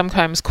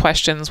sometimes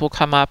questions will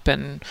come up,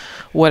 and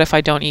what if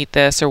I don't eat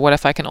this, or what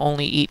if I can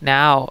only eat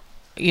now?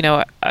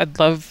 I'd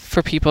love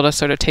for people to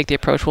sort of take the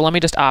approach, well, let me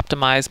just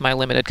optimize my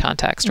limited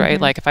context, right?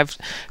 Mm-hmm. Like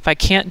if I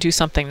can't do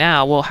something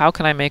now, well, how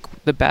can I make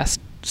the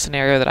best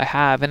scenario that I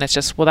have? And it's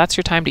just, well, that's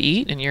your time to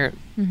eat, and you're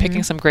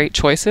picking some great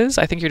choices.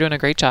 I think you're doing a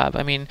great job.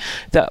 I mean,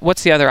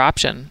 what's the other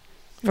option?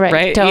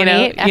 Right. Don't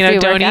eat.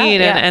 Don't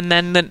eat. And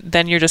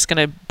then you're just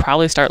going to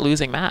probably start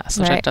losing mass,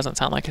 which doesn't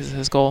sound like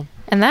his goal.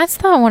 And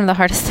that's one of the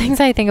hardest things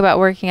I think about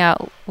working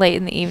out late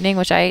in the evening,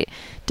 which I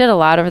did a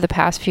lot over the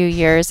past few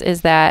years,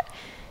 is that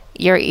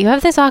you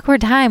have this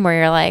awkward time where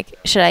you're like,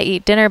 should I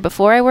eat dinner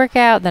before I work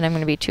out? Then I'm going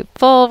to be too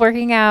full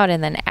working out.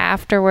 And then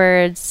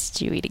afterwards,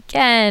 do you eat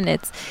again?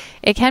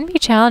 It can be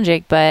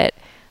challenging, but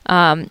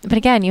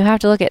again, you have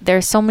to look at,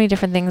 there's so many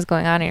different things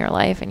going on in your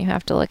life, and you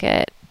have to look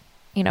at,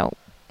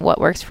 what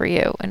works for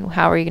you, and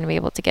how are you going to be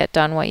able to get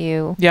done what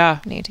you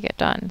need to get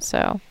done.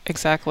 So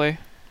exactly.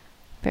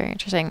 Very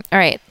interesting. All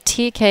right.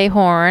 TK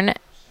Horn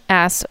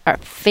asks, our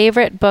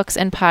favorite books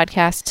and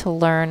podcasts to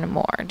learn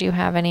more. Do you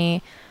have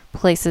any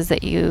places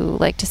that you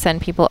like to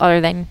send people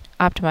other than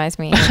Optimize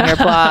Me and your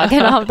blog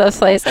and all of those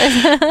places?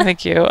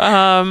 Thank you.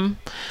 I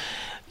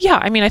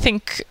mean, I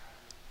think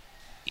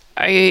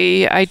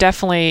I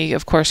definitely,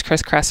 of course,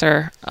 Chris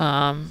Kresser,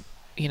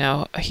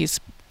 he's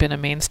been a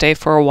mainstay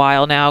for a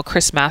while now.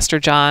 Chris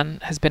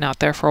Masterjohn has been out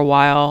there for a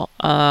while.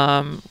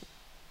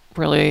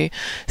 Really,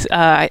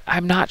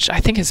 I'm not. I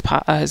think he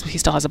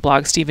still has a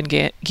blog. Stephen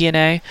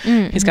Guyenet.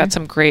 He's got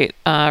some great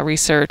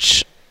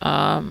research.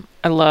 I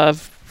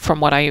love,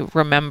 from what I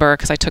remember,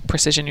 because I took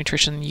precision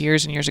nutrition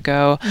years and years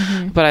ago,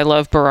 but I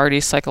love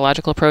Berardi's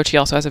psychological approach. He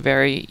also has a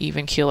very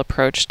even keel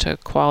approach to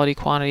quality,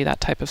 quantity,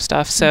 that type of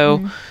stuff.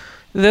 So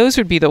those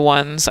would be the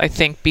ones, I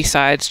think,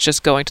 besides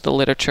just going to the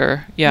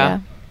literature.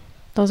 Yeah.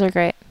 Those are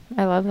great.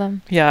 I love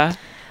them. Yeah.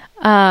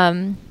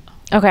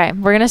 Okay,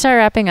 we're going to start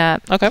wrapping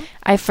up. Okay.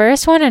 I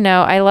first want to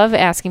know, I love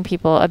asking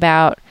people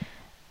about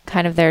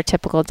kind of their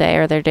typical day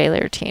or their daily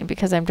routine,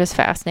 because I'm just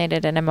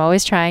fascinated, and I'm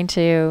always trying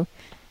to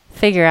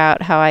figure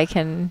out how I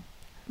can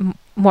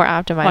more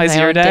optimize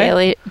my own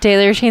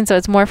daily routine. So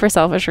it's more for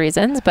selfish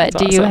reasons, but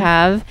do you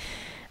have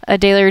a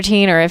daily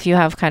routine, or if you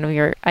have kind of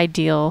your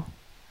ideal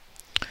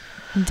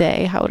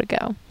day, how would it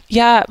go?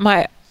 Yeah,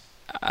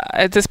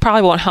 this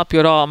probably won't help you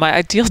at all. My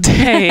ideal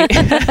day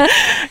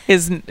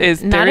is not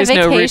there is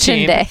no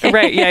routine. Day.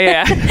 Right?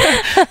 Yeah.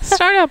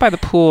 Start out by the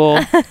pool.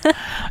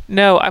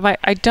 No,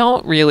 I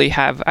don't really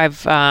have.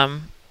 I've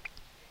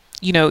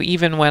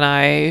even when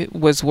I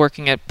was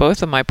working at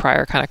both of my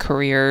prior kind of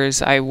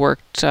careers, I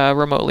worked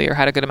remotely or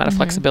had a good amount of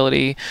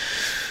flexibility.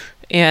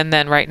 And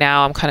then right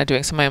now I'm kind of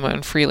doing some of my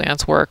own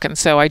freelance work. And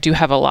so I do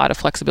have a lot of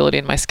flexibility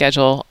in my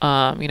schedule,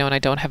 and I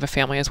don't have a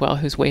family as well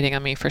who's waiting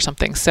on me for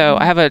something. So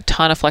I have a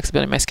ton of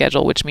flexibility in my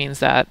schedule, which means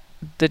that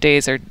the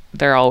days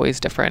they're always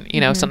different.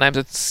 Sometimes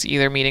it's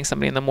either meeting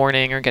somebody in the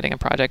morning or getting a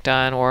project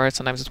done, or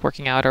sometimes it's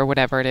working out or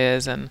whatever it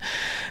is. And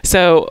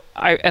so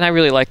I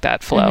really like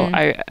that flow.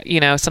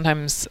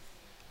 Sometimes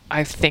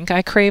I think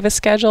I crave a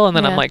schedule, and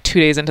then I'm like 2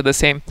 days into the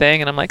same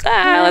thing, and I'm like,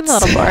 I'm a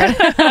little bored.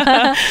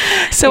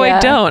 So I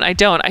don't.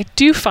 I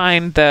do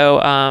find, though,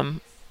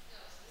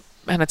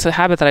 and it's a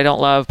habit that I don't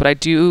love, but I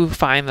do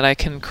find that I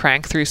can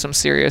crank through some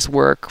serious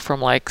work from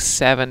like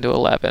 7 to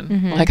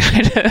 11. Like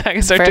I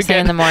can start first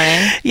thing in the morning.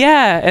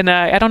 Yeah, and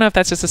I don't know if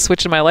that's just a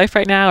switch in my life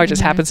right now, or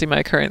just happens to be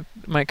my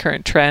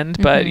current trend.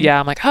 But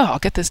I'm like, I'll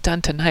get this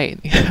done tonight.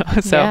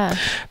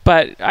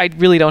 But I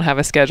really don't have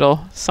a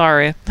schedule.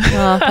 Sorry.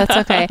 Well, that's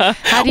okay.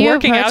 How do you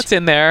working out's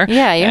in there?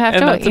 Yeah, you have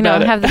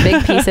to have the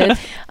big pieces.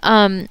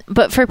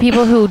 But for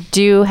people who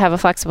do have a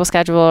flexible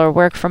schedule or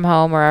work from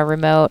home or are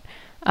remote,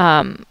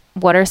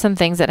 what are some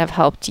things that have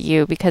helped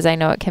you? Because I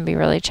know it can be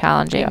really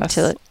challenging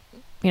to,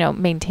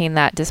 maintain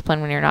that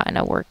discipline when you're not in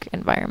a work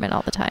environment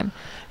all the time.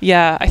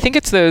 Yeah, I think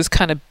it's those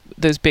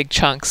big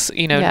chunks,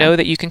 know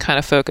that you can kind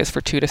of focus for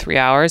 2 to 3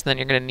 hours, and then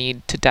you're going to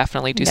need to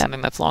definitely do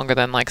something that's longer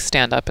than like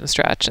stand up and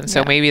stretch. And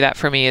so maybe that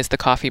for me is the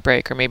coffee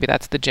break, or maybe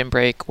that's the gym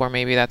break, or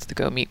maybe that's to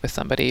go meet with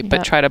somebody,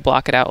 but try to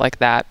block it out like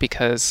that,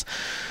 because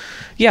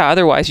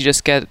otherwise you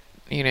just get,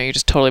 you're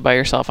just totally by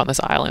yourself on this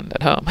island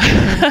at home.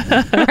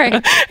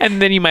 Right.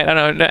 And then you might,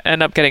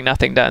 end up getting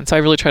nothing done. So I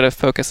really try to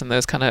focus on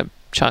those kind of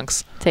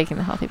chunks. Taking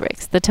the healthy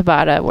breaks. The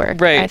Tabata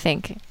work. Right. I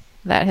think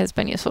that has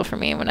been useful for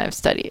me when I've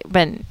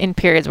been in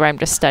periods where I'm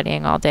just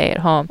studying all day at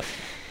home,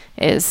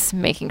 is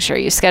making sure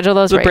you schedule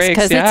those breaks.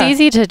 Because it's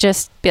easy to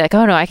just be like,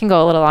 oh no, I can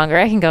go a little longer.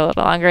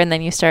 And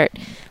then you start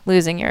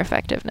losing your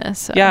effectiveness.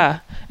 So. Yeah.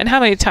 And how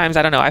many times,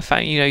 I don't know, I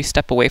find, you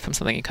step away from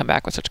something, you come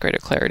back with such greater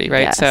clarity,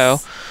 right? Yes. So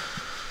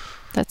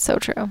that's so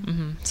true.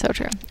 Mm-hmm. So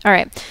true. All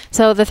right.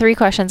 So the 3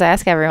 questions I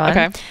ask everyone.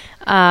 Okay.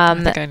 I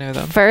think I know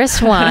them.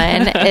 First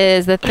one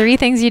is the 3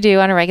 things you do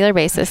on a regular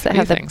basis that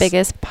have the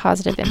biggest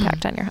positive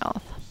impact on your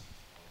health.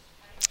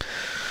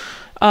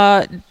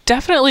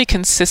 Definitely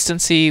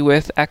consistency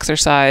with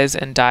exercise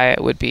and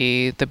diet would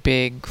be the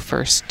big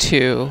first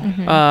 2.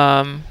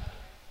 Mm-hmm.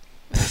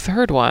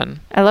 Third one.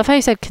 I love how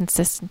you said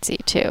consistency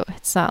too.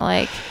 It's not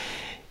like,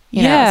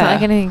 it's not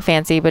like anything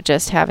fancy, but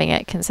just having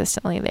it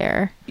consistently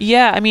there.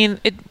 Yeah. I mean,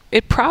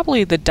 it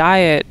probably the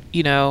diet,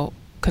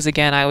 because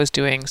again, I was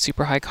doing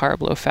super high carb,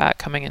 low fat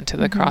coming into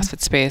the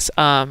CrossFit space.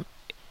 I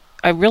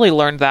really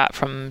learned that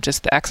from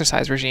just the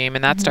exercise regime,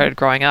 and that started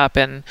growing up.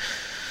 And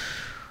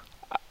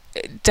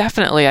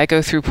definitely I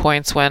go through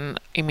points when,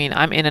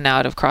 I'm in and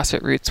out of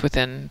CrossFit routes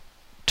within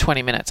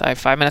 20 minutes. I have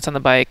 5 minutes on the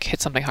bike,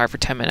 hit something hard for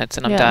 10 minutes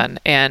and I'm done.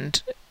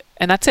 And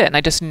that's it. And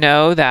I just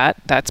know that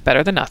that's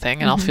better than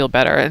nothing and I'll feel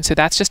better. And so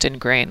that's just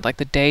ingrained. Like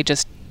the day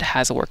just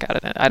has a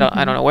workout in it. I don't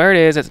know where it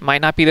is. It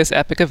might not be this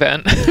epic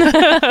event.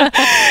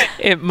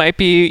 It might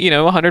be,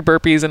 100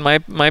 burpees in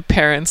my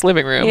parents'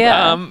 living room.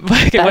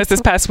 Like it was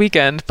this past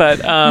weekend.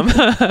 But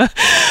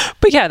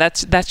but yeah,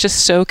 that's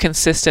just so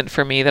consistent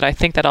for me that I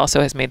think that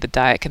also has made the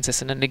diet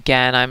consistent. And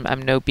again,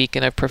 I'm no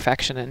beacon of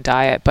perfection in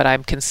diet, but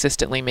I'm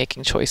consistently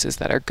making choices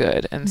that are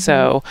good. And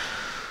so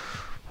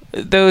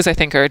those I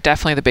think are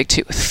definitely the big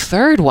 2.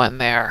 Third one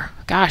there.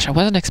 Gosh, I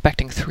wasn't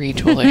expecting 3,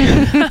 Julie.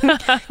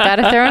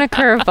 Gotta throw in a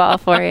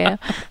curveball for you.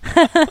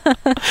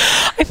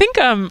 I think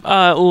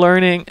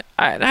learning,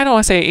 I don't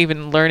want to say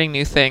even learning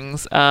new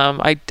things.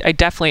 I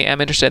definitely am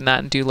interested in that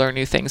and do learn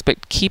new things,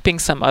 but keeping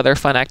some other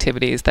fun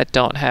activities that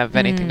don't have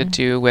anything to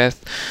do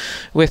with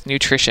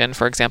nutrition.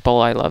 For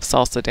example, I love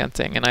salsa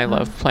dancing and I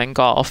love playing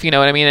golf, you know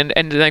what I mean?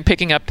 And like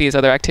picking up these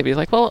other activities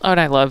and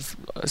I love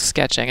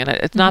sketching. And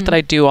it's not that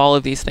I do all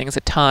of these things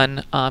a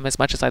ton, as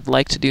much as I'd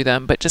like to do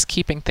them, but just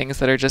keeping things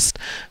that are just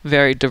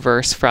very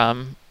diverse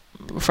from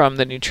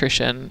the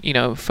nutrition,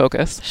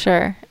 focus.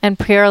 Sure. And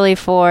purely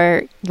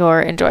for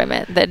your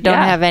enjoyment, that don't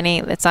have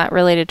it's not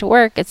related to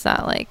work. It's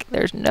not like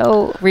there's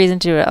no reason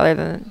to do it other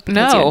than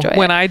because you enjoy it.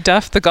 When I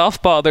duff the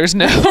golf ball, there's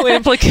no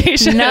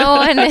implication. No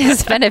one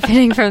is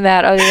benefiting from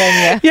that other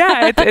than you.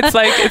 Yeah. It's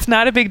like, it's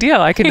not a big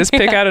deal. I can just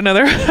pick out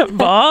another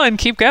ball and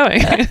keep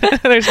going.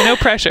 There's no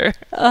pressure.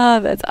 Oh,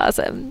 that's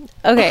awesome.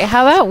 Okay.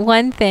 How about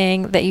one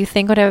thing that you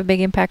think would have a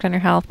big impact on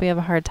your health, but you have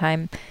a hard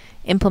time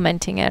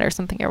implementing it, or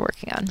something you're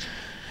working on?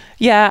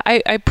 Yeah,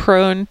 I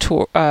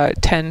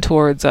tend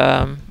towards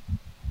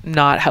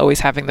not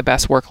always having the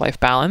best work-life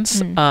balance,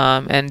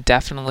 and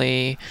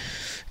definitely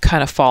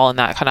kind of fall in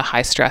that kind of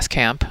high stress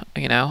camp.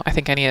 I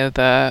think any of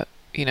the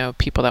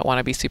people that want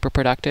to be super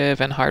productive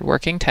and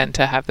hardworking tend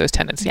to have those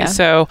tendencies. Yeah.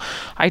 So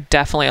I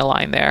definitely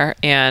align there,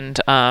 and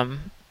I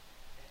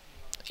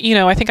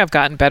think I've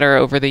gotten better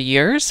over the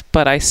years,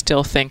 but I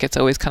still think it's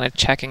always kind of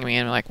checking me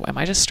and like, am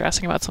I just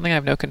stressing about something I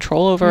have no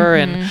control over?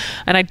 And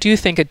I do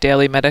think a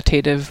daily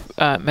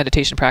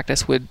meditation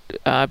practice would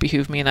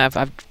behoove me, and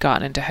I've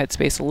gotten into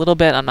Headspace a little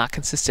bit. I'm not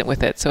consistent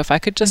with it. So if I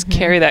could just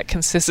carry that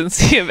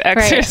consistency of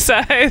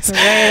exercise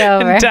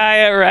and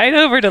diet right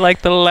over to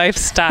like the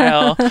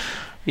lifestyle,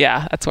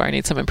 yeah, that's where I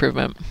need some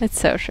improvement. It's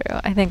so true.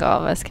 I think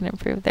all of us can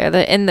improve there.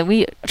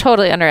 We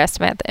totally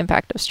underestimate the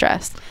impact of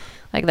stress.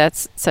 Like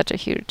that's such a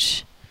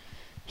huge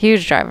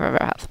driver of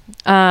our health.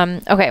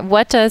 Okay,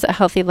 what does a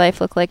healthy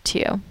life look like to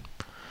you?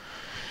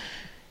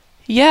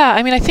 Yeah,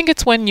 I think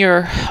it's when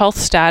your health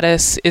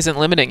status isn't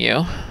limiting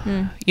you,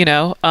 and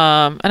I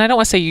don't want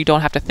to say you don't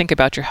have to think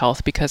about your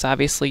health, because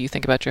obviously you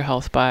think about your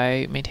health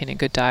by maintaining a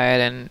good diet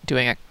and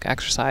doing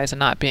exercise and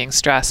not being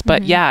stressed.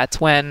 But yeah,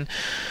 it's when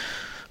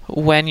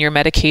your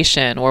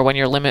medication or when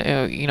your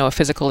a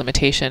physical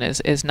limitation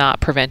is not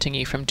preventing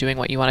you from doing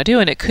what you want to do.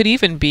 And it could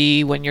even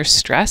be when your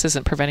stress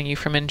isn't preventing you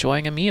from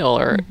enjoying a meal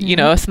or,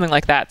 something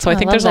like that. So I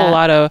think there's a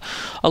lot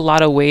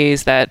of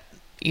ways that,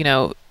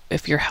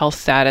 if your health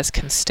status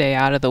can stay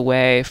out of the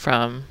way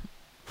from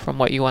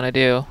what you want to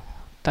do,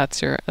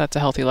 that's a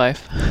healthy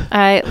life.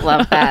 I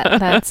love that.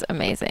 That's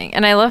amazing.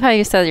 And I love how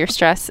you said your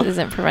stress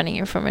isn't preventing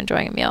you from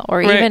enjoying a meal,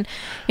 or even,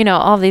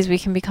 all of these, we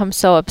can become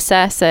so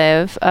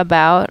obsessive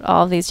about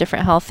all these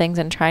different health things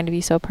and trying to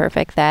be so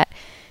perfect that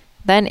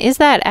then is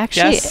that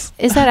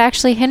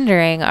actually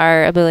hindering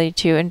our ability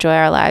to enjoy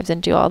our lives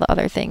and do all the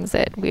other things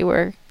that we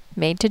were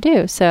made to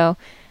do? So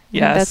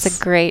that's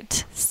a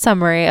great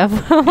summary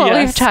of what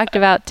we've talked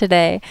about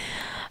today.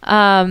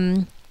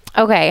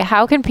 Okay,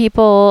 how can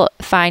people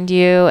find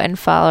you and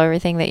follow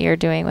everything that you're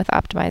doing with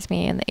Optimize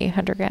Me and the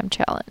 800 gram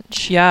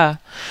challenge? Yeah.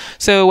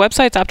 So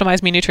website's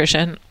Optimize Me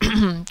Nutrition.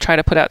 Try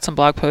to put out some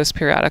blog posts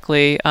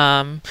periodically.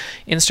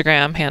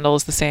 Instagram handle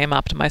is the same.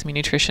 Optimize Me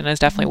Nutrition is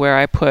definitely where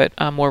I put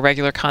more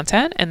regular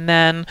content. And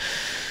then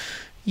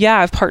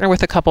I've partnered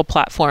with a couple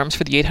platforms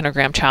for the 800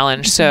 gram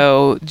challenge.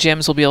 So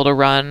gyms will be able to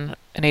run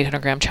an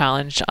 800 gram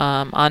challenge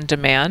on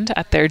demand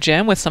at their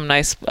gym with some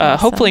nice,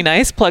 hopefully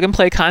nice plug and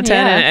play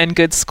content and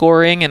good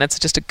scoring. And it's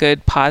just a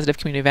good positive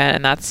community event.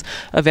 And that's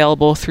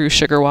available through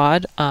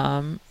SugarWOD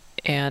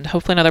and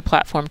hopefully another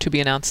platform to be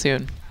announced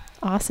soon.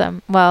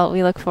 Awesome. Well,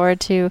 we look forward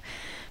to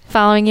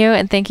following you.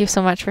 And thank you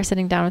so much for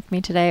sitting down with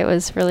me today. It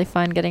was really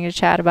fun getting to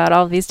chat about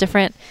all of these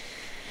different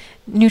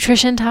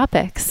nutrition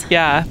topics.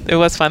 Yeah, it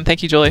was fun.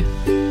 Thank you, Julie.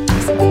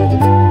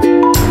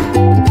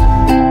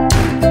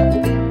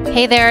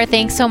 Hey there,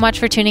 thanks so much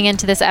for tuning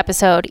into this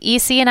episode.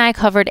 EC and I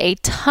covered a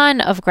ton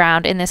of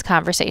ground in this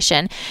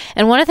conversation.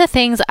 And one of the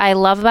things I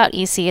love about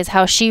EC is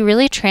how she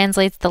really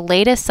translates the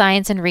latest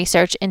science and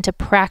research into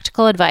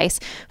practical advice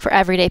for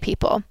everyday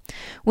people.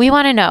 We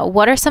want to know,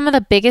 what are some of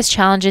the biggest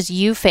challenges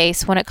you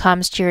face when it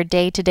comes to your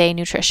day-to-day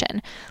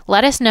nutrition?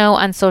 Let us know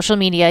on social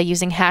media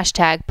using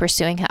hashtag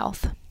Pursuing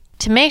Health.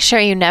 To make sure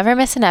you never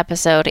miss an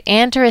episode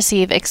and to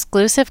receive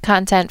exclusive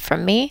content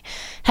from me,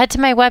 head to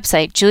my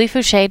website,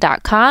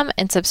 juliefoucher.com,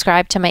 and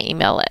subscribe to my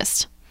email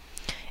list.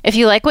 If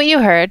you like what you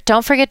heard,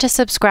 don't forget to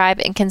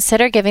subscribe and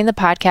consider giving the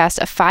podcast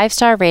a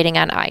 5-star rating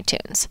on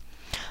iTunes.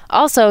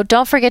 Also,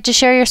 don't forget to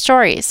share your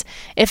stories.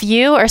 If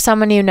you or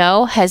someone you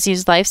know has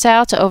used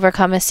lifestyle to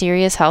overcome a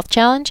serious health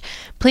challenge,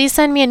 please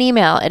send me an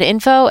email at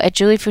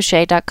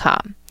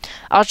info@juliefoucher.com.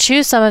 I'll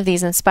choose some of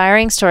these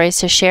inspiring stories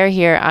to share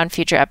here on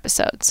future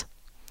episodes.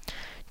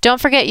 Don't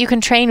forget you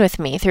can train with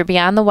me through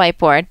Beyond the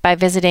Whiteboard by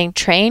visiting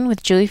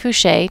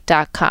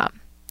trainwithjuliefoucher.com.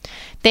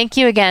 Thank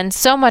you again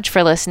so much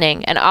for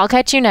listening, and I'll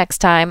catch you next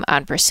time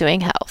on Pursuing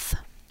Health.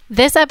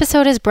 This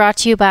episode is brought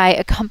to you by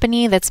a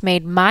company that's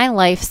made my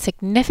life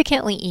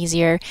significantly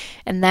easier,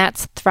 and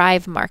that's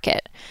Thrive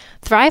Market.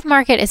 Thrive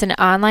Market is an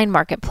online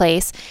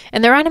marketplace,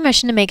 and they're on a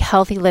mission to make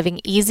healthy living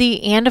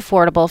easy and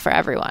affordable for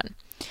everyone.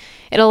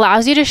 It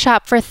allows you to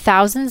shop for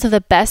thousands of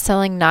the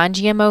best-selling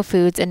non-GMO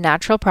foods and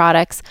natural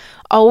products,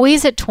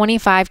 always at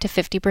 25 to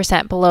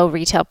 50% below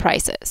retail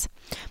prices.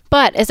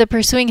 But as a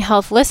Pursuing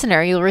Health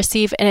listener, you'll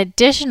receive an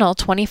additional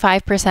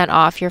 25%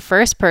 off your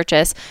first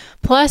purchase,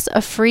 plus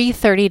a free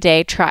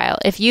 30-day trial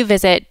if you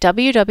visit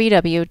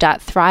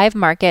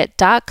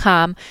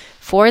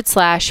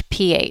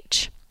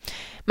www.thrivemarket.com/ph.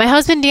 My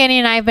husband Danny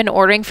and I have been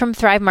ordering from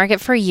Thrive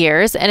Market for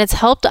years, and it's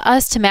helped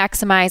us to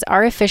maximize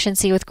our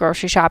efficiency with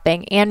grocery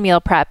shopping and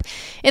meal prep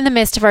in the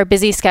midst of our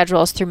busy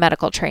schedules through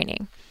medical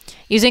training.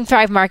 Using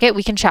Thrive Market,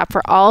 we can shop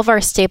for all of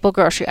our staple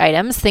grocery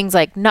items, things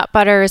like nut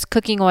butters,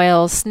 cooking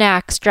oils,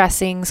 snacks,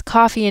 dressings,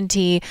 coffee and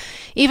tea,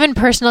 even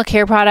personal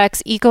care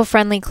products,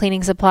 eco-friendly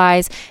cleaning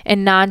supplies,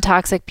 and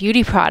non-toxic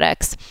beauty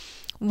products.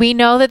 We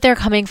know that they're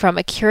coming from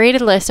a curated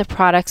list of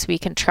products we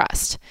can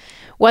trust.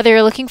 Whether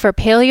you're looking for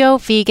paleo,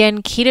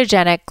 vegan,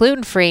 ketogenic,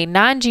 gluten-free,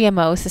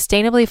 non-GMO,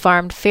 sustainably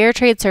farmed, fair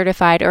trade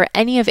certified, or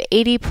any of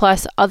 80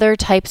 plus other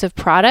types of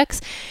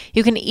products,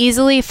 you can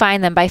easily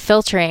find them by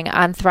filtering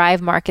on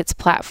Thrive Market's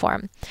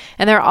platform.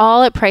 And they're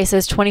all at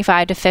prices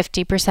 25 to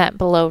 50%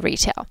 below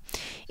retail.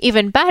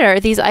 Even better,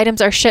 these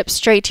items are shipped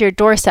straight to your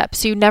doorstep,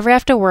 so you never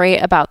have to worry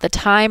about the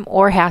time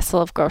or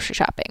hassle of grocery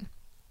shopping.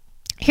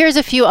 Here's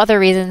a few other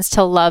reasons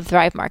to love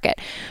Thrive Market.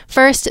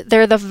 First,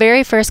 they're the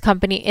very first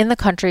company in the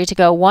country to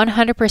go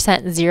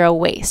 100% zero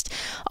waste.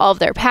 All of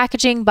their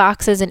packaging,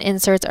 boxes, and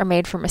inserts are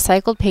made from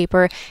recycled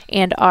paper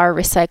and are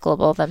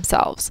recyclable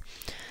themselves.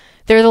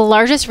 They're the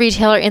largest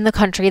retailer in the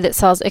country that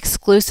sells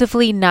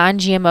exclusively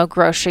non-GMO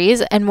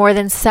groceries, and more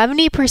than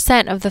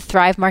 70% of the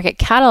Thrive Market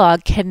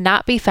catalog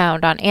cannot be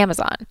found on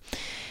Amazon.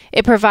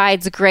 It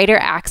provides greater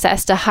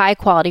access to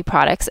high-quality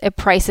products at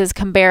prices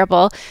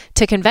comparable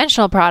to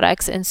conventional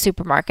products in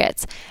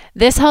supermarkets.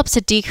 This helps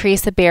to decrease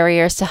the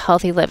barriers to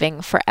healthy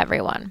living for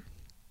everyone.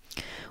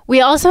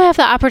 We also have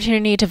the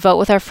opportunity to vote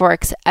with our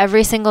forks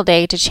every single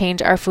day to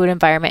change our food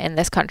environment in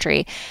this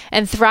country,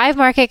 and Thrive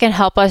Market can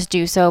help us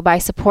do so by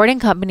supporting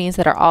companies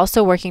that are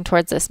also working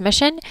towards this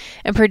mission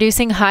and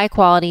producing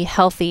high-quality,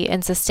 healthy,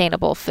 and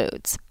sustainable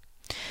foods.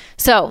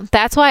 So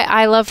that's why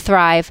I love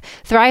Thrive.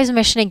 Thrive's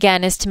mission,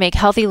 again, is to make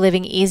healthy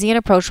living easy and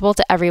approachable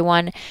to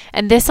everyone,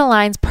 and this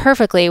aligns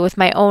perfectly with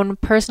my own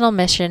personal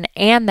mission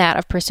and that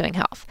of Pursuing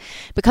Health.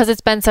 Because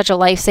it's been such a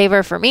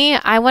lifesaver for me,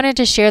 I wanted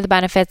to share the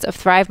benefits of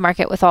Thrive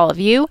Market with all of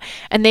you,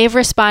 and they've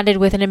responded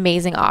with an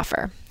amazing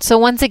offer. So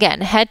once again,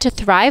 head to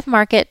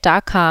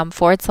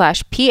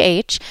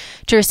thrivemarket.com/ph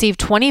to receive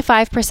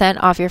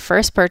 25% off your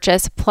first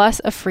purchase plus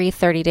a free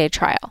 30-day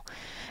trial.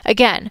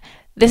 Again,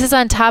 This is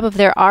on top of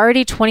their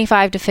already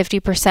 25 to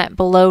 50%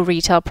 below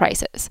retail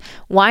prices.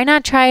 Why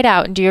not try it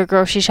out and do your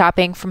grocery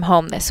shopping from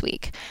home this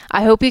week?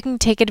 I hope you can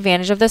take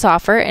advantage of this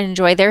offer and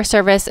enjoy their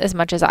service as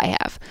much as I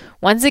have.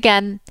 Once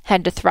again,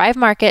 head to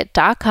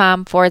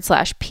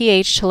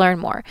thrivemarket.com/PH to learn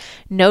more.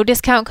 No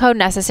discount code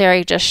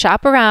necessary, just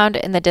shop around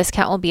and the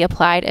discount will be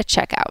applied at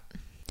checkout.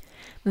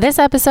 This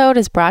episode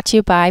is brought to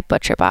you by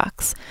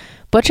ButcherBox.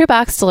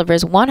 ButcherBox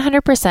delivers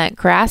 100%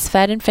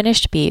 grass-fed and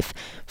finished beef,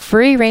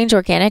 free-range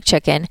organic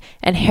chicken,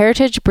 and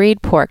heritage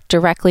breed pork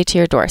directly to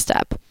your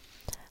doorstep.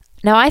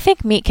 Now, I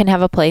think meat can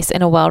have a place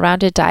in a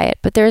well-rounded diet,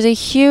 but there's a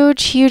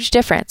huge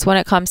difference when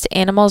it comes to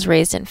animals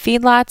raised in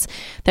feedlots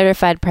that are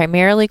fed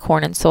primarily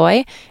corn and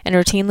soy and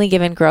routinely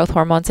given growth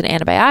hormones and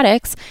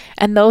antibiotics,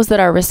 and those that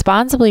are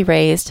responsibly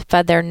raised,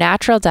 fed their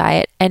natural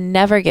diet, and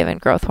never given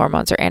growth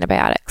hormones or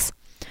antibiotics.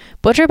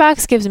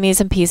 ButcherBox gives me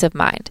some peace of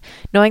mind,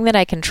 knowing that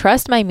I can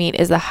trust my meat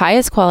is the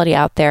highest quality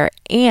out there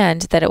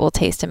and that it will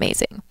taste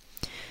amazing.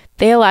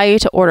 They allow you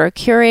to order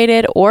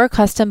curated or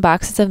custom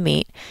boxes of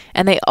meat,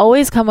 and they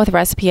always come with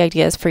recipe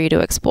ideas for you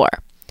to explore.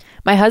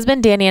 My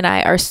husband Danny and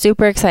I are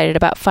super excited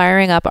about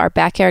firing up our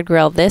backyard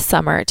grill this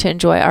summer to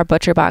enjoy our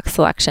ButcherBox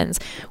selections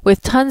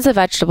with tons of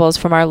vegetables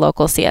from our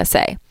local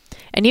CSA.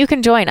 And you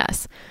can join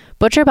us.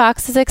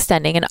 ButcherBox is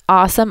extending an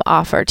awesome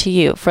offer to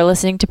you for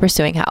listening to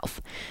Pursuing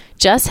Health.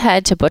 Just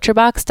head to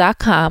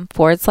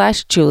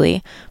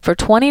butcherbox.com/Julie for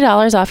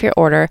 $20 off your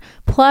order,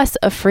 plus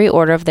a free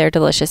order of their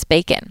delicious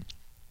bacon.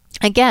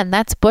 Again,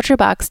 that's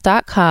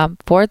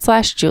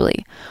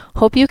butcherbox.com/Julie.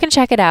 Hope you can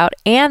check it out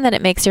and that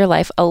it makes your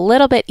life a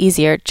little bit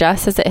easier,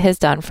 just as it has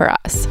done for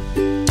us.